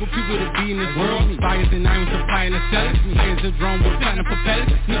two type of people that be in this world. Buyers and irons supplying and sellers. Players a drum with platinum propellers.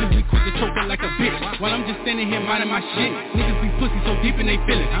 Niggas be quick to choke her like a bitch. While I'm just standing here minding my shit. Niggas be pussy so deep in they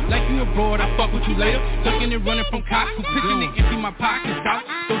feelings. Like you abroad, I fuck with you later. Ducking and running from cops who pitching and empty my pockets out.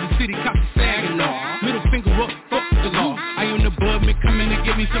 Throw the city cops to sagging off. Middle finger up, fuck the law. I on the bud, me coming to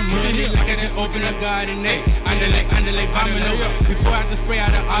give me some money. Like I just open a garden, eh. Underlay, bombing over. Before I just spray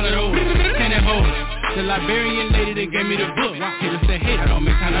out of all of those. Can it hold? The Liberian lady that gave me the book. People say, hey, I don't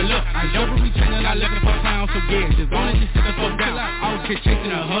make kind of look. I don't be changing, I looking for clowns, so yeah, just only just sit the fuck down. I was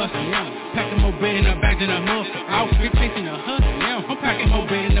chasing a hustle, packing more bread in the bag than a hustle. I was chasing a hustle, I'm packing more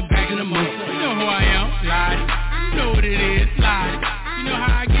bread in the bag than a muscle. You know who I am, Lottie. You know what it is, Lottie. You know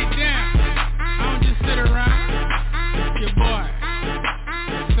how I get down. I don't just sit around. It's your boy.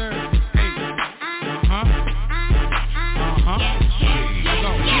 Yes, sir. Hey.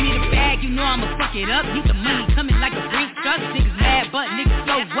 Give me the bag, you know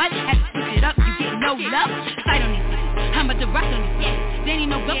rock on the set. There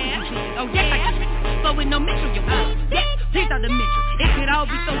ain't no go with you bitches. Oh yes, I can spit. Flow with no Mitchell, you yes, please out the Mitchell. It could all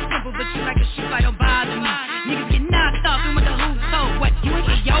be so simple, but you like a shoot like don't bother me. Niggas get knocked off and what the who's told. What, you ain't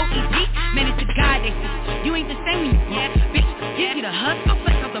get your EP? Man, it's the guy they see. You ain't the same when you broke. Bitch, give me the hustle,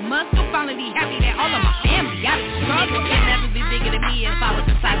 flex up the muscle. Finally happy that all of my family got it struggle. You'd never be bigger than me if I was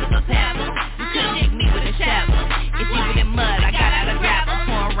the size of a pebble. You couldn't dig me with a shovel. It's deeper than mud, I got out of gravel.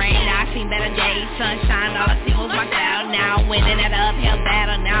 Pouring rain, now I seen better days. Sunshine, all I see was my style. Now I'm winning at an uphill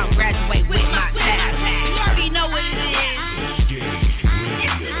battle. Now I'm graduate with my title. You already know what it is.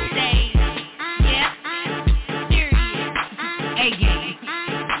 It's the stage. Yeah. Serious. A-game.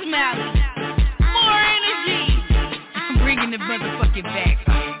 Smiley. More energy. I'm bringing the motherfucking back.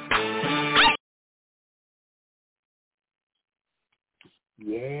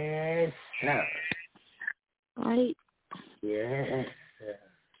 Yes, sir. Right. Yes, sir.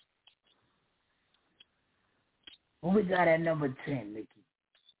 What we got at number 10, Nikki?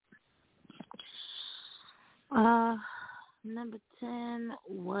 Number 10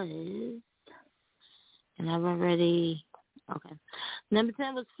 was, and I've already, okay. Number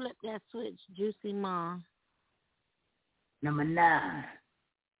 10 was Flip That Switch, Juicy Ma. Number 9.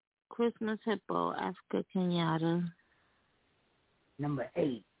 Christmas Hippo, Africa Kenyatta. Number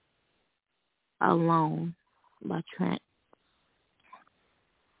 8. Alone by Trent.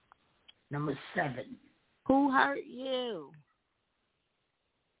 Number 7. Who Hurt You?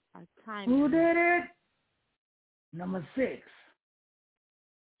 Who did it? Number 6.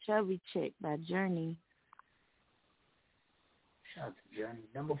 Chubby Chick by Journey. Shout out to Journey.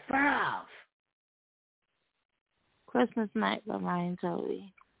 Number 5. Christmas Night by Ryan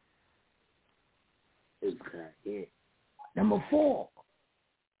Toby. It's good, yeah. Number 4.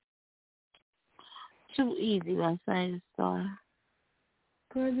 Too Easy by Saint Star.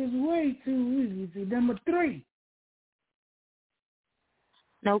 Cause it's way too easy. Number 3.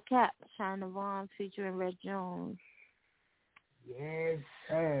 No Cap, China Vaughn featuring Red Jones. Yes,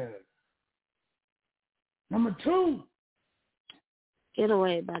 sir. Number 2.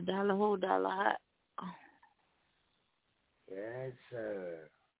 Getaway by Dollar Ho, Dollar Hot. Yes, sir.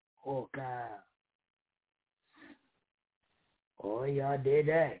 Hawkeye. Oh, y'all did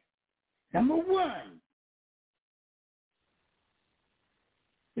that. Number 1.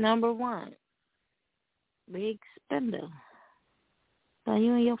 Number 1. Big Spender by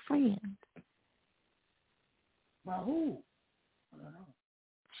You and Your Friends. By who? I don't know.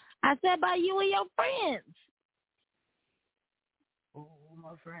 I said by You and Your Friends. Who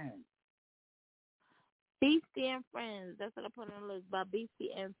my friend? Beastie and Friends. That's what I put on the list, by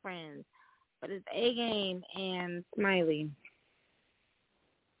Beastie and Friends. But it's A-Game and Smiley.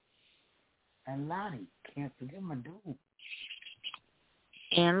 And Lottie. Can't forget my dude.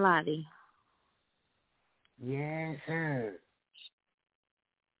 And Lottie. Yes, sir.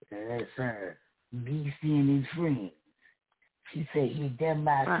 Yes, sir. BC and his friends. She said they're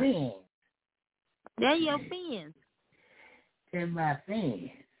my friends. They're your friends. They're my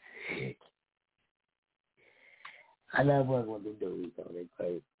friends. I love working with the dudes, though. They're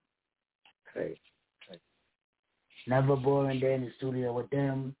crazy. Crazy. Never boring day in the studio with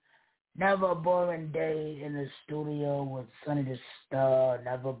them. Never boring day in the studio with Sonny the Star.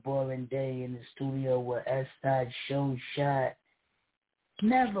 Never boring day in the studio with S-Dot Show Shot.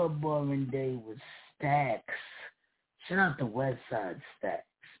 Never boring day with Stacks. Shout out to Westside Stacks.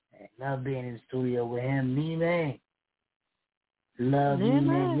 Man. Love being in the studio with him. Me-Man. Love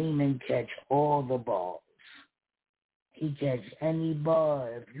Me-Man. Me-Man catch all the balls. He catch any ball.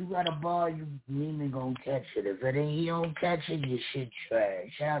 If you got a ball, you Me-Man gonna catch it. If it ain't he don't catch it, your shit trash.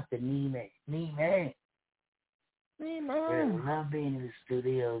 Shout out to Me-Man. Me-Man. Me-Man. Love being in the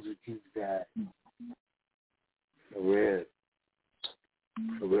studios with you guys. For real.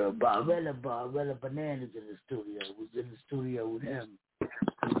 For real. Barella Bananas in the studio. Was in the studio with him.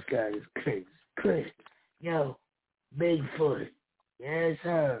 This guy is crazy. Crazy. Yo, Bigfoot. Yes,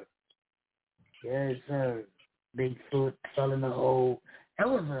 sir. Yes, sir. Bigfoot fell in the hole. It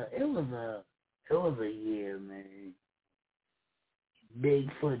was a year, man.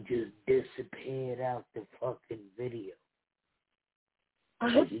 Bigfoot just disappeared out the fucking video.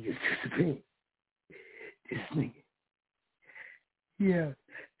 He just disappeared. This nigga. Yeah,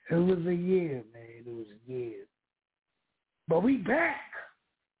 it was a year, man. It was a year. But we back.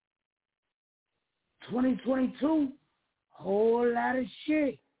 2022. Whole lot of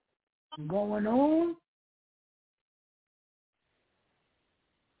shit going on.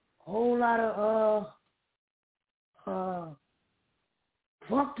 Whole lot of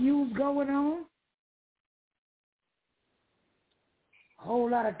fuck yous going on. Whole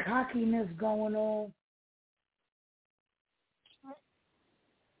lot of cockiness going on.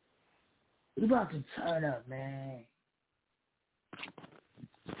 We about to turn up, man.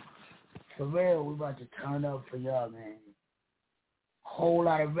 For real, we about to turn up for y'all, man. Whole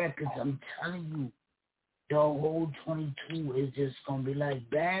lot of records, I'm telling you. The whole 22 is just gonna be like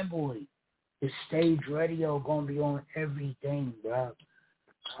Bad Boy. The stage radio gonna be on everything, bro.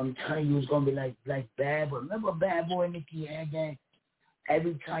 I'm telling you, it's gonna be like Bad Boy. Remember Bad Boy, Nicky had that?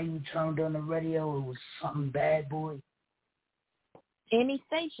 Every time you turned on the radio, it was something Bad Boy. Any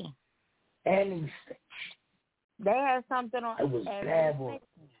station. Any station. They had something on. It was Bad Boy.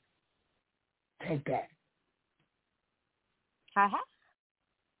 Take that.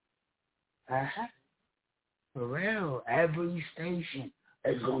 For real, every station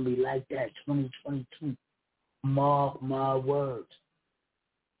is going to be like that, 2022. Mark my words.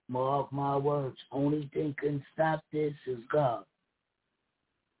 Mark my words. Only thing can stop this is God.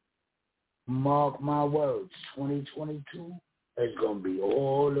 Mark my words. 2022 is going to be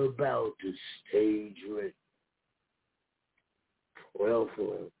all about the stage radio. For real, for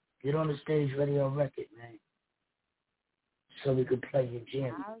real. Get on the stage radio record, man. So we could play your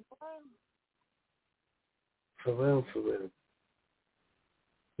jam. For real, for real.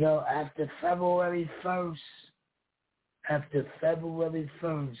 Yo, after February 1st,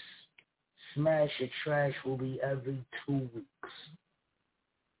 Smash or Trash will be every 2 weeks.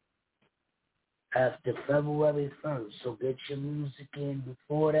 After February 1st, so get your music in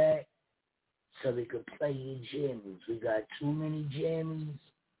before that so we could play your jammies. We got too many jammies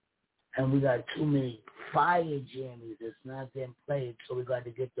and we got too many fire jammies that's not been played, so we got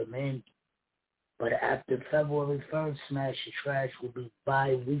to get them in. But after February 1st, Smash or Trash will be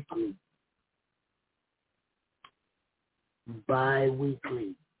bi-weekly.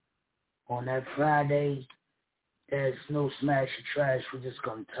 Bi-weekly. On that Friday, there's no Smash or Trash. We're just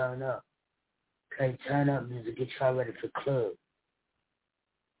going to turn up. Okay, turn up music, get y'all ready for club.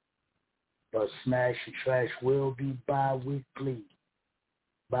 But Smash or Trash will be bi-weekly.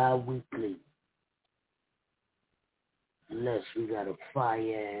 Bi-weekly. Unless we got a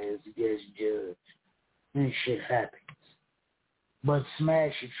fire-ass guest judge. Then shit happens. But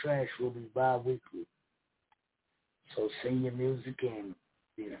Smash or Trash will be bi-weekly. So send your music in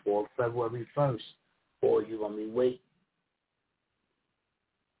before February 1st. Or you're going to be waiting.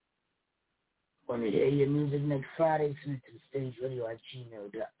 Want to hear your music next Friday? Send it to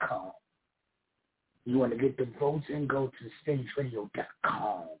thestageradio@gmail.com. You want to get the votes in? Go to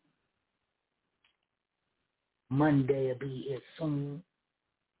thestageradio.com. Monday will be here soon.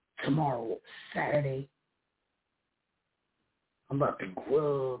 Tomorrow, Saturday, I'm about to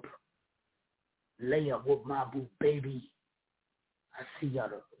grub, lay up with my boo baby. I see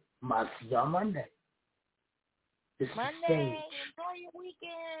y'all Monday. This is Monday, the stage. enjoy your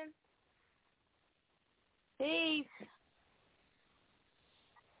weekend. Peace.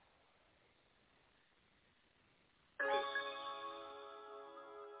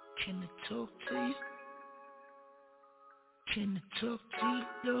 Can I talk to you? Can I talk to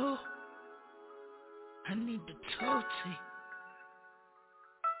you, Lord? I need to talk to you.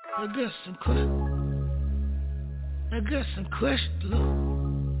 I got some questions, Lord.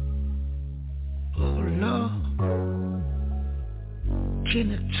 Oh, Lord. Can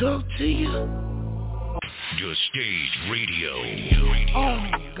I talk to you? The Stage Radio. Oh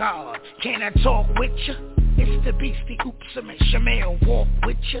God, can I talk with you? It's the beastie oops, I make your man walk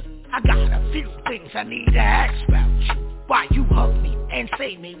with you. I got a few things I need to ask about you. Why you hug me and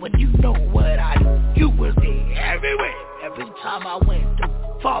save me when you know what I do? You was there everywhere, every time I went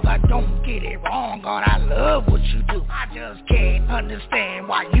through. Father, don't get it wrong, God, I love what you do. I just can't understand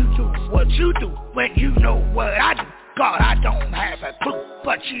why you do what you do when you know what I do. God, I don't have a clue,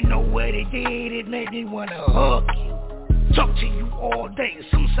 but you know what it did, it made me wanna hug you. Talk to you all day,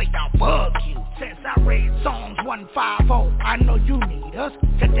 some say I bug you. Since I read Psalms 150, I know you need us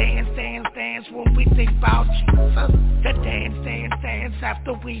to dance when we think about Jesus. To dance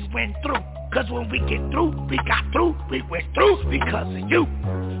after we went through. Cause when we get through, we got through, we went through because of you.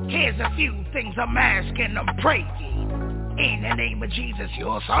 Here's a few things I'm asking, I'm praying. In the name of Jesus,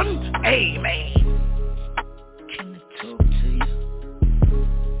 your son, amen. Can I talk to you?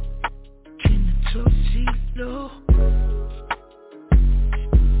 Can I talk to you, Lord?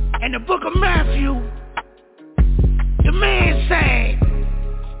 In the book of Matthew, the man said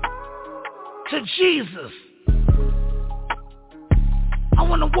to Jesus, I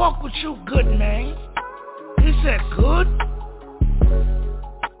want to walk with you, good man. He said, good?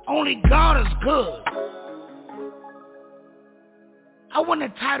 Only God is good. I want to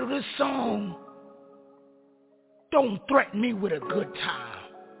title this song, Don't Threaten Me with a Good Time.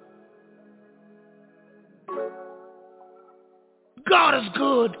 God is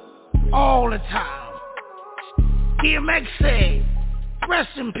good all the time. DMX said, rest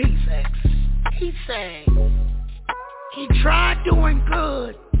in peace, X. He said, he tried doing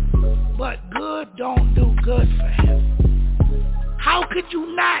good, but good don't do good for him. How could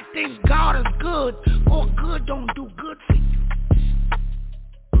you not think God is good or good don't do good for you?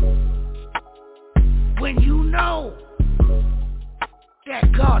 When you know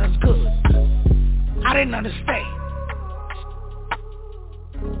that God is good. I didn't understand.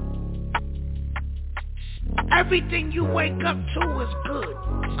 Everything you wake up to is good.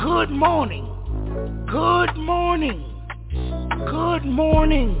 Good morning. Good morning. Good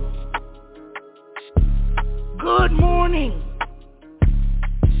morning. Good morning.